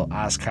like coal.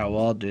 Ask how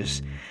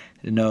Walters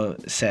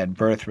said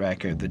birth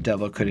record. The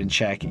devil couldn't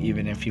check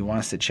even if he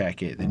wants to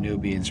check it. The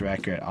Nubian's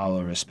record, all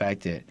will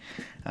respect it.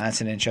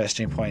 That's an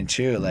interesting point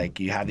too. Like,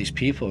 you have these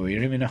people where you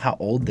don't even know how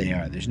old they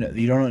are.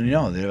 You don't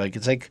know. They're like,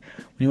 it's like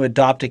when you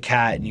adopt a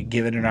cat and you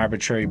give it an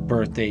arbitrary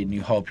birth date and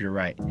you hope you're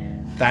right.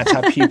 That's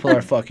how people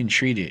are fucking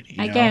treated. You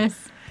know? I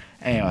guess.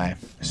 Anyway,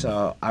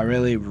 so I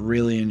really,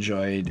 really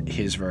enjoyed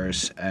his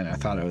verse, and I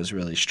thought it was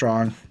really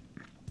strong.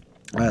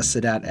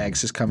 Sadat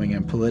X is coming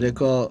in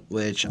political,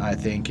 which I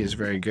think is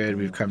very good.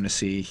 We've come to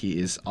see he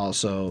is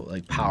also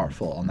like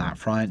powerful on that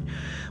front.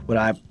 What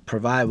I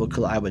provide will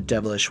collide with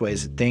devilish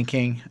ways of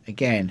thinking.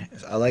 Again,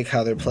 I like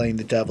how they're playing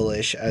the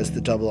devilish as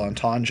the double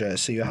entendre,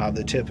 so you have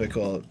the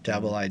typical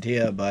devil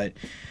idea, but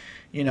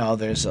you know,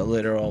 there's a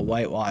literal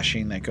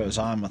whitewashing that goes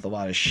on with a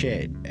lot of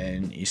shit,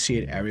 and you see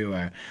it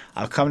everywhere.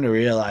 I've come to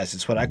realize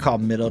it's what I call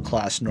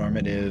middle-class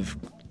normative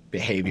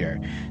behavior.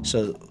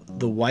 So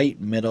the white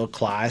middle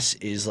class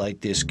is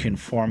like this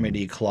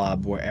conformity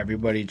club where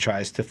everybody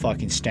tries to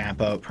fucking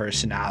stamp out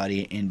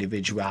personality,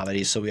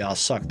 individuality, so we all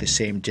suck the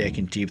same dick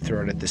and deep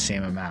throat at the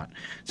same amount.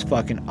 It's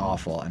fucking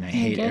awful, and I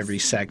hate every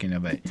second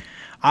of it.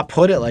 I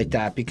put it like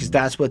that because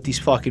that's what these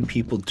fucking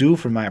people do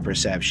from my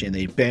perception.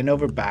 They bend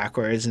over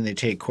backwards and they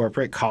take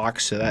corporate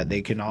cocks so that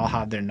they can all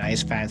have their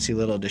nice fancy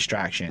little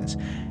distractions.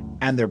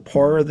 And they're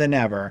poorer than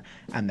ever,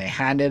 and they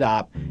hand it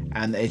up,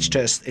 and it's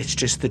just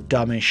the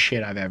dumbest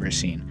shit I've ever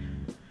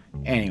seen.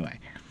 Anyway,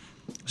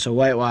 so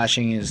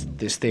whitewashing is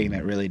this thing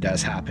that really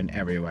does happen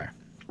everywhere.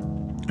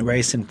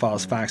 Race and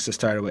false facts that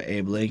started with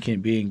Abe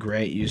Lincoln being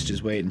great, used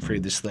his weight and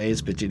freed the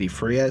slaves, but did he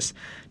free us?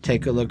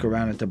 Take a look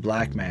around at the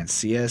black man,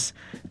 see us?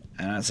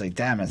 And I was like,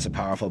 damn, that's a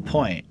powerful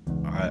point.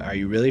 Are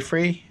you really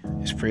free?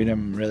 Is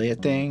freedom really a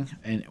thing?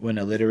 And when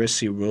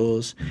illiteracy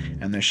rules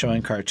and they're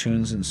showing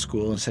cartoons in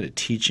school instead of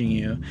teaching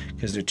you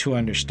because they're too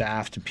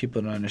understaffed and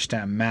people don't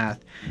understand math,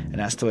 and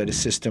that's the way the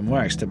system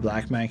works. The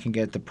black man can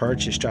get the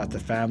perch, distract the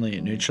family,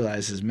 it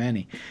neutralizes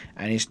many.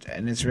 And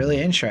it's really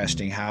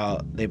interesting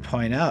how they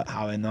point out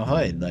how in the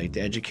hood, like,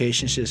 the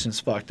education system's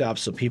fucked up,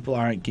 so people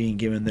aren't getting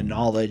given the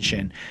knowledge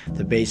and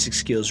the basic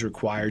skills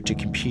required to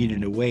compete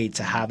in a way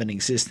to have an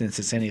existence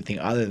that's anything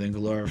other than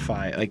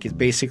glorify. Like, it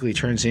basically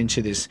turns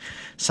into this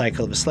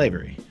cycle of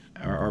slavery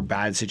or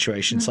bad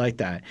situations like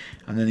that.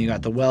 And then you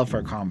got the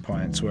welfare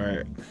components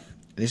where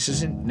this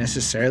isn't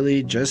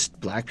necessarily just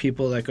black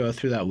people that go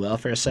through that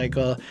welfare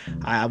cycle.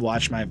 I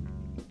watch my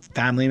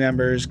family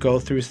members go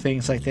through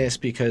things like this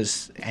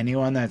because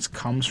anyone that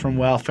comes from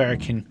welfare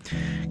can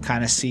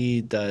kind of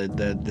see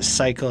the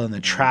cycle and the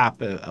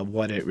trap of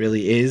what it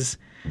really is.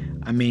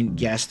 I mean,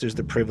 yes, there's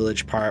the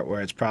privilege part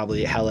where it's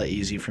probably hella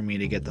easy for me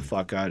to get the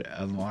fuck out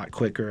a lot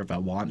quicker if I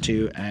want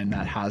to, and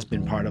that has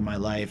been part of my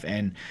life,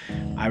 and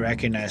I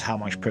recognize how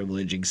much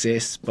privilege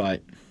exists,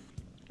 but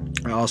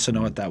I also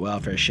know what that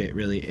welfare shit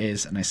really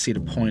is, and I see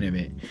the point of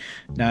it.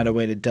 Now the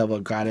way the devil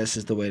got us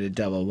is the way the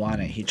devil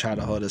wanted. He tried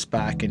to hold us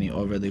back, and he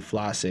overly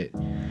floss it.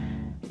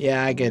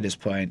 Yeah, I get his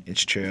point.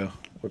 It's true.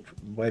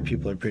 White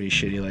people are pretty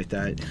shitty like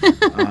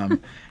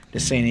that.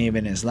 This ain't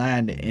even his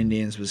land. The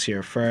Indians was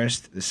here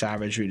first. The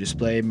savagery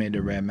displayed made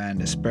the red man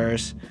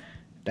disperse.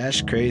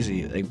 That's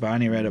crazy. Like,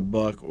 Bonnie read a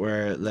book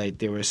where, like,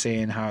 they were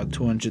saying how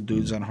 200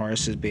 dudes on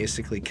horses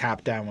basically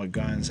capped down with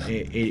guns.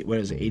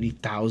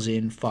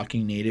 80,000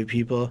 fucking native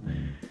people?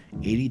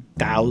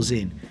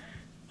 80,000.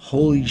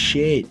 Holy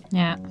shit.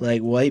 Yeah.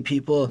 Like, white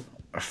people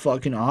are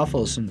fucking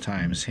awful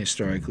sometimes,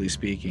 historically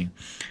speaking.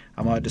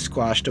 I'm about to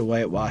squash the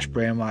whitewash,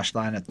 brainwash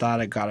line of thought.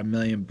 I got 1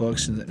 million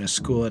books in a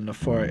school in the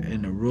fort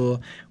in the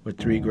rule with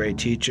 3 great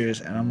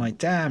teachers, and I'm like,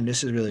 damn,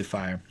 this is really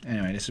fire.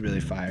 Anyway, this is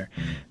really fire.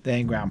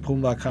 Then Grand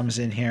Pumbaa comes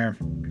in here.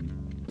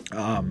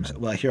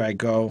 Well, here I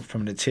go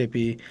from the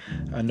tippy.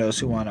 And those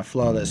who want to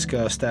flow, let's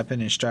go. Step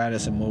in stride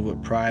as I move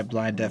with pride.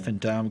 Blind, deaf, and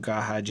dumb.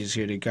 God Haji's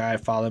here to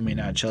guide. Follow me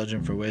now,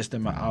 children, for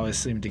wisdom. I always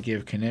seem to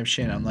give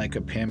conniption. I'm like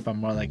a pimp. I'm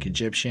more like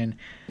Egyptian.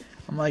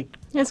 I'm like...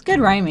 It's good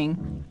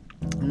rhyming.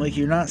 I'm like,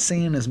 you're not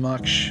saying as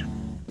much,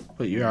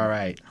 but you're all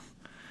right.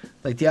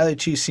 Like, the other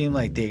two seem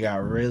like they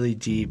got really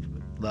deep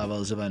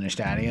levels of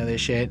understanding of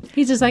this shit.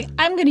 He's just like,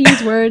 I'm going to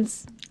use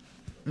words.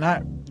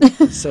 Not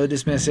so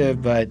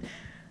dismissive, but...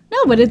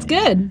 No, but it's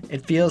good.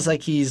 It feels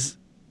like he's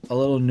a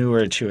little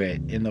newer to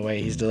it in the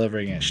way he's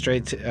delivering it.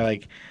 Straight to,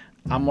 like,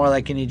 I'm more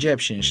like an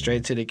Egyptian.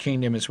 Straight to the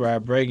kingdom is where I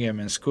bring him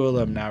and school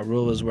him. Now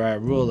rule is where I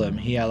rule him.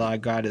 He, Allah,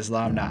 God,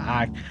 Islam, now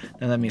act.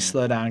 Now let me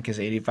slow down because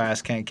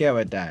 85s can't get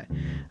with that.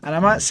 And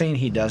I'm not saying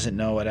he doesn't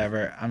know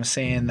whatever. I'm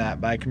saying that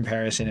by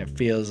comparison it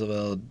feels a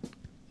little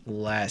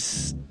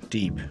less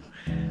deep.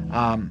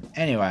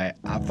 Anyway,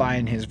 I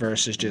find his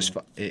verses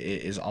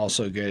is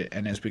also good,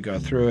 and as we go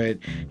through it,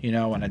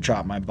 when I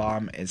drop my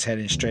bomb, it's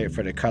heading straight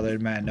for the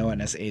colored man, known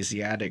as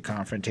Asiatic.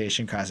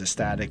 Confrontation causes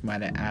static,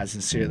 might it add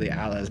sincerely,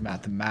 Allah's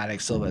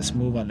mathematics, so let's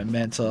move on the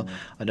mental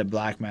of the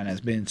black man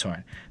has been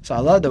torn. So I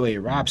love the way he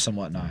raps and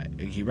whatnot.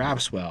 He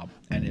raps well,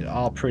 and it's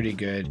all pretty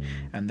good,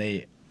 and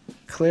they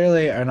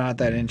clearly are not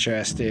that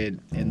interested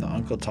in the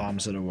Uncle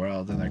Toms of the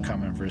world, and they're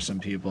coming for some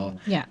people.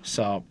 Yeah.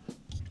 So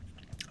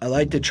I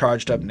like the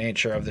charged up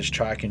nature of this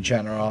track in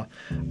general.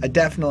 I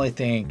definitely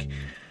think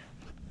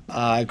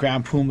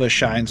Grand Pumbaa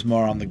shines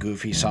more on the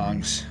goofy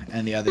songs,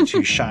 and the other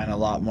two shine a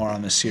lot more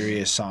on the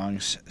serious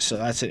songs. So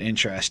that's an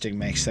interesting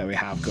mix that we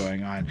have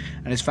going on.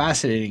 And it's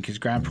fascinating because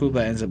Grand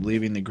Pumbaa ends up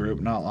leaving the group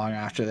not long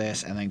after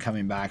this and then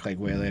coming back like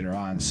way later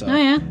on. So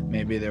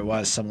maybe there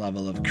was some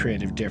level of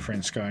creative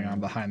difference going on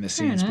behind the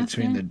scenes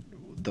between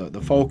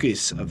the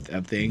focus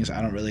of things.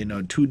 I don't really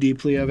know too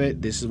deeply of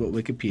it. This is what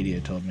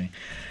Wikipedia told me.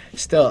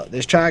 Still,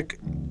 this track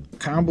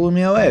kind of blew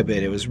me away a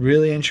bit. It was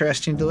really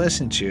interesting to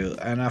listen to,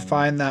 and I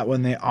find that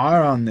when they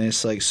are on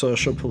this like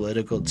social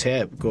political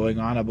tip, going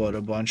on about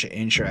a bunch of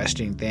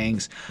interesting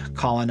things,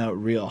 calling out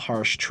real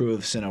harsh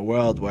truths in a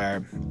world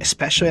where,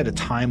 especially at a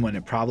time when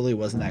it probably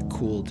wasn't that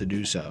cool to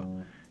do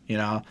so,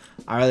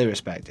 I really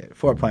respect it.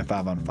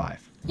 4.5 on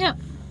 5. Yep.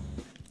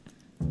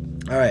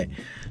 All right,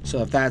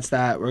 so if that's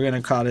that, we're going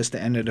to call this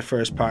the end of the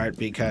first part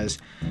because,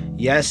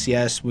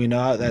 yes, we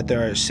know that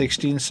there are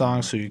 16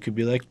 songs, so you could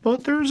be like,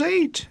 but there's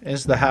 8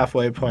 is the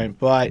halfway point,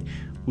 but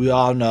we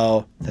all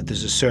know that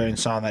there's a certain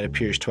song that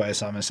appears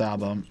twice on this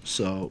album.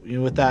 So,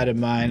 with that in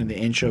mind, the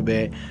intro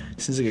bit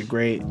seems like a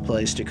great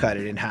place to cut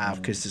it in half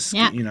because this,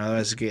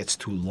 as it gets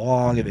too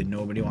long and then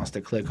nobody wants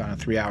to click on a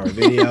 3-hour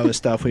video of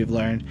stuff we've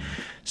learned.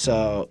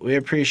 So we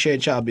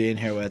appreciate y'all being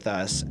here with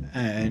us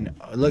and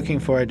looking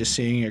forward to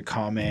seeing your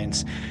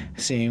comments,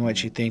 seeing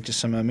what you think to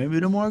some of maybe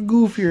the more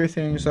goofier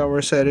things that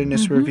were said in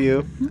this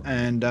review.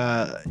 And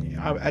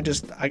I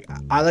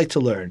like to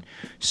learn.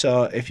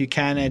 So if you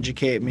can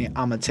educate me,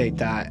 I'm going to take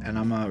that and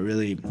I'm going to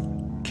really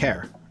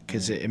care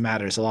because it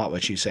matters a lot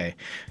what you say.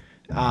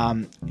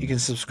 You can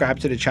subscribe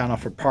to the channel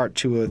for part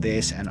 2 of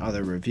this and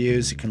other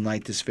reviews. You can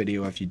like this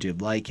video if you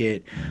did like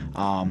it.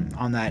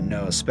 On that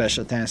note,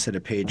 special thanks to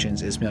the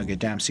patrons: Ismail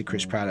Gadamsi,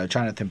 Chris Prado,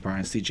 Jonathan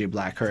Barnes, DJ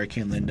Black,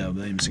 Hurricane, Linda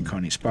Williams, and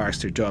Coney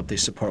Sparks. They're dope. They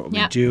support what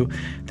we do.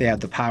 They have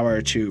the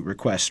power to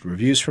request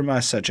reviews from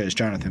us, such as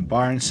Jonathan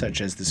Barnes, such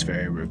as this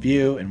very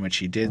review, in which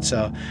he did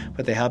so.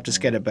 But they helped us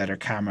get a better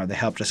camera. They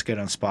helped us get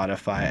on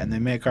Spotify, and they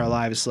make our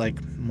lives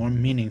more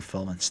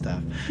meaningful and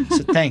stuff.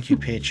 So thank you,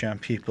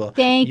 Patreon people.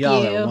 Thank you.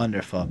 Y'all are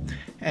wonderful.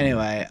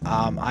 Anyway,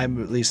 I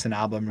released an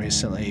album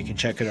recently. You can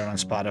check it out on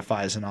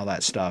Spotify and all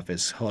that stuff.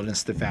 It's Holden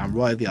Stefan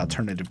Roy, The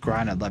Alternative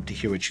Grind. I'd love to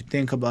hear what you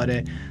think about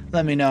it.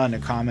 Let me know in the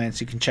comments.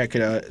 You can check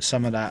it out,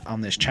 some of that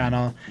on this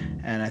channel.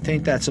 And I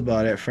think that's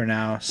about it for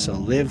now. So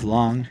live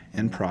long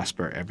and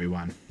prosper,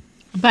 everyone.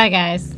 Bye, guys.